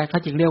แยกแยะเขา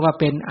จึงเรียกว่า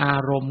เป็นอา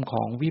รมณ์ข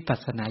องวิปัส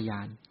สนาญ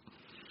าณ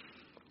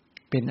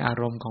เป็นอา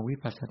รมณ์ของวิ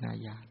ปัสสนา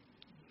ญาณ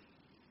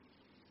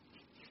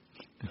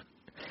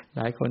ห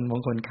ลายคนบา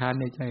งคนค้าน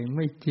ในใจไ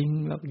ม่จริง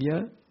หรอกเยอ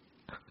ะ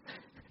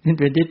นี่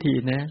เป็นทิฏฐิ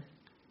นะ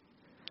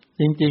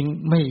จริง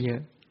ๆไม่เยอ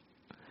ะ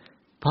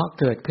เพราะ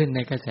เกิดขึ้นใน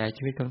กระแส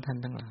ชีวิตของท่าน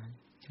ทั้งหลาย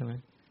ใช่ไหม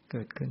เ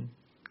กิด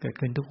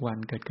ขึ้นทุกวัน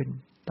เกิดขึ้น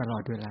ตลอ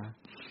ดเวลา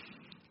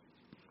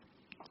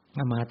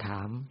มาถ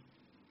าม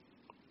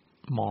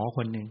หมอค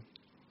นหนึ่ง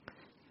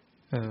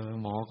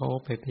หมอเขา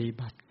ไปปฏิ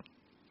บัติ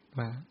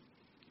ว่า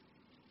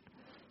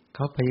เข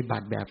าปฏิบั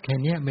ติแบบแค่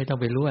นี้ไม่ต้อง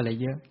ไปรู้อะไร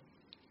เยอะ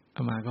อ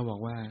ามาก็บอก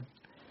ว่า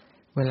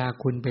เวลา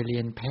คุณไปเรี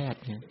ยนแพทย์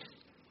เนี่ย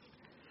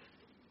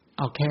เ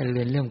อาแค่เ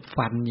รียนเรื่อง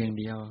ฟันอย่าง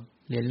เดียว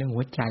เรียนเรื่อง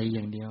หัวใจอ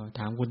ย่างเดียวถ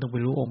ามคุณต้องไป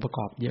รู้องค์ประก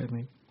อบเยอะไหม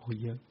โอ้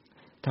เยอะ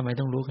ทำไม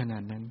ต้องรู้ขนา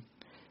ดนั้น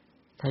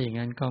ถ้าอย่าง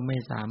นั้นก็ไม่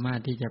สามารถ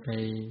ที่จะไป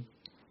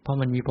เพราะ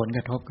มันมีผลก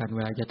ระทบกันเว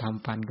ลาจะท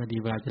ำฟันก็ดี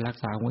เวลาจะรัก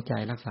ษาหัวใจ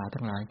รักษา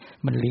ทั้งหลาย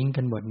มันลิงก์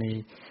กันหมดใน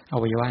อ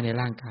วัยวะใน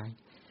ร่างกาย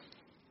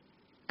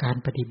การ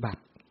ปฏิบั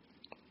ติ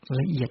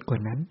ละเอียดกว่า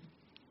นั้น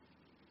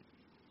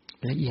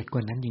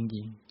จ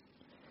ริง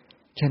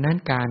ๆฉะนั้น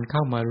การเข้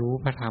ามารู้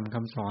พระธรรมค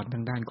ำสอนท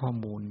างด้านข้อ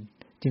มูล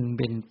จึงเ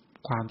ป็น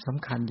ความส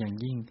ำคัญอย่าง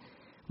ยิ่ง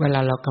เวลา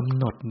เรากำ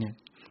หนดเนี่ย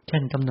เช่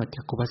นกำหนด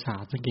จักขุประสา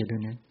ทสังเกตดู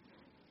นะ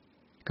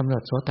กำหน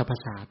ดโสตประ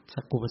สาท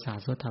จักขุประสาท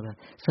โสตประสาท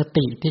ส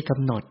ติที่ก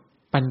ำหนด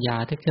ปัญญา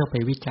ที่เข้าไป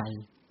วิจัย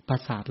ประ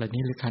สาทเหล่า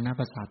นี้หรือคณะ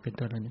ประสาทเป็น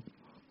ต้นเหล่านี้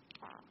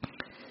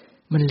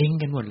มันลิงก์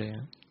กันหมดเลย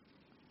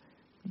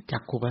จั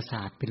กขุประส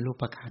าทเป็นรู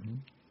ปขันธ์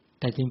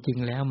แต่จริง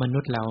ๆแล้วมนุ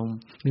ษย์เรา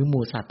หรือห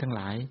มู่สัตว์ทั้งห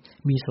ลาย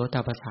มีโสต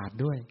ประสาท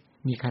ด้วย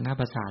มีคณะ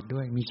ประสาทด้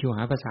วยมีชิวห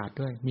ประสาท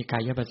ด้วยมีกา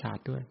ยประสาท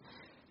ด้วย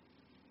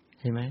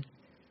เห็นไหม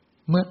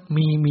เมื่อ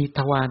มีท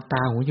วารต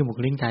าหูจมูก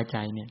ลิ้นกายใจ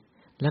เนี่ย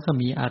แล้วก็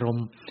มีอารม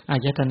ณ์อา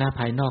ยตนะภ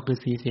ายนอกคือ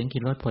สีเสียงกลิ่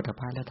นรสโผฏฐัพ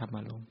พะและธรรม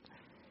ารมณ์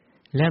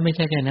และไม่ใ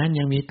ช่แค่นั้น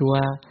ยังมีตัว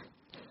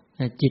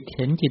จิตเ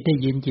ห็นจิตได้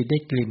ยินจิตได้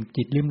กลิ่น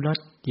จิตลิ้มรส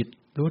จิต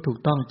รู้ถูก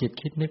ต้องจิต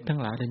คิดนึกทั้ง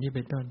หลายเหล่านี้เ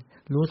ป็นต้น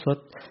รู้สด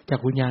จาก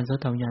วิญญาณโส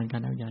ตวิญญาณกา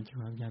รวิญญาณจิต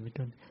วิญญาณเป็น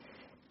ต้น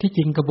ที่จ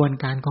ริงกระบวน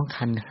การของ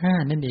ขันธ์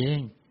5นั่นเอง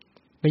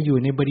ไปอยู่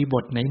ในบริบ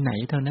ทไหน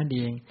ๆเท่านั้นเอ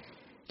ง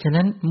ฉะ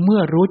นั้นเมื่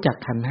อรู้จัก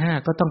ขันธ์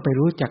5ก็ต้องไป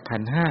รู้จักขั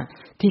นธ์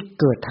5ที่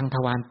เกิดทางท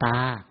วารตา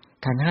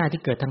ขันธ์5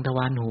ที่เกิดทางทว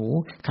ารหู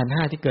ขันธ์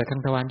5ที่เกิดทา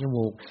งทวารจ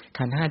มูก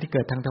ขันธ์5ที่เ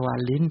กิดทางทวาร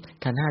ลิ้น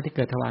ขันธ์5ที่เ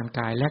กิดทวารก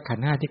ายและขัน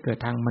ธ์5ที่เกิด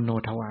ทางมโน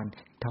ทวา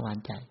ร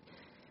ใจ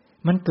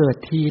มันเกิด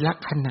ทีละ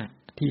ขณะ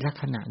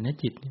นะ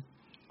จิต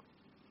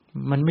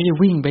มันไม่ได้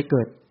วิ่งไปเ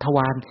กิดทว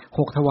าร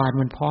6ทวาร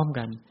มันพร้อม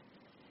กัน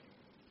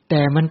แ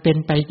ต่มันเป็น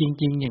ไปจ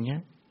ริงๆอย่างเงี้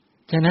ย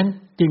ฉะนั้น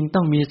จึงต้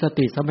องมีส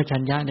ติสัมปชั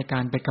ญญะในกา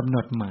รไปกำหน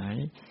ดหมาย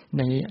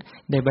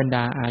ในบรรด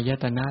าอาย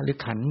ตนะหรือ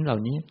ขันธ์เหล่า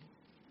นี้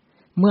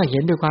เมื่อเห็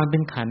นด้วยความเป็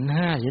นขันธ์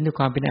5เห็นด้วย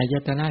ความเป็นอาย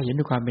ตนะเห็น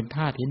ด้วยความเป็นธ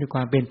าตุเห็นด้วยคว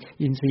ามเป็น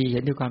อินทรีย์เห็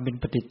นด้วยความเป็น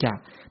ปฏิจ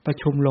จ์ประ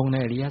ชุมลงใน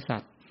อริยสั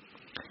จ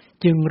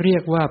จึงเรีย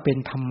กว่าเป็น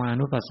ธรรมา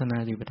นุปัสสนา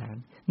สติปัฏฐาน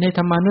ในธ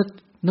รรมา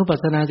นุปัส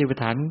สนาสติปัฏ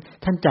ฐาน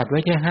ท่านจัดไว้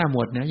แค่5หม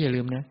วดนะอย่า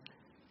ลืมนะ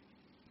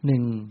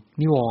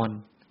1นิวรณ์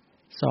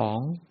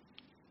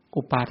2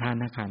อุปาทา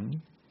นขันธ์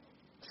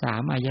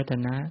3อายต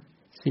นะ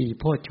4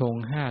โพชฌง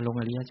ค์5ลง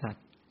อริยสัจ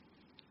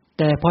แ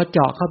ต่พอเจ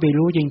าะเข้าไป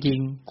รู้จริง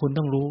ๆคุณ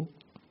ต้องรู้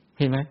เ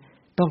ห็นไหม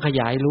ต้องข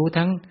ยายรู้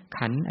ทั้ง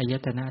ขันธ์อาย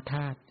ตนะธ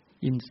าตุ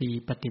อินทรี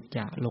ย์ปฏิจ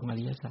จ์ลงอ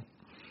ริยสัจ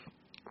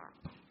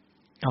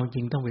เอาจ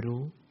ริงต้องไป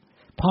รู้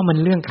เพราะมัน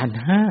เรื่องขันธ์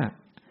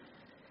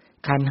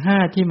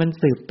5ที่มัน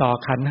สืบต่อ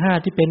ขันธ์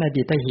5ที่เป็นอ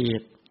ดีตเห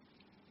ตุ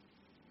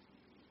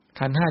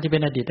ขันธ์5ที่เป็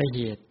นอดีตเห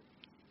ตุ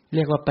เ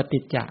รียกว่าปฏิ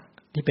จจ์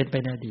ที่เป็นไป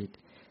ในอดีต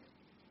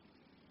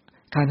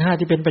ขันธ์5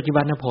ที่เป็นปัจจุ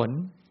บันผล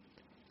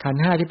ขันธ์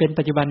5ที่เป็น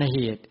ปัจจุบันเห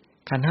ตุ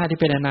ขันธ์5ที่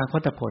เป็นอนาค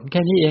ตผลแ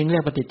ค่นี้เองเรี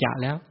ยกปฏิจจ์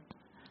แล้ว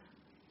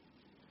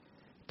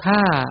ถ้า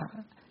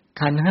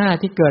ขันธ์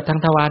5ที่เกิดทาง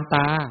ทวารต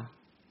า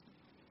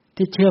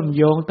ที่เชื่อม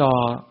โยงต่อ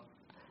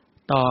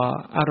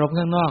อารมณ์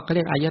ข้างนอกก็เ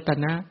รียกอายต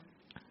นะ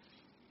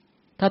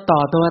ถ้าต่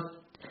อตัว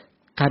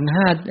ขัน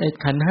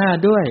ธ์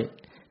5ด้วย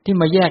ที่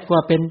มาแยกว่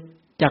าเป็น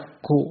จัก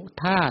ขุ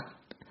ธาตุ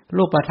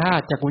รูปธา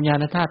ตุจักขุญญา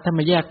ณธาตุถ้า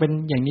มาแยกเป็น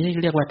อย่างนี้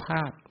เรียกว่าธ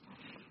าตุ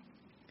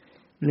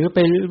หรือไป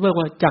เรียก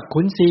ว่าจัก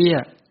ขุนทรีย์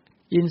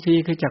อินทรี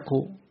ย์คือจักขุ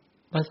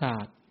ประสา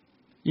ท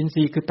อินท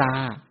รีย์คือตา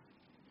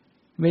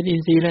เม็ดอิ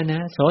นทรีย์แล้วน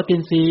ะโสติ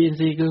นทรีย์อิน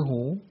ทรีย์คือ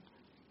หู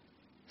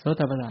โส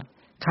ตประสาท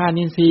คา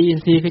นินทรีย์อิน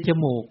ทรีย์คือจ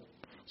มูก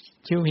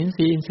ชิวหินท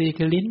รีย์อินทรีย์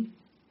คือลิ้น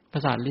ปร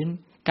ะสาทลิ้น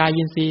กาย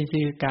อินทรีย์อินทรี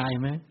ย์คือกาย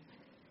มั้ย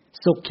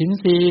สุขขิน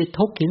ทรีย์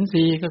ทุกขินท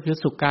รีย์ก็คือ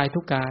สุขกายทุ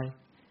กกาย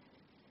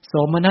โส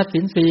มนัสสิ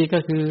นทรีย์ก็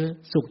คือ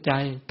สุขใจ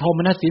โทม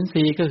นัสสินท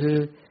รีย์ก็คือ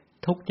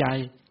ทุกข์ใจ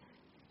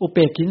อุเบ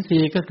กขินทรี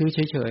ย์ก็คือเ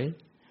ฉย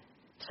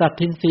ๆสัต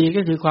ทินทรีย์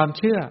ก็คือความเ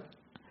ชื่อ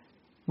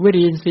วิ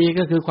ริยินทรีย์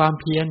ก็คือความ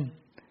เพียร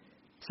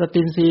ส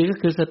ตินทรีย์ก็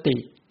คือสติ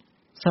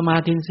สมา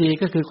ธินทรีย์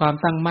ก็คือความ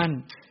ตั้งมั่น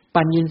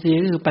ปัญญินทรีย์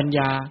ก็คือปัญญ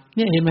าเ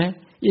นี่ยเห็นไหม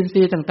อินท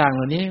รีย์ต่างๆเห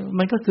ล่านี้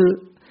มันก็คือ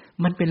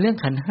มันเป็นเรื่อง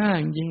ขันธ์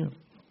5จริงๆ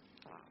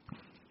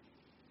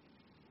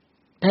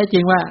แท้จริ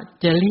งว่า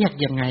จะเรียก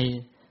ยังไง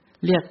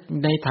เรียก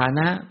ในฐาน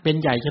ะเป็น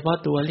ใหญ่เฉพาะ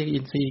ตัวเรียกอิ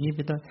นทรีย์นี่เ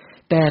ป็นต้น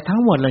แต่ทั้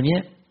งหมดเหล่านี้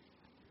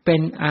เป็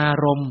นอา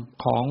รมณ์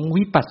ของ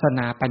วิปัสสน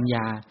าปัญญ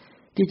า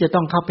ที่จะต้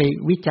องเข้าไป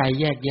วิจัย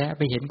แยกแยะไ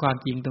ปเห็นความ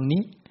จริงตรง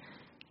นี้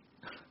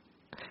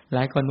หล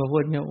ายคนมาพู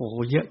ดเนี่ยโอ้โห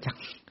เยอะจัง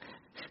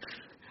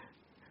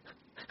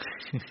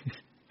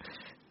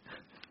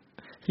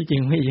ที่จริ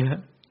งไม่เยอะ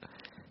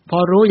พอ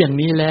รู้อย่าง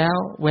นี้แล้ว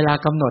เวลา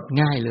กำหนด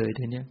ง่ายเลย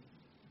ทีเนี้ย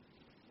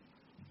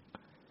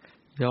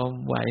ยอม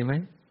ไหวไหม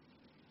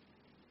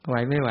ไหว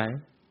ไม่ไหว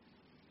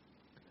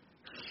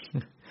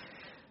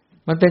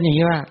มันเป็นอย่าง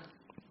นี้ว่า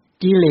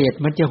กิเลส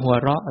มันจะหัว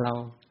เราะเรา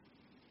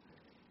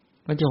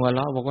มันจะหัวเร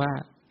าะบอกว่า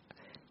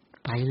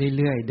ไป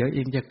เรื่อยๆเดี๋ยวเอ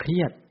งจะเครี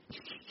ยด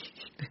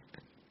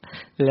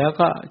แล้ว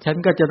ก็ฉัน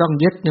ก็จะต้อง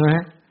ยึดน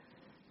ะ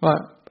ว่า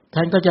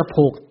ฉันก็จะ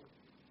ผูก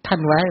ท่าน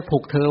ไว้ผู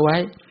กเธอไว้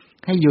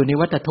ให้อยู่ใน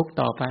วัฏทุกข์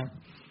ต่อไป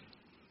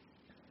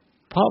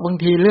เพราะบาง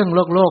ทีเรื่อง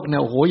โลกเนี่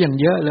ยโอ้โหอย่าง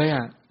เยอะเลย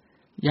อ่ะ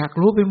อยาก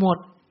รู้ไปหมด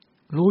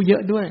รู้เยอ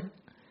ะด้วย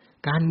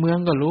การเมือง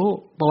ก็รู้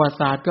ประวัติ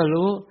ศาสตร์ก็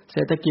รู้เศ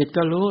รษฐกิจ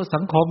ก็รู้สั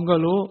งคมก็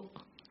รู้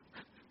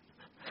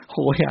โห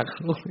อยาก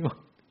รู้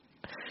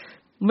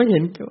ไม่เห็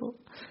น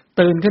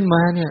ตื่นขึ้นม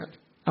าเนี่ย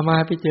เอามา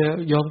ไปเจอ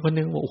โยมคนห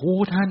นึ่งโอ้โห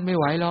ท่านไม่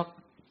ไหวหรอก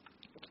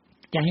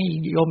จะให้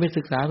โยมไป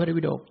ศึกษาพระไตร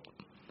ปิฎก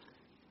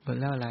หมด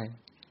แล้วอะไร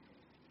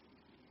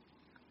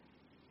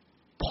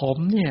ผม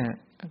เนี่ย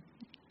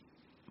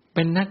เ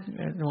ป็นนัก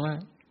ว่า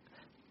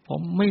ผ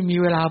มไม่มี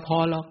เวลาพอ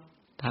หรอก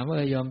ถามว่า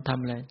โยมท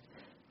ำอะไร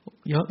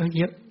เยอะ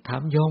ถา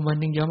มโยมวัน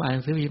นึงโยมอ่านห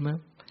นังสือพิมพ์มั้ย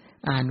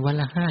อ่านวัน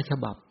ละ5 ฉ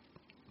บับ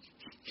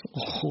โ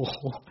อ้โห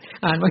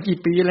อ่านมากี่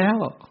ปีแล้ว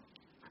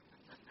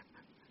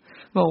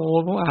โอ้โห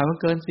ผมอ่านมา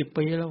เกิน10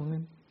 ปีแล้ว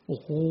งั้นโอ้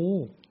โห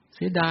เ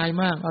สียดาย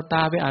มากเอาต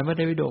าไปอ่านพระไ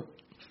ตรปิฎก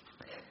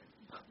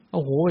โ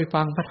อ้โหไป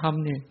ฟังพระธรรม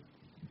นี่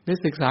ได้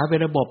ศึกษาเป็น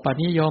ระบบป่าน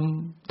นี้ยอม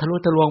ทะลุ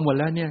ทะลวงหมด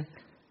แล้วเนี่ย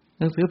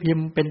หนังสือพิม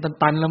พ์เป็น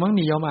ตันๆแล้วมั้ง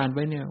นี่ยอมอ่านไป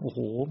เนี่ยโอ้โห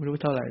ไม่รู้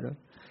เท่าไหร่แล้ว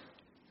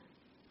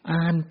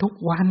อ่านทุก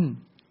วัน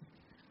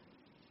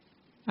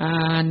อ่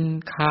าน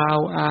ข่าว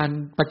อ่าน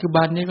ปัจจุ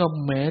บันนี้ก็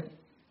เมส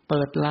เ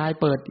ปิดไลน์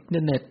เปิดอินเท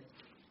อร์เน็ต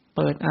เ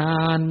ปิดอ่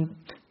าน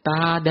ต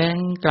าแดง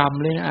กล่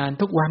ำเลยอ่าน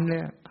ทุกวันเล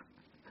ย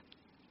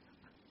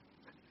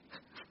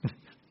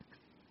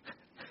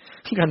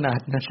ขนา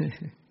ดนั้น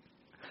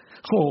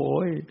โอ้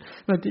ย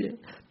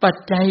ปัจ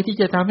จัยที่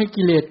จะทำให้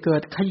กิเลสเกิ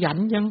ดขยัน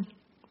ยัง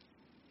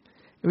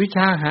วิช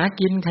าหา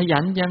กินขยั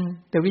นยัง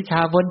แต่วิชา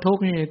พ้นทุก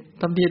ข์นี่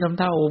ทำทีทำ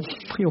ท่าโอ้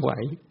ไม่ไหว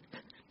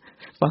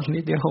ฟังนิ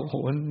ดเดียวโห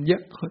เยอ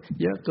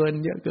ะเกิน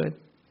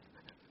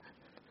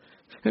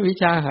วิ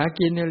ชาหา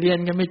กินเนี่ยเรียน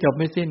กันไม่จบ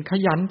ไม่สิ้นข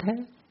ยันแท้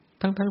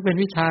ทั้งเป็น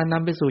วิชาน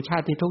ำไปสู่ชา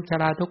ติทุกข์ช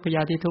ราทุกข์พย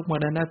าธิทุกข์ม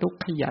รณะทุกข์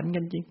ขยัน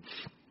กันจริง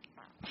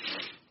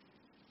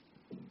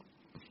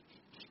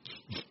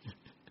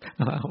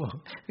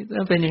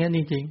เป็นอย่างนั้นจ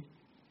ริง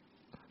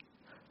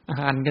ๆ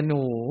อ่านกันห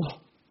นู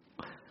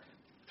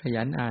ข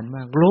ยันอ่านม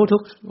ากรู้ทุ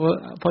ก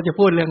พอจะ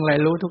พูดเรื่องอะไร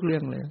รู้ทุกเรื่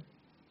องเลย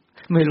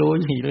ไม่รู้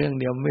อีกเรื่อง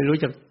เดียวไม่รู้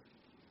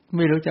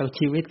จัก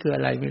ชีวิตคืออ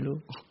ะไรไม่รู้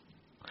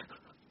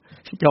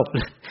จบเล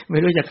ยไม่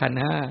รู้จักขันธ์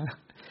ห้า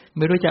ไ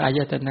ม่รู้จักอาย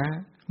ตนะ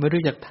ไม่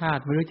รู้จักธา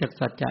ตุไม่รู้จัก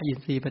สัจจะอิน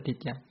ทรีย์ปฏิจ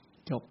จ์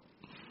จบ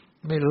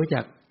ไม่รู้จั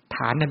กฐ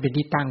านนั้นเป็น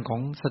ที่ตั้งขอ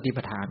งสติ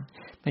ปัฏฐาน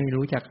ไม่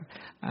รู้จัก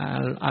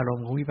อารม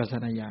ณ์ของวิปัสส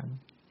นาญาณ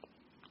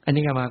อัน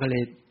นี้ก็มาก็เล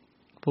ย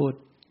พูด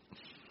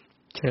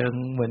เชิง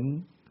เหมือน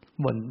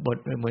บ่น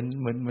เห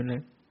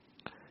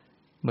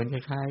มือนค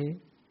ล้าย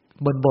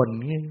ๆบ่น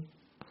งี้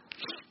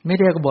ไม่ไ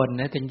ด้ก็บ่น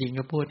นะแต่จริงๆ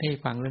ก็พูดให้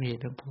ฟังเรื่องเห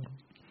ตุเรื่องผล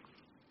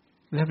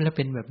แล้วเ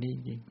ป็นแบบนี้จ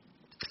ริง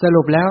ส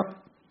รุปแล้ว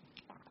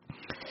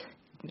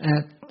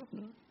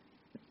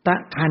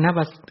คานะ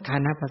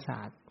ประส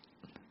าท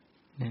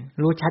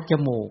รู้ชัดจ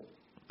มูก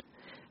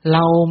เร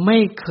าไม่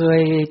เค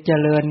ยเจ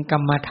ริญกร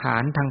รมฐา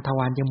นทางทว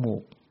ารจมู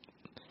ก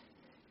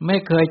ไม่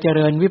เคยเจ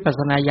ริญวิปัสส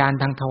นาญาณ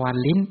ทางทวาร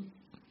ลิ้น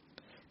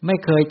ไม่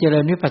เคยเจริ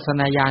ญวิปัสส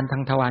นาญาณทา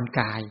งทวาร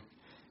กาย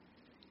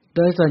โด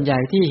ยส่วนใหญ่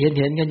ที่เ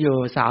ห็นกันอยู่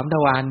3ท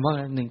วารว่า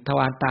1ทว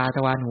ารตาท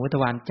วารหูท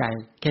วารใจ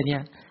แค่นี้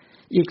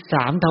อีก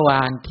3ทว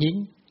ารทิ้ง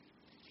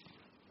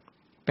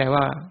แปล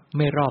ว่าไ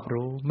ม่รอบ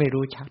รู้ไม่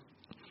รู้ชัด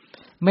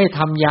ไม่ท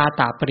ำญา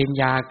ตปริญ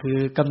ญาคือ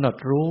กำหนด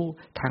รู้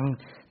ทาง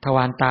ทว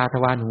ารตาท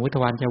วารหูท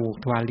วารจมูก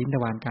ทวารลิ้นท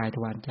วารกายท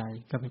วารใจ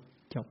ก็ไม่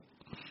จบ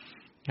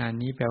งาน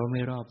นี้แปลว่าไ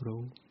ม่รอบ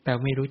รู้แปลว่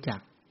าไม่รู้จัก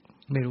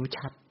ไม่รู้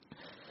ชัด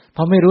พ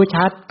อไม่รู้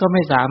ชัดก็ไ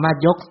ม่สามารถ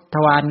ยกท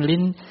วารลิ้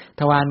น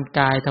ทวารก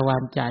ายทวา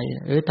รใจ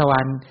หรือทวา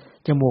ร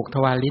จมูกท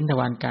วารลิ้นท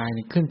วารกาย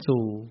นี่ขึ้น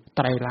สู่ไต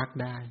รลักษณ์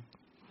ได้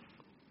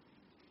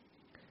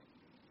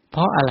เพ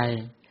ราะอะไร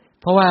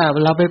เพราะว่า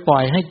เราไปปล่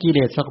อยให้กิเล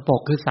สสกปร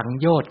กคือสัง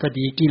โยชน์ก็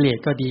ดีกิเลส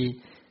ก็ดี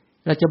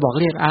เราจะบอก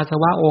เรียกอาส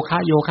วะโอคะ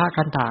โยคะ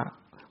คันธะ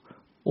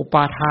อุป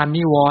าทาน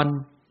นิวรณ์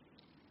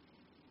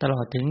ตล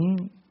อดถึง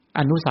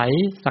อนุสัย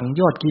สังโ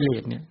ยชน์กิเล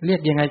สเนี่ยเรีย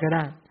กยังไงก็ไ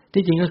ด้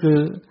ที่จริงก็คือ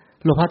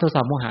โลภะโทส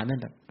ะโมหะนั่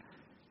นแหละ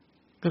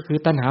ก็คือ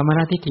ตัณหามาน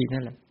ะทิฏฐิ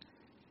นั่นแหละ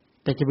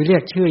แต่จะไปเรีย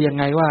กชื่อยัง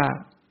ไงว่า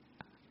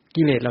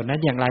กิเลสเหล่านั้น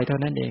อย่างไรเท่า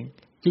นั้นเอง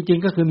จริง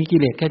ๆก็คือมีกิ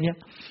เลสแค่นี้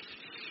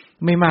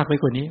ไม่มากไป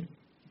กว่านี้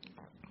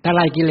ถ้าไ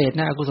ล่กิเลส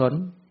นะอกุศล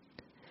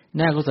น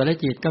ะอกุศล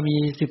จิตก็มี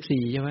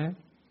14ใช่มั้ย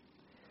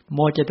โม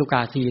จตุก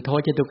ะ4โท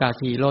จตุกะ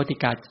4โลติ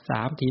กะ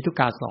3ถีทุ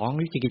กะ2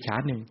วิจิกิจฉา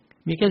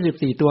1มีแค่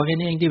14ตัวแค่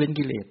นี้เองที่เป็น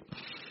กิเลส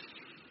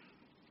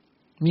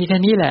มีแค่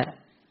นี้แหละ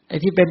ไอ้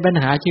ที่เป็นปัญ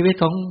หาชีวิต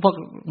ของพวก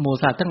หมู่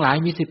สัตว์ทั้งหลาย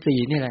มี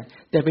14นี่แหละ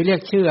แต่ไปเรียก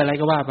ชื่ออะไร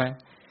ก็ว่าไป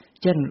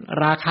เช่น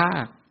ราคะ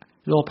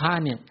โลภะ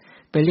เนี่ย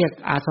ไปเรียก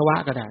อาสวะ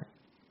ก็ได้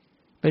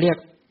ไปเรียก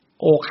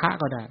โอคะ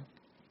ก็ได้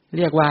เ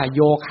รียกว่าโ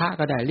ยคะ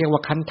ก็ได้เรียกว่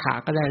าคันธะ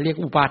ก็ได้เรียก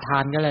อุปาทา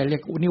นก็ได้เรีย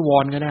กนิว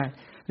รณ์ก็ได้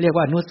เรียก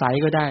ว่าอนุสัย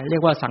ก็ได้เรีย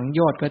กว่าสังโย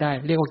ชน์ก็ได้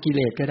เรียกว่ากิเ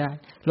ลสก็ได้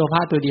โลภ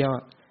ะตัวเดียว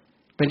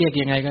ไปเรียก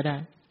ยังไงก็ได้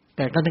แ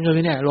ต่ก็ทั้งนั้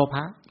นเนี่ยโลภ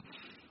ะ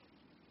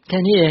แค่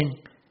นี้เอง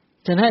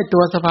ฉะนั้นตั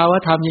วสภาวะ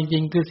ธรรมจริ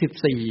งๆคือ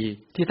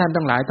14ที่ท่าน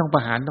ทั้งหลายต้องปร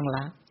ะหารต้องล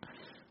ะ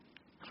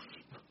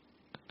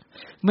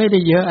ไม่ได้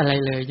เยอะอะไร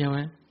เลยใช่ไหม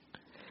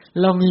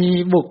เรา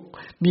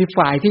มี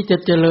ฝ่ายที่จะ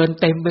เจริญ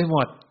เต็มไปหม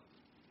ด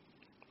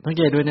สังเ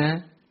กตดูนะ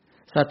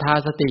ศรัทธา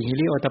สติหิ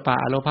ริโอตปะ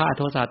อโลภะอโ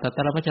ทสะตัตต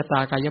ระมัจจตา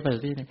กายปัสส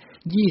ติเนี่ย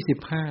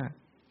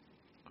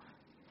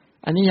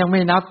25อันนี้ยังไ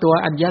ม่นับตัว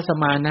อัญญส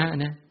มานะ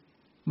นะ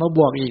มาบ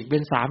วกอีกเป็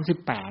น38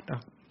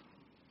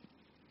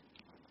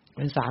เ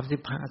ป็น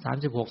35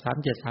 36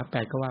 37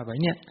 38ก็ว่าไป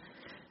เนี่ย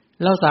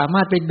เราสาม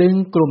ารถไปดึง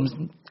ก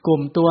ลุ่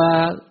มตัว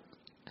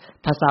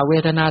ภาษาเว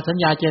ทนาสัญ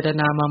ญาเจต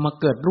นามา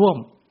เกิดร่วม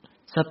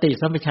สติ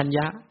สัมปชัญญ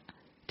ะ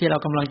ที่เรา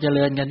กำลังเจ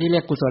ริญกันที่เรี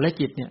ยกกุศล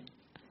จิตเนี่ย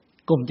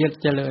กลุ่มที่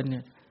เจริญเ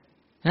นี่ย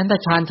นั้นถ้า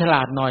ฌานฉล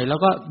าดหน่อยแล้ว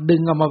ก็ดึ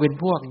งออกมาเป็น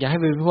พวกอย่าให้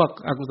เป็นพวก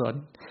อกุศล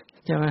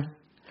ใช่ไหม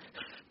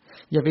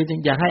อย่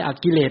าให้อ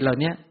กิเลสเหล่า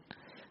นี้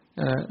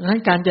นั้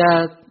นการจะ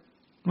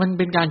มันเ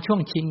ป็นการช่วง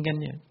ชิงกัน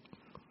เนี่ย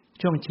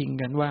ช่วงชิง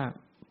กันว่า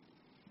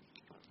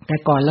แต่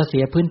ก่อนเราเสี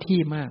ยพื้นที่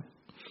มาก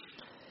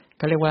เ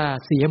ขาเรียกว่า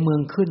เสียเมือ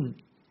งขึ้น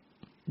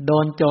โด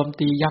นโจม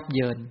ตียับเ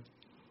ยิน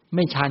ไ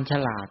ม่ชาญฉ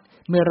ลาด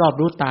ไม่รอบ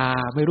รู้ตา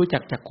ไม่รู้จั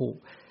กจักขุ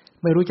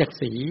ไม่รู้จัก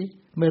สี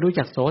ไม่รู้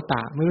จักโสต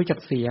ะไม่รู้จัก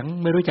เสียง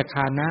ไม่รู้จักค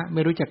านะไ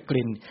ม่รู้จักก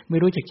ลิ่นไม่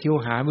รู้จักชิว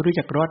หาไม่รู้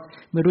จักรส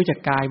ไม่รู้จัก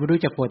กายไม่รู้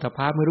จักโผฏฐัพพ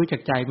ะไม่รู้จั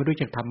กใจไม่รู้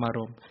จักธรรมาร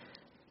มณ์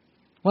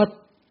ว่า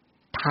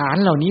ฐาน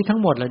เหล่านี้ทั้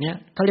งหมดเหล่านี้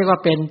เขาเรียกว่า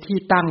เป็นที่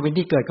ตั้งเป็น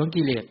ที่เกิดของ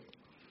กิเลส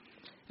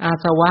อา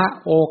สวะ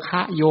โอค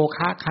ะโยค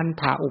ะคัน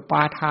ธะอุป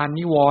าทาน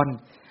นิวรณ์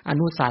อ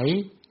นุสัย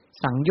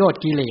สังโยช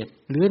น์กิเลส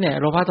หรือเนี่ย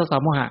โลภะโทสะ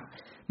โมหะ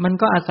มัน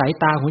ก็อาศัย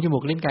ตาหูจมู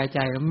กลิ้นกายใจ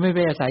มันไม่ไ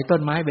ด้อาศัยต้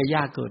นไม้ใบหญ้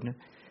าเกิดนะ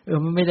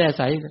มันไม่ได้อา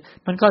ศัย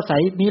มันก็อาศั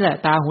ยนี่แหละ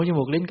ตาหูจ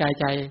มูกลิ้นกาย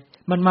ใจ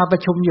มันมาปร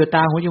ะชุมอยู่ต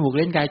าหูจมูก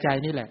ลิ้นกายใจ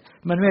นี่แหละ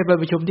มันไม่ไป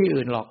ประชุมที่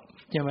อื่นหรอก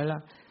ใช่ไหมล่ะ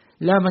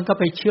แล้วมันก็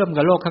ไปเชื่อม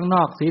กับโลกข้างน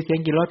อกสีเสียง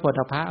กลิ่นรสโผฏ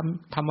ฐัพพะ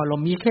ธรรมารม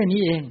ณ์มีแค่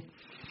นี้เอง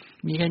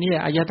มีแค่นี้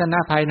อายตนะ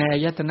ภายในอา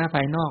ยตนะภ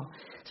ายนอก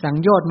สัง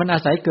โยชน์มันอา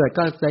ศัยเกิด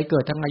ก็อาศัยเกิ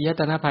ดทั้งอาย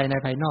ตนะภายใน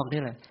ภายนอก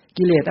นี่แหละ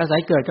กิเลสอาศั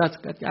ยเกิดก็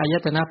อาย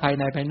ตนะภาย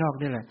ในภายนอก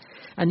นี่แหละ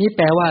อันนี้แ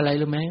ปลว่าอะไร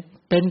รู้ไหม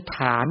เป็นฐ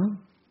าน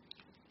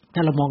ถ้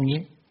าเรามอง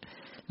งี้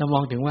เราม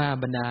องถึงว่า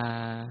บรรดา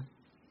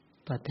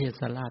ประเทศ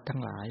สลาดทั้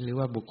งหลายหรือ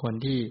ว่าบุคคล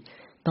ที่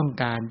ต้อง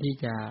การที่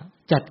จะ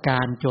จัดกา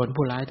รโจร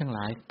ผู้ร้ายทั้งหล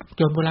ายโ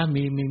จรผู้ร้าย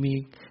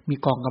มี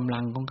กองกำลั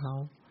งของเข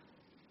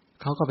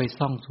าก็ไป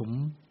ซ่องสุม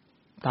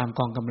ตามก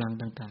องกำลัง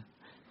ต่าง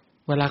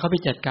ๆเวลาเขาไป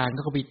จัดการ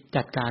ก็ไป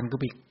จัดการก็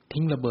ไป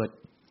ทิ้งระเบิด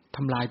ท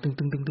ำลายตึ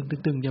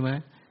งใช่ไหม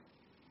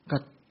ก็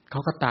เข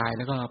าก็ตายแ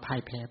ล้วก็พ่าย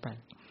แพ้ไป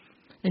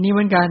อันนี้เห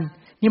มือนกัน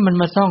นี่มัน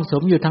มาซ่องส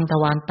มอยู่ทางท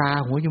วารตา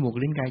หูจมูก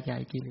ลิ้นกายใจ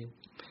กิเลส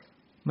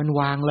มัน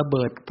วางระเ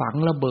บิดฝัง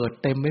ระเบิด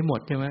เต็มไปหม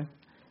ดใช่ไหม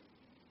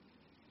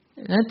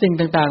นั้นสิ่ง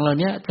ต่างๆเหล่า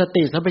นี้ส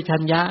ติสัมปชั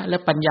ญญะและ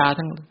ปัญญา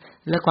ทั้ง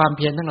และความเ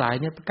พียรทั้งหลาย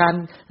เนี่ยการ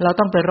เรา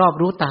ต้องไปรอบ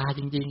รู้ตา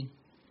จริง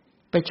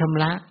ๆไปช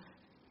ำระ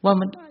ว่า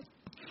มัน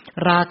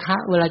ราคะ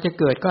เวลาจะ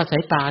เกิดก็สา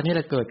ยตานี่แห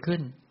ละเกิดขึ้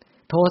น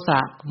โทสะ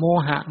โม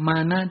หะมา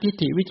นะทิฏ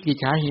ฐิวิจิกิจ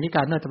ฉาหิริก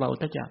าโนตบะอุท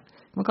ธัจจะ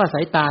มันก็ส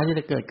ายตานี่แห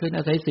ละเกิดขึ้น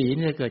อาศัยสี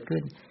นี่แหละเกิดขึ้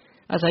น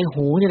อาศัย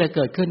หูนี่แหละเ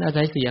กิดขึ้นอา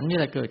ศัยเสียงนี่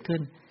แหละเกิดขึ้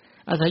น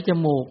อาศัยจ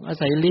มูกอา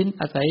ศัยลิ้น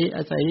อาศั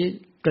ย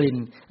กลิ่น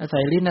อาศั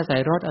ยลิ้นอาศัย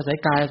รสอาศัย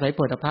กายอาศัยโผ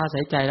ฏฐัพพะอาศั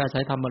ยใจอาศั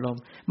ยธรรมารม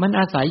ณ์มัน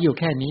อาศัยอยู่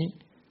แค่นี้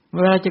เ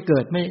วลาจะเกิ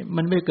ด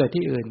มันไม่เกิด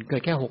ที่อื่นเกิ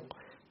ดแค่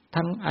6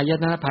ทั้งอาย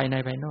ตนะภายใน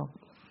ภายนอก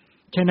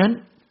ฉะนั้น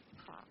พ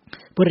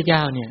ระพุทธเจ้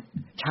าเนี่ย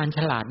ชาญฉ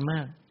ลาดม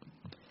าก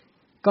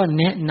ก็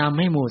แนะนำ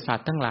ให้หมู่สัต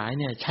ว์ทั้งหลาย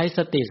เนี่ยใช้ส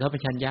ติสัมป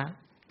ชัญญะ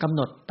กำห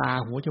นดตา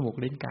หูจมูก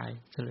ลิ้นกาย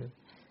ซะเลย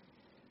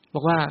บ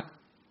อกว่า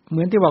เห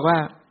มือนที่บอกว่า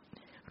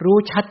รู้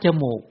ชัดจ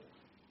มูก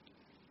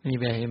นี่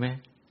แบบเห็นไหม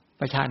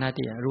ประชานา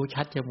ติรู้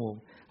ชัดจมูก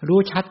รู้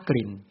ชัดก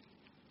ลิ่น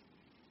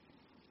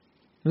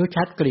รู้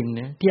ชัดกลิ่นเ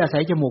นี่ยที่อาศั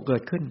ยจมูกเกิ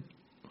ดขึ้น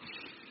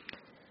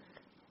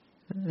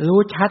รู้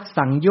ชัด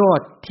สังโย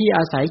ชน์ที่อ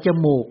าศัยจ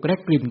มูกและ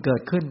กลิ่นเกิ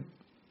ดขึ้น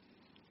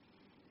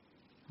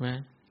นะ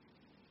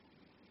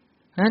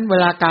นั้นเว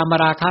ลากาม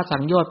ราคะสั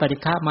งโยชน์ปฏิ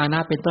ฆะมานะ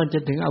เป็นต้นจ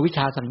นถึงอวิชช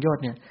าสังโยช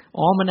น์เนี่ย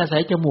มันอาศั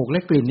ยจมูกแล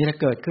ะกลิ่นนี่แหละ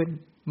เกิดขึ้น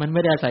มันไ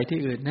ม่ได้อาศัยที่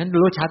อื่นนั้น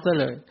รู้ชัดซะ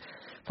เลย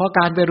เพราะก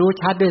ารไปรู้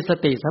ชัดด้วยส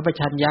ติสัมป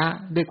ชัญญะ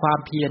ด้วยความ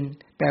เพียร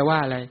แปลว่า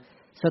อะไร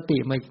สติ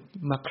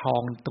มาครอ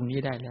งตรงนี้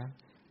ได้แล้ว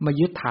มา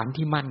ยึดฐาน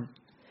ที่มั่น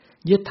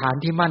ยึดฐาน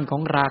ที่มั่นขอ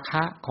งราค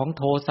ะของ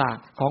โทสะ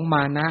ของม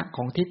านะข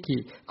องทิฏฐิ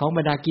ของบ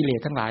รรดากิเลส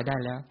ทั้งหลายได้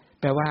แล้ว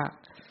แปลว่า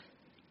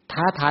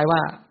ท้าทายว่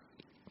า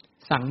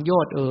สังโย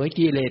ชน์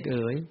กิเลส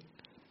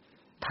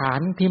ฐา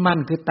นที่มั่น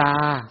คือตา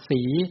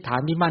สีฐา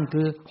นที่มั่น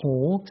คือหู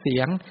เสี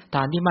ยงฐ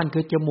านที่มั่นคื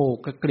อจมูก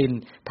กับกลิ่น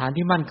ฐาน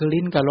ที่มั่นคือ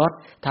ลิ้นกับรส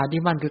ฐาน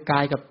ที่มั่นคือก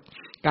าย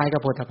กั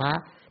บโผฏฐัพพะ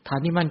ฐาน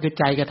ที่มั่นคือ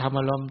ใจกับธรรม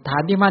ารมณ์ฐา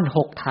นที่มั่น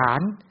6ฐา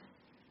น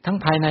ทั้ง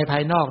ภายในภา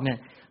ยนอกเนี่ย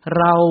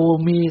เรา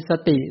มีส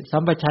ติสั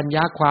มปชัญญ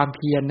ะความเ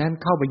พียรนั้น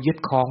เข้าไปยึด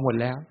ครองหมด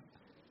แล้ว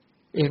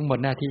เองหมด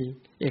หน้าที่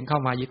เองเข้า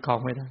มายึดครอง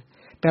ไม่ได้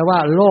แปลว่า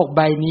โลกใ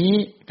บนี้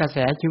กระแส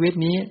ชีวิต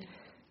นี้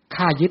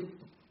ข้า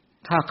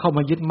เข้าม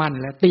ายึดมั่น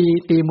แล้ว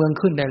ตีเมือง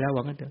ขึ้นได้แล้ว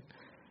ว่างั้นเถอะ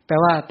แปล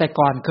ว่าแต่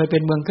ก่อนเคยเป็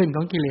นเมืองขึ้นข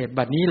องกิเลส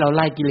บัดนี้เราไ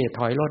ล่กิเลส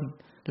ถอยร่น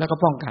แล้วก็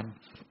ป้องกัน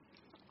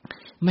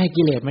ไม่ให้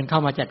กิเลสมันเข้า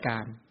มาจัดกา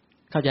ร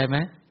เข้าใจไหม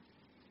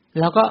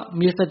แล้วก็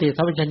มีสติ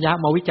สัมปชัญญะ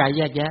มาวิจัยแ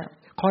ยกแยะ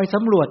คอยส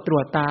ำรวจตร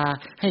วจตา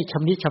ให้ช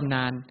ำนิชำน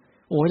าญ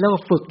แล้วก็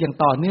ฝึกอย่าง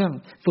ต่อเนื่อง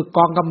ฝึกก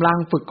องกำลัง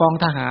ฝึกกอง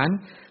ทหาร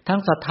ทั้ง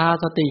ศรัทธา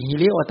สติหิ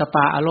ริโอตตัปป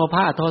ะอโลภ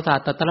ะอโทสะ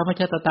ตัตตระมัช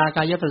ฌัตตาก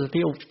ายปัสสติ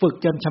ฝึก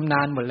จนชำน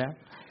าญหมดแล้ว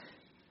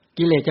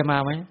กิเลสจะมา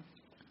ไหม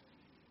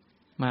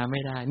มาไ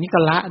ม่ได้นี่ก็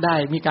ละได้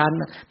มีกา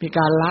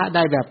รละไ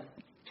ด้แบบ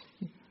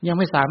ยัง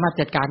ไม่สามารถ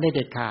จัดการได้เ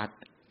ด็ดขาด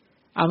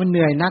เอามันเห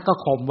นื่อยนักก็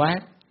ข่มไว้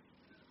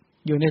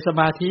อยู่ในส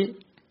มาธิ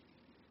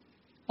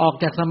ออก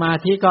จากสมา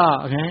ธิก็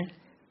ไง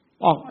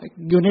ออก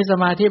อยู่ในส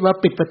มาธิว่า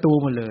ปิดประตู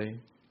หมดเลย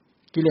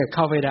กิเลสเ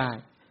ข้าไม่ได้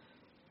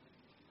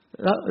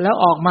แล้ว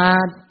ออกมา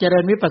เจริ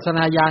ญวิปัสสน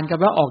าญาณกับ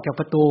ว่าออกจาก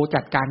ประตู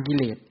จัดการกิ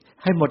เลส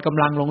ให้หมดก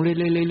ำลังลงเรื่อ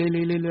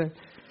ยๆ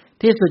ๆ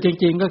ๆที่สุดจ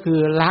ริงๆก็คือ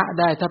ละ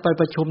ได้ถ้าไป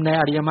ประชุมใน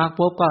อริยมรรค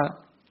ปุ๊บก็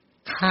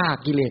ฆ่า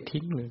กิเลส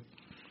ทิ้งเลย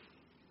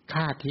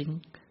ฆ่าทิ้ง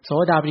โส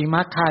ดาปัตติม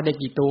รรคฆ่าได้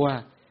กี่ตัว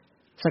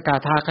สก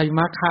ทาคามิ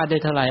มรรคฆ่าได้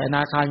เท่าไหร่อน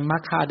าคามิมร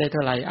รคฆ่าได้เท่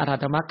าไหร่อรหั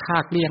ตมรรคฆ่า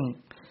เกลี้ยง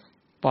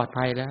ปลอด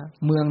ภัยแล้ว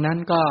เมืองนั้น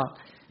ก็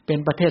เป็น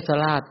ประเทศส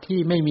ลาดที่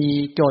ไม่มี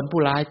โจร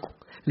ผู้ร้าย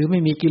หรือไม่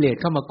มีกิเลส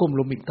เข้ามากุ้ม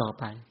ลุมอีกต่อ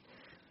ไป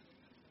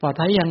ปลอด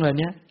ภัยอย่างไร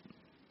เนี้ย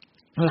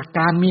หลักก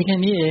ารมีแค่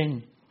นี้เอง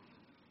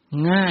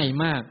ง่าย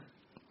มาก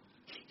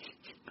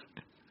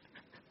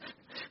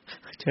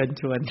เชิญ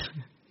ชวน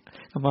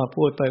มา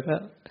พูดไปก็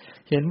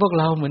เห็นพวก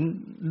เราเหมือน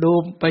ดู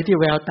ไปที่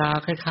แววตา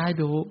คล้าย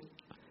ๆดู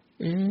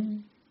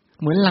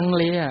เหมือนลัง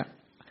เลอ่ะ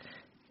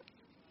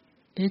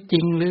จริ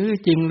งหรื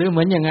อเห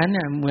มือนอย่างนั้น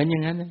น่ะเหมือนอย่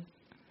างนั้น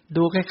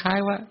ดูคล้าย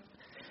ๆว่า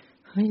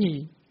เฮ้ย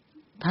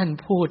ท่าน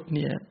พูดเ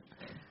นี่ย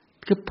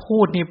คือพู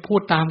ดนี่พู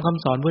ดตามค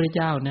ำสอนพระพุทธ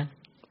เจ้านะ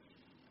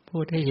พู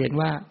ดให้เห็น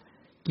ว่า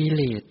กิเ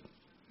ลส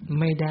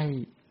ไม่ได้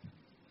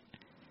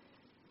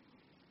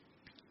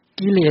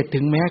กิเลสถึ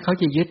งแม้เขา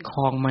จะยึดคร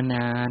องมาน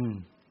าน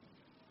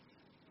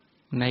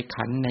ใน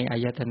ขันธ์ในอา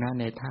ยตนะ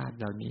ในธาตุ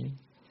เหล่านี้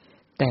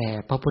แต่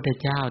พระพุทธ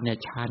เจ้าเนี่ย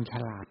ชาญฉ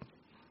ลาด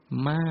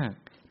มาก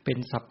เป็น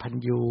สัพพัญ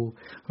ญู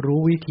รู้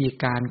วิธี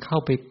การเข้า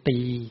ไป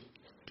ตี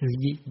ห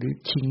รือ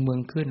ชิงเมือ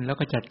งขึ้นแล้ว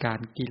ก็จัดการ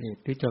กิเลส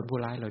หรือโจรผู้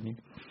ร้ายเหล่านี้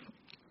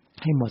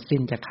ให้หมดสิ้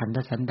นจากขันธ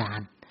สันดา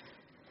น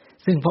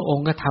ซึ่งพระอง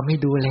ค์ก็ทำให้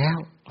ดูแล้ว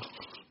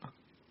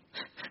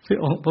ซึ่ง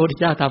องค์พระพุทธ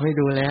เจ้าทำให้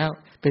ดูแล้ว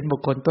เป็นบุค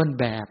คลต้น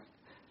แบบ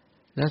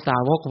แล้วสา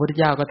วกของพระพุทธ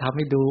เจ้าก็ทำใ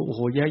ห้ดูโอ้โห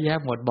เยอะแยะ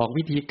หมดบอก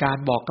วิธีการ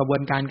บอกกระบว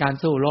นการการ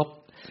สู้รบ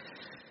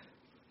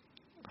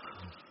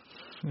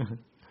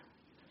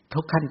ทุ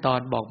กขั้นตอน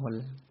บอกหมดเ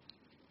ลย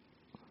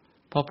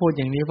พอพูดอ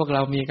ย่างนี้พวกเร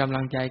ามีกำ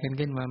ลังใจกัน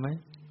ขึ้นมาไหม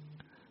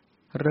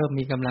เริ่ม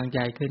มีกำลังใจ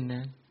ขึ้นน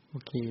ะโอ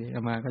เคอ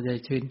ามาก็จะ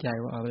ชื่นใจ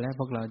ว่าเอาแล้ว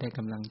พวกเราได้ก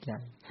ำลังใจ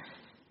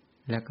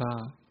แล้วก็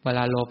เวล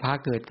าโลภะ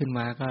เกิดขึ้นม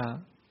าก็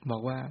บอ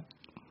กว่า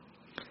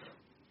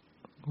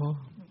โอ้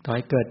ต่อใ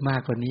ห้เกิดมา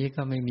กกว่านี้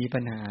ก็ไม่มีปั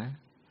ญหา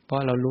เพรา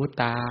ะเรารู้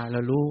ตาเรา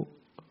รู้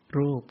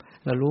รูป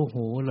เรารู้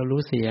หูเรา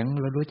รู้เสียง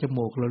เรารู้จ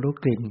มูกเรารู้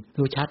กลิ่น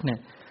รู้ชัดเนี่ย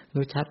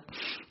รู้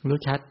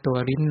ชัดตัว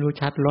ลิ้นรู้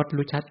ชัดรส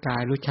รู้ชัดกา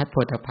ยรู้ชัดโผ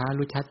ฏฐัพพะ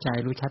รู้ชัดใจ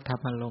รู้ชัดธรร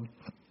มอารมณ์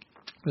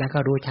แล้วก็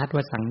รู้ชัด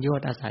ว่าสังโย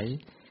ชน์อาศัย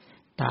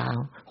ตา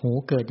หู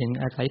เกิดอย่าง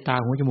อาศัยตา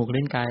หูจมูก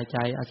ลิ้นกายใจ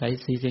อาศัย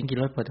สีเสียงกลิ่น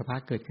รสโผฏฐัพพะ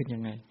เกิดขึ้นยั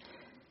งไง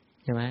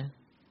ใช่ไหม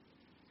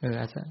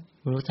อาศัย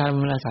รู้ชัด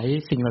มันอาศัย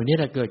สิ่งเหล่านี้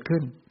จะเกิดขึ้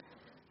น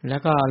แล้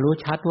วก็รู้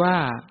ชัดว่า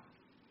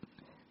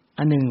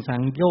อันหนึ่งสั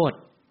งโยช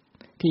น์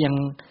ที่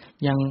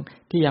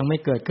ยังไม่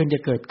เกิดขึ้นจะ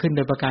เกิดขึ้นโด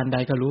ยประการใด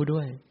ก็รู้ด้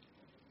วย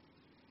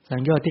สั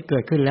งโยชน์ที่เกิ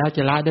ดขึ้นแล้วจ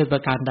ะละด้วยปร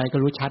ะการใดก็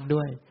รู้ชัด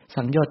ด้วย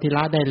สังโยชน์ที่ล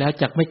ะได้แล้ว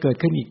จะไม่เกิด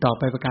ขึ้นอีกต่อ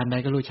ไปประการใด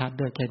ก็รู้ชัด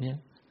ด้วยแค่นี้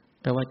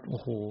แต่ว่าโอ้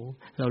โห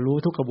เรารู้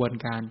ทุกกระบวน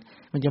การ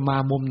มันจะมา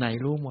มุมไหน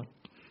รู้หมด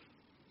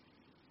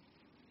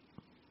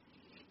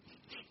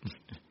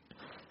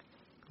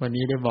วัน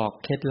นี้ได้บอก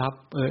เคล็ดลับ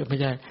ไม่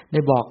ใช่ได้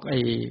บอกไอ้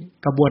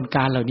กระบวนก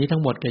ารเหล่านี้ทั้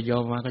งหมดแกโย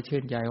มมาก็ชื่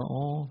นใจว่าโ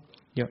อ้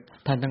เดี๋ยว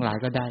ท่านทั้งหลาย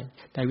ก็ไ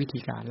ด้วิธี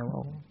การแล้ว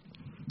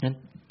งั้น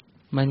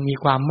มันมี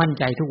ความมั่น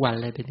ใจทุกวัน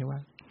เลยทีนี้ว่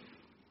า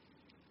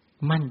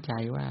มั่นใจ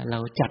ว่าเรา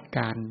จัดก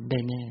ารได้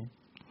แน่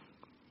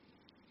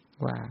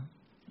ว่า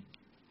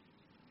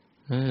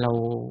เ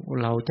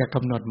ราจะก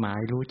ำหนดหมาย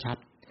รู้ชัด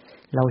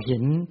เราเห็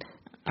น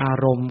อา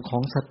รมณ์ขอ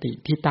งสติ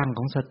ที่ตั้งข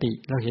องสติ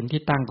เราเห็น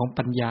ที่ตั้งของ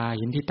ปัญญา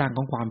เห็นที่ตั้งข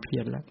องความเพี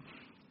ยรแล้ว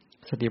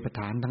สติปัฏฐ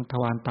านทั้งท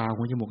วารตา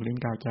หูจมูกลิ้น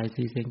กายใจ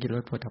สีเสียงกลิ่นร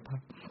สโผฏฐัพพะ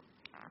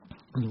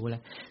รู้แล้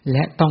วแล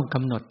ะต้องก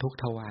ำหนดทุก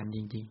ทวารจ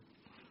ริง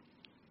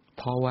ๆเ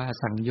พราะว่า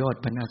สังโยช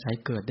น์มันอาศัย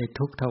เกิดได้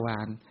ทุกทวา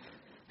ร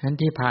นั้น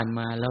ที่ผ่านม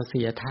าเราเ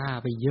สียท่า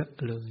ไปเยอะ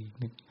เลย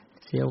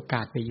เสียโอก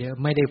าสไปเยอะ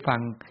ไม่ได้ฟั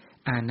ง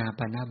อานา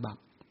ปานบัพ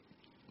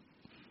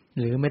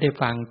หรือไม่ได้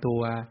ฟังตั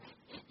ว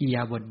อิย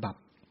าบถบัพ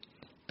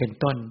เป็น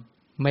ต้น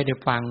ไม่ได้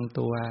ฟัง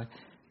ตัว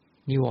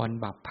นิวรณ์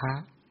บัพพะ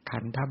ขั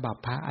นธบัพ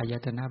พะอาย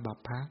ตนะบัพ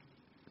พะ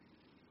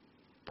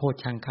โพช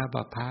ฌังค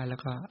บัพพะแล้ว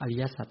ก็อริ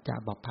ยสัจจะ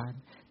บัพพะ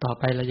ต่อ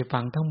ไปเราจะฟั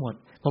งทั้งหมด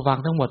พอฟัง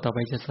ทั้งหมดต่อไป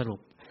จะสรุป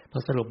พอ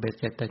สรุปเบ็ด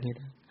เสร็จตอน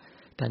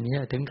นี้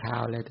ถึงครา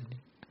วแล้วตอน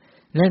นี้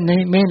และ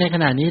ในข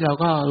ณะนี้เรา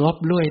ก็ลบ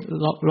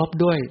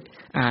ด้วย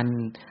อ่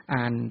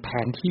านแผ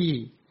นที่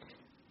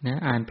นะ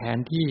อ่านแผน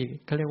ที่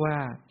เขาเรียกว่า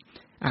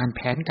อ่านแผ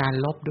นการ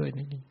ลบด้วย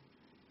นี่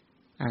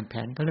อ่านแผ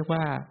นเขาเรียก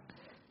ว่า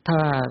ถ้า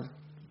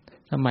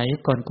สมัย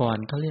ก่อน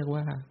เขาเรียก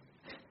ว่า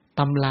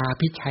ตำรา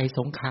พิชัยส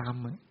งคราม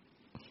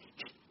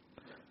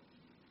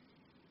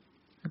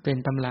เป็น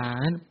ตำรา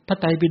พระ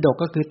ไตรปิฎก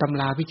ก็คือตำ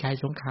ราพิชัย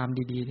สงคราม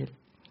ดีๆเนี่ย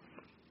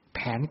แผ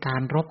นกา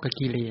รรบกับ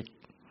กิเลส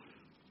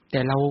แต่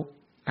เรา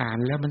อ่าน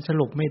แล้วมันส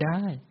รุปไม่ได้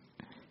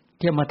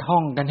ที่มาท่อ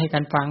งกันให้กั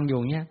นฟังอยู่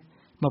เงี้ย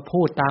มาพู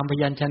ดตามพ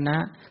ยัญชนะ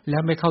แล้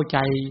วไม่เข้าใจ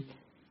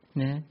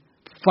นะ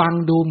ฟัง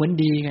ดูเหมือน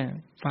ดีไง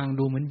ฟัง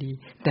ดูเหมือนดี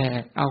แต่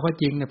เอาก็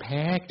จริงนะแ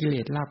พ้กิเล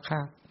สราบค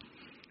าบ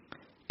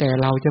แต่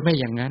เราจะไม่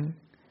อย่างนั้น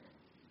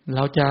เร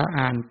าจะ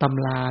อ่านต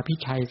ำราพิ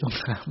ชัยสง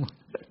คราม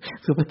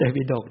คือพระไตร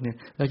ปิฎกเนี่ย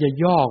เราจะ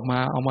ย่อออกมา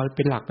เอามาเ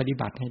ป็นหลักปฏิ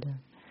บัติให้ได้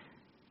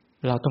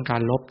เราต้องกา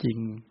รลบจริง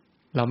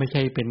เราไม่ใ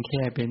ช่เป็นแ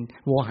ค่เป็น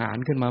โวหาร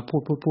ขึ้นมา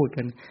พูด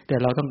กันแต่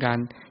เราต้องการ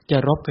จะ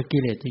รบกับกิ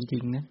เลสจริ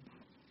งๆนะ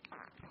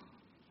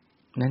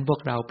นั้นพว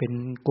กเราเป็น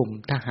กลุ่ม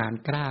ทหาร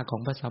กล้าของ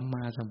พระสัมม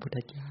าสัมพุทธ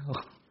เจ้า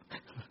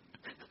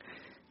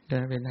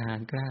เป็นทหา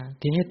รกล้า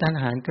ทีนี้ท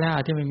หารกล้า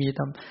ที่ไม่มี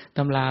ต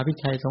ำราวิ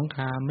ชัยสงค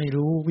รามไม่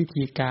รู้วิ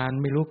ธีการ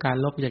ไม่รู้การ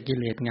ลบจากกิ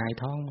เลสหงาย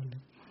ท้องหมดเล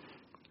ย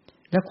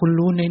แล้วคุณ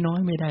รู้น้อย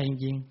ๆไม่ได้จ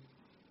ริง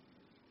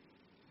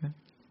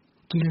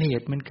ๆกิเล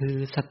สมันคือ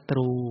ศัต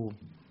รู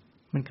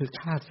มันคือ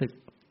ข้าศึก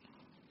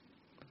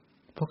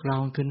พวกเรา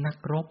คือนัก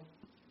ร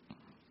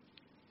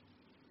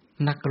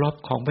บ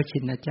ของพระชิ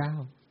นเจ้า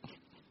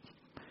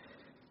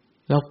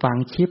เราฝัง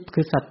ชิป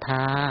คือศรัทธ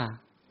า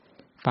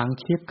ฝัง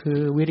ชิปคือ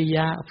วิริย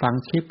ะฝัง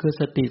ชิปคือ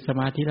สติส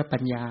มาธิและปั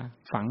ญญา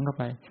ฝังเข้า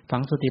ไปฝั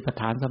งสติปัฏ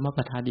ฐานสม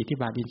ปัฏฐานอิทธิ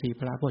บาทอินทรีย์พ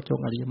ระโพชฌง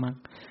ค์อริยมรรค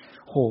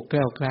โหแก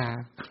ล้วกล้า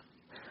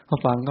พอ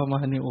ฝังเข้ามา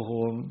นี่โอ้โห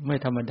ไม่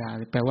ธรรมดาเ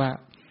ลยแปลว่า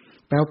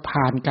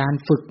ผ่านการ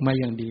ฝึกมา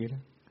อย่างดีแล้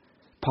ว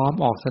พร้อม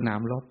ออกสนา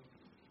มรบ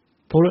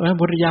พระ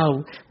พุทธเจ้า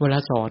เวลา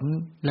สอน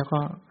แล้วก็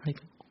ให้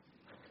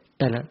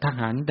แต่ละทห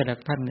ารแต่ละ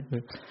ท่าน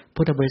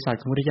พุทธบริษัท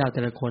ของพระพุทธเจ้าแ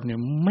ต่ละคนเนี่ย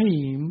ไ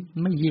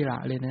ม่ยี่หละ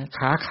เลยนะข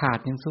าขาด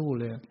ยังสู้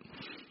เลย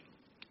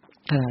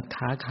ขนาดข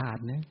าขาด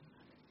เนี่ย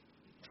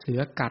เสื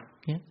อกัด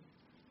เนี่ย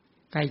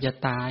ใกล้จะ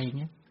ตายอย่าง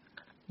เงี้ย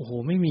โอ้โห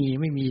ไม่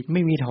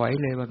มีถอย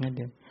เลยว่างั้นเ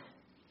ดี๋ยว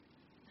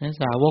นั้น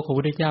สาวกของพระ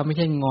พุทธเจ้าไม่ใ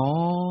ช่งอ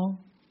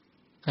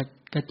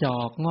กระจอ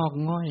กงอก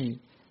ง่อย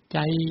ใจ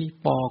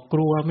ปอกก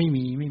ลัวไม่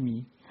มี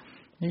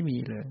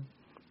เลย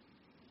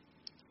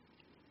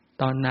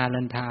ตอนนา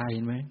ลันทาเ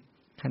ห็นไหม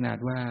ขนาด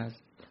ว่า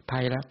ภั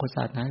ยละโกศ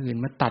าสนาอื่น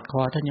มาตัดค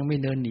อท่านยังไม่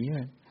เดินหนีเ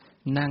ลย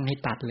นั่งให้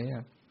ตัดเลย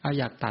เอา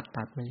อยากตัด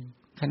ไป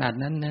ขนาด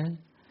นั้นนะ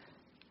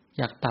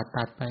อยากตั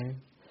ดไป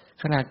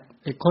ขนาด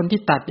ไอ้คนที่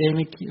ตัดเอง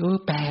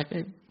แปลก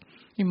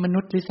นี่มนุ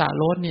ษย์ศีรษะ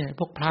โล้นเนี่ยพ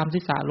วกพราหมณ์ศี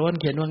รษะโล้น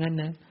เขียนว่างั้น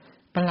นะ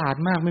ประหลาด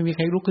มากไม่มีใค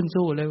รลุกขึ้น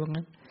สู้เลยว่า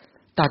งั้น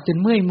ตัดจน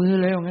เมื่อยมือ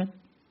เลยว่างั้น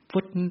ฟุ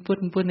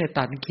ดเนี่ย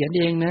ตัดเขียน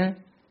เองนะ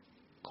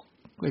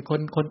ไอ้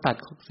คนตัด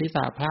ศีรษ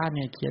ะพระเ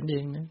นี่ยเขียนเอ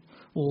งนะ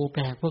โอ้แป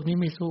ลกพวกนี้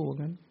ไม่สู้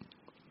งั้น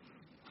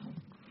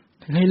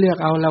ให้เลือก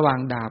เอาระหว่าง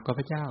ดาบกับ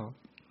พระเจ้า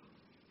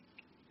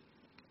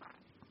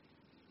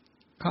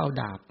เขาเอา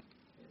ดาบ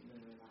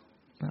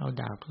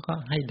ก็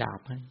ให้ดาบ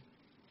ให้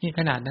นี่ข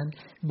นาดนั้น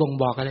บ่ง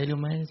บอกอะไรรู้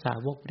ไหมสา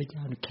วกพระเจ้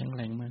าแข็งแ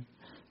รงมาก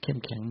เข้ม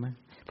แข็งมาก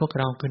พวก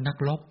เราคือนัก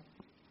รบ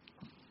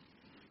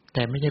แ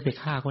ต่ไม่ใช่ไป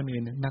ฆ่าคนอื่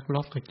นนักร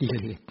บกับกิเล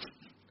ส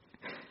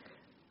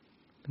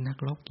นัก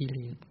รบกิเล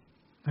ส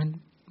มัน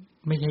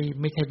ไม่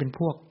ใช่เป็น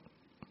พวก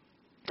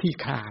ที่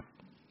ขาด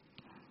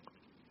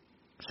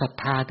ศรัท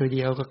ธาตัวเ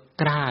ดียวก็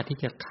กล้าที่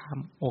จะข้าม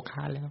โอค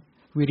าแล้ว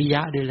วิริย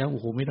ะด้วยแล้วโอ้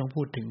โหไม่ต้อง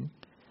พูดถึง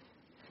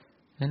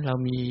นั้นเร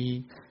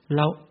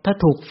าถ้า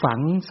ถูกฝั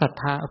งศรัท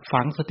ธา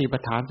ฝังสติปั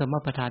ฏฐานสม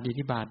ปัฏฐานอิท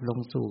ธิบาทลง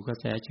สู่กระ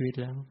แสชีวิต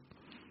แล้ว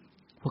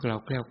พวกเรา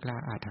แกล้วกล้า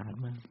อาถรรพ์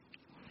มาก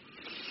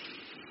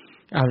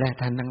เอาละ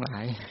ท่านทั้งหลา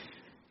ย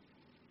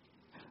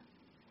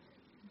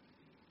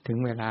ถึง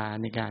เวลา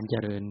ในการเจ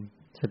ริญ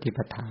สติ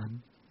ปัฏฐาน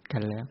กั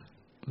นแล้ว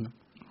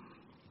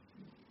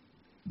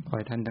ขอใ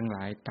ห้ท่านทั้งหล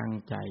ายตั้ง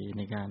ใจใ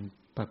นการ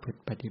ประพฤ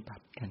ติปฏิบั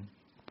ติกัน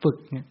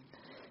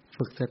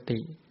ฝึกสติ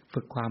ฝึ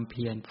กความเ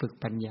พียรฝึก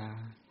ปัญญา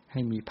ให้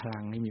มีพลั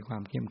งให้มีควา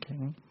มเข้มแข็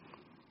ง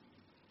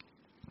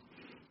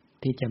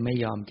ที่จะไม่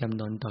ยอมจำ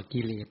นนต่อ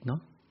กิเลสเนา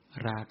ะ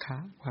ราคะ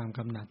ความก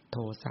ำหนัดโท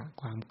สะ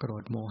ความโกร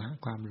ธโมหะ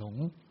ความหลง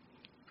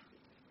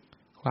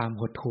ความ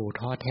หดหู่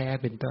ท้อแท้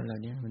เป็นต้นเหล่า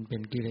นี้มันเป็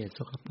นกิเลสส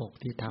กปรก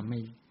ที่ทำให้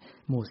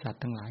หมู่สัต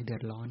ว์ทั้งหลายเดือ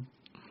ดร้อน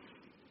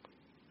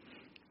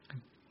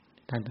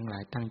ท่านทั้งหลา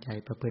ยตั้งใจ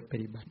ประพฤติป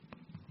ฏิบัติ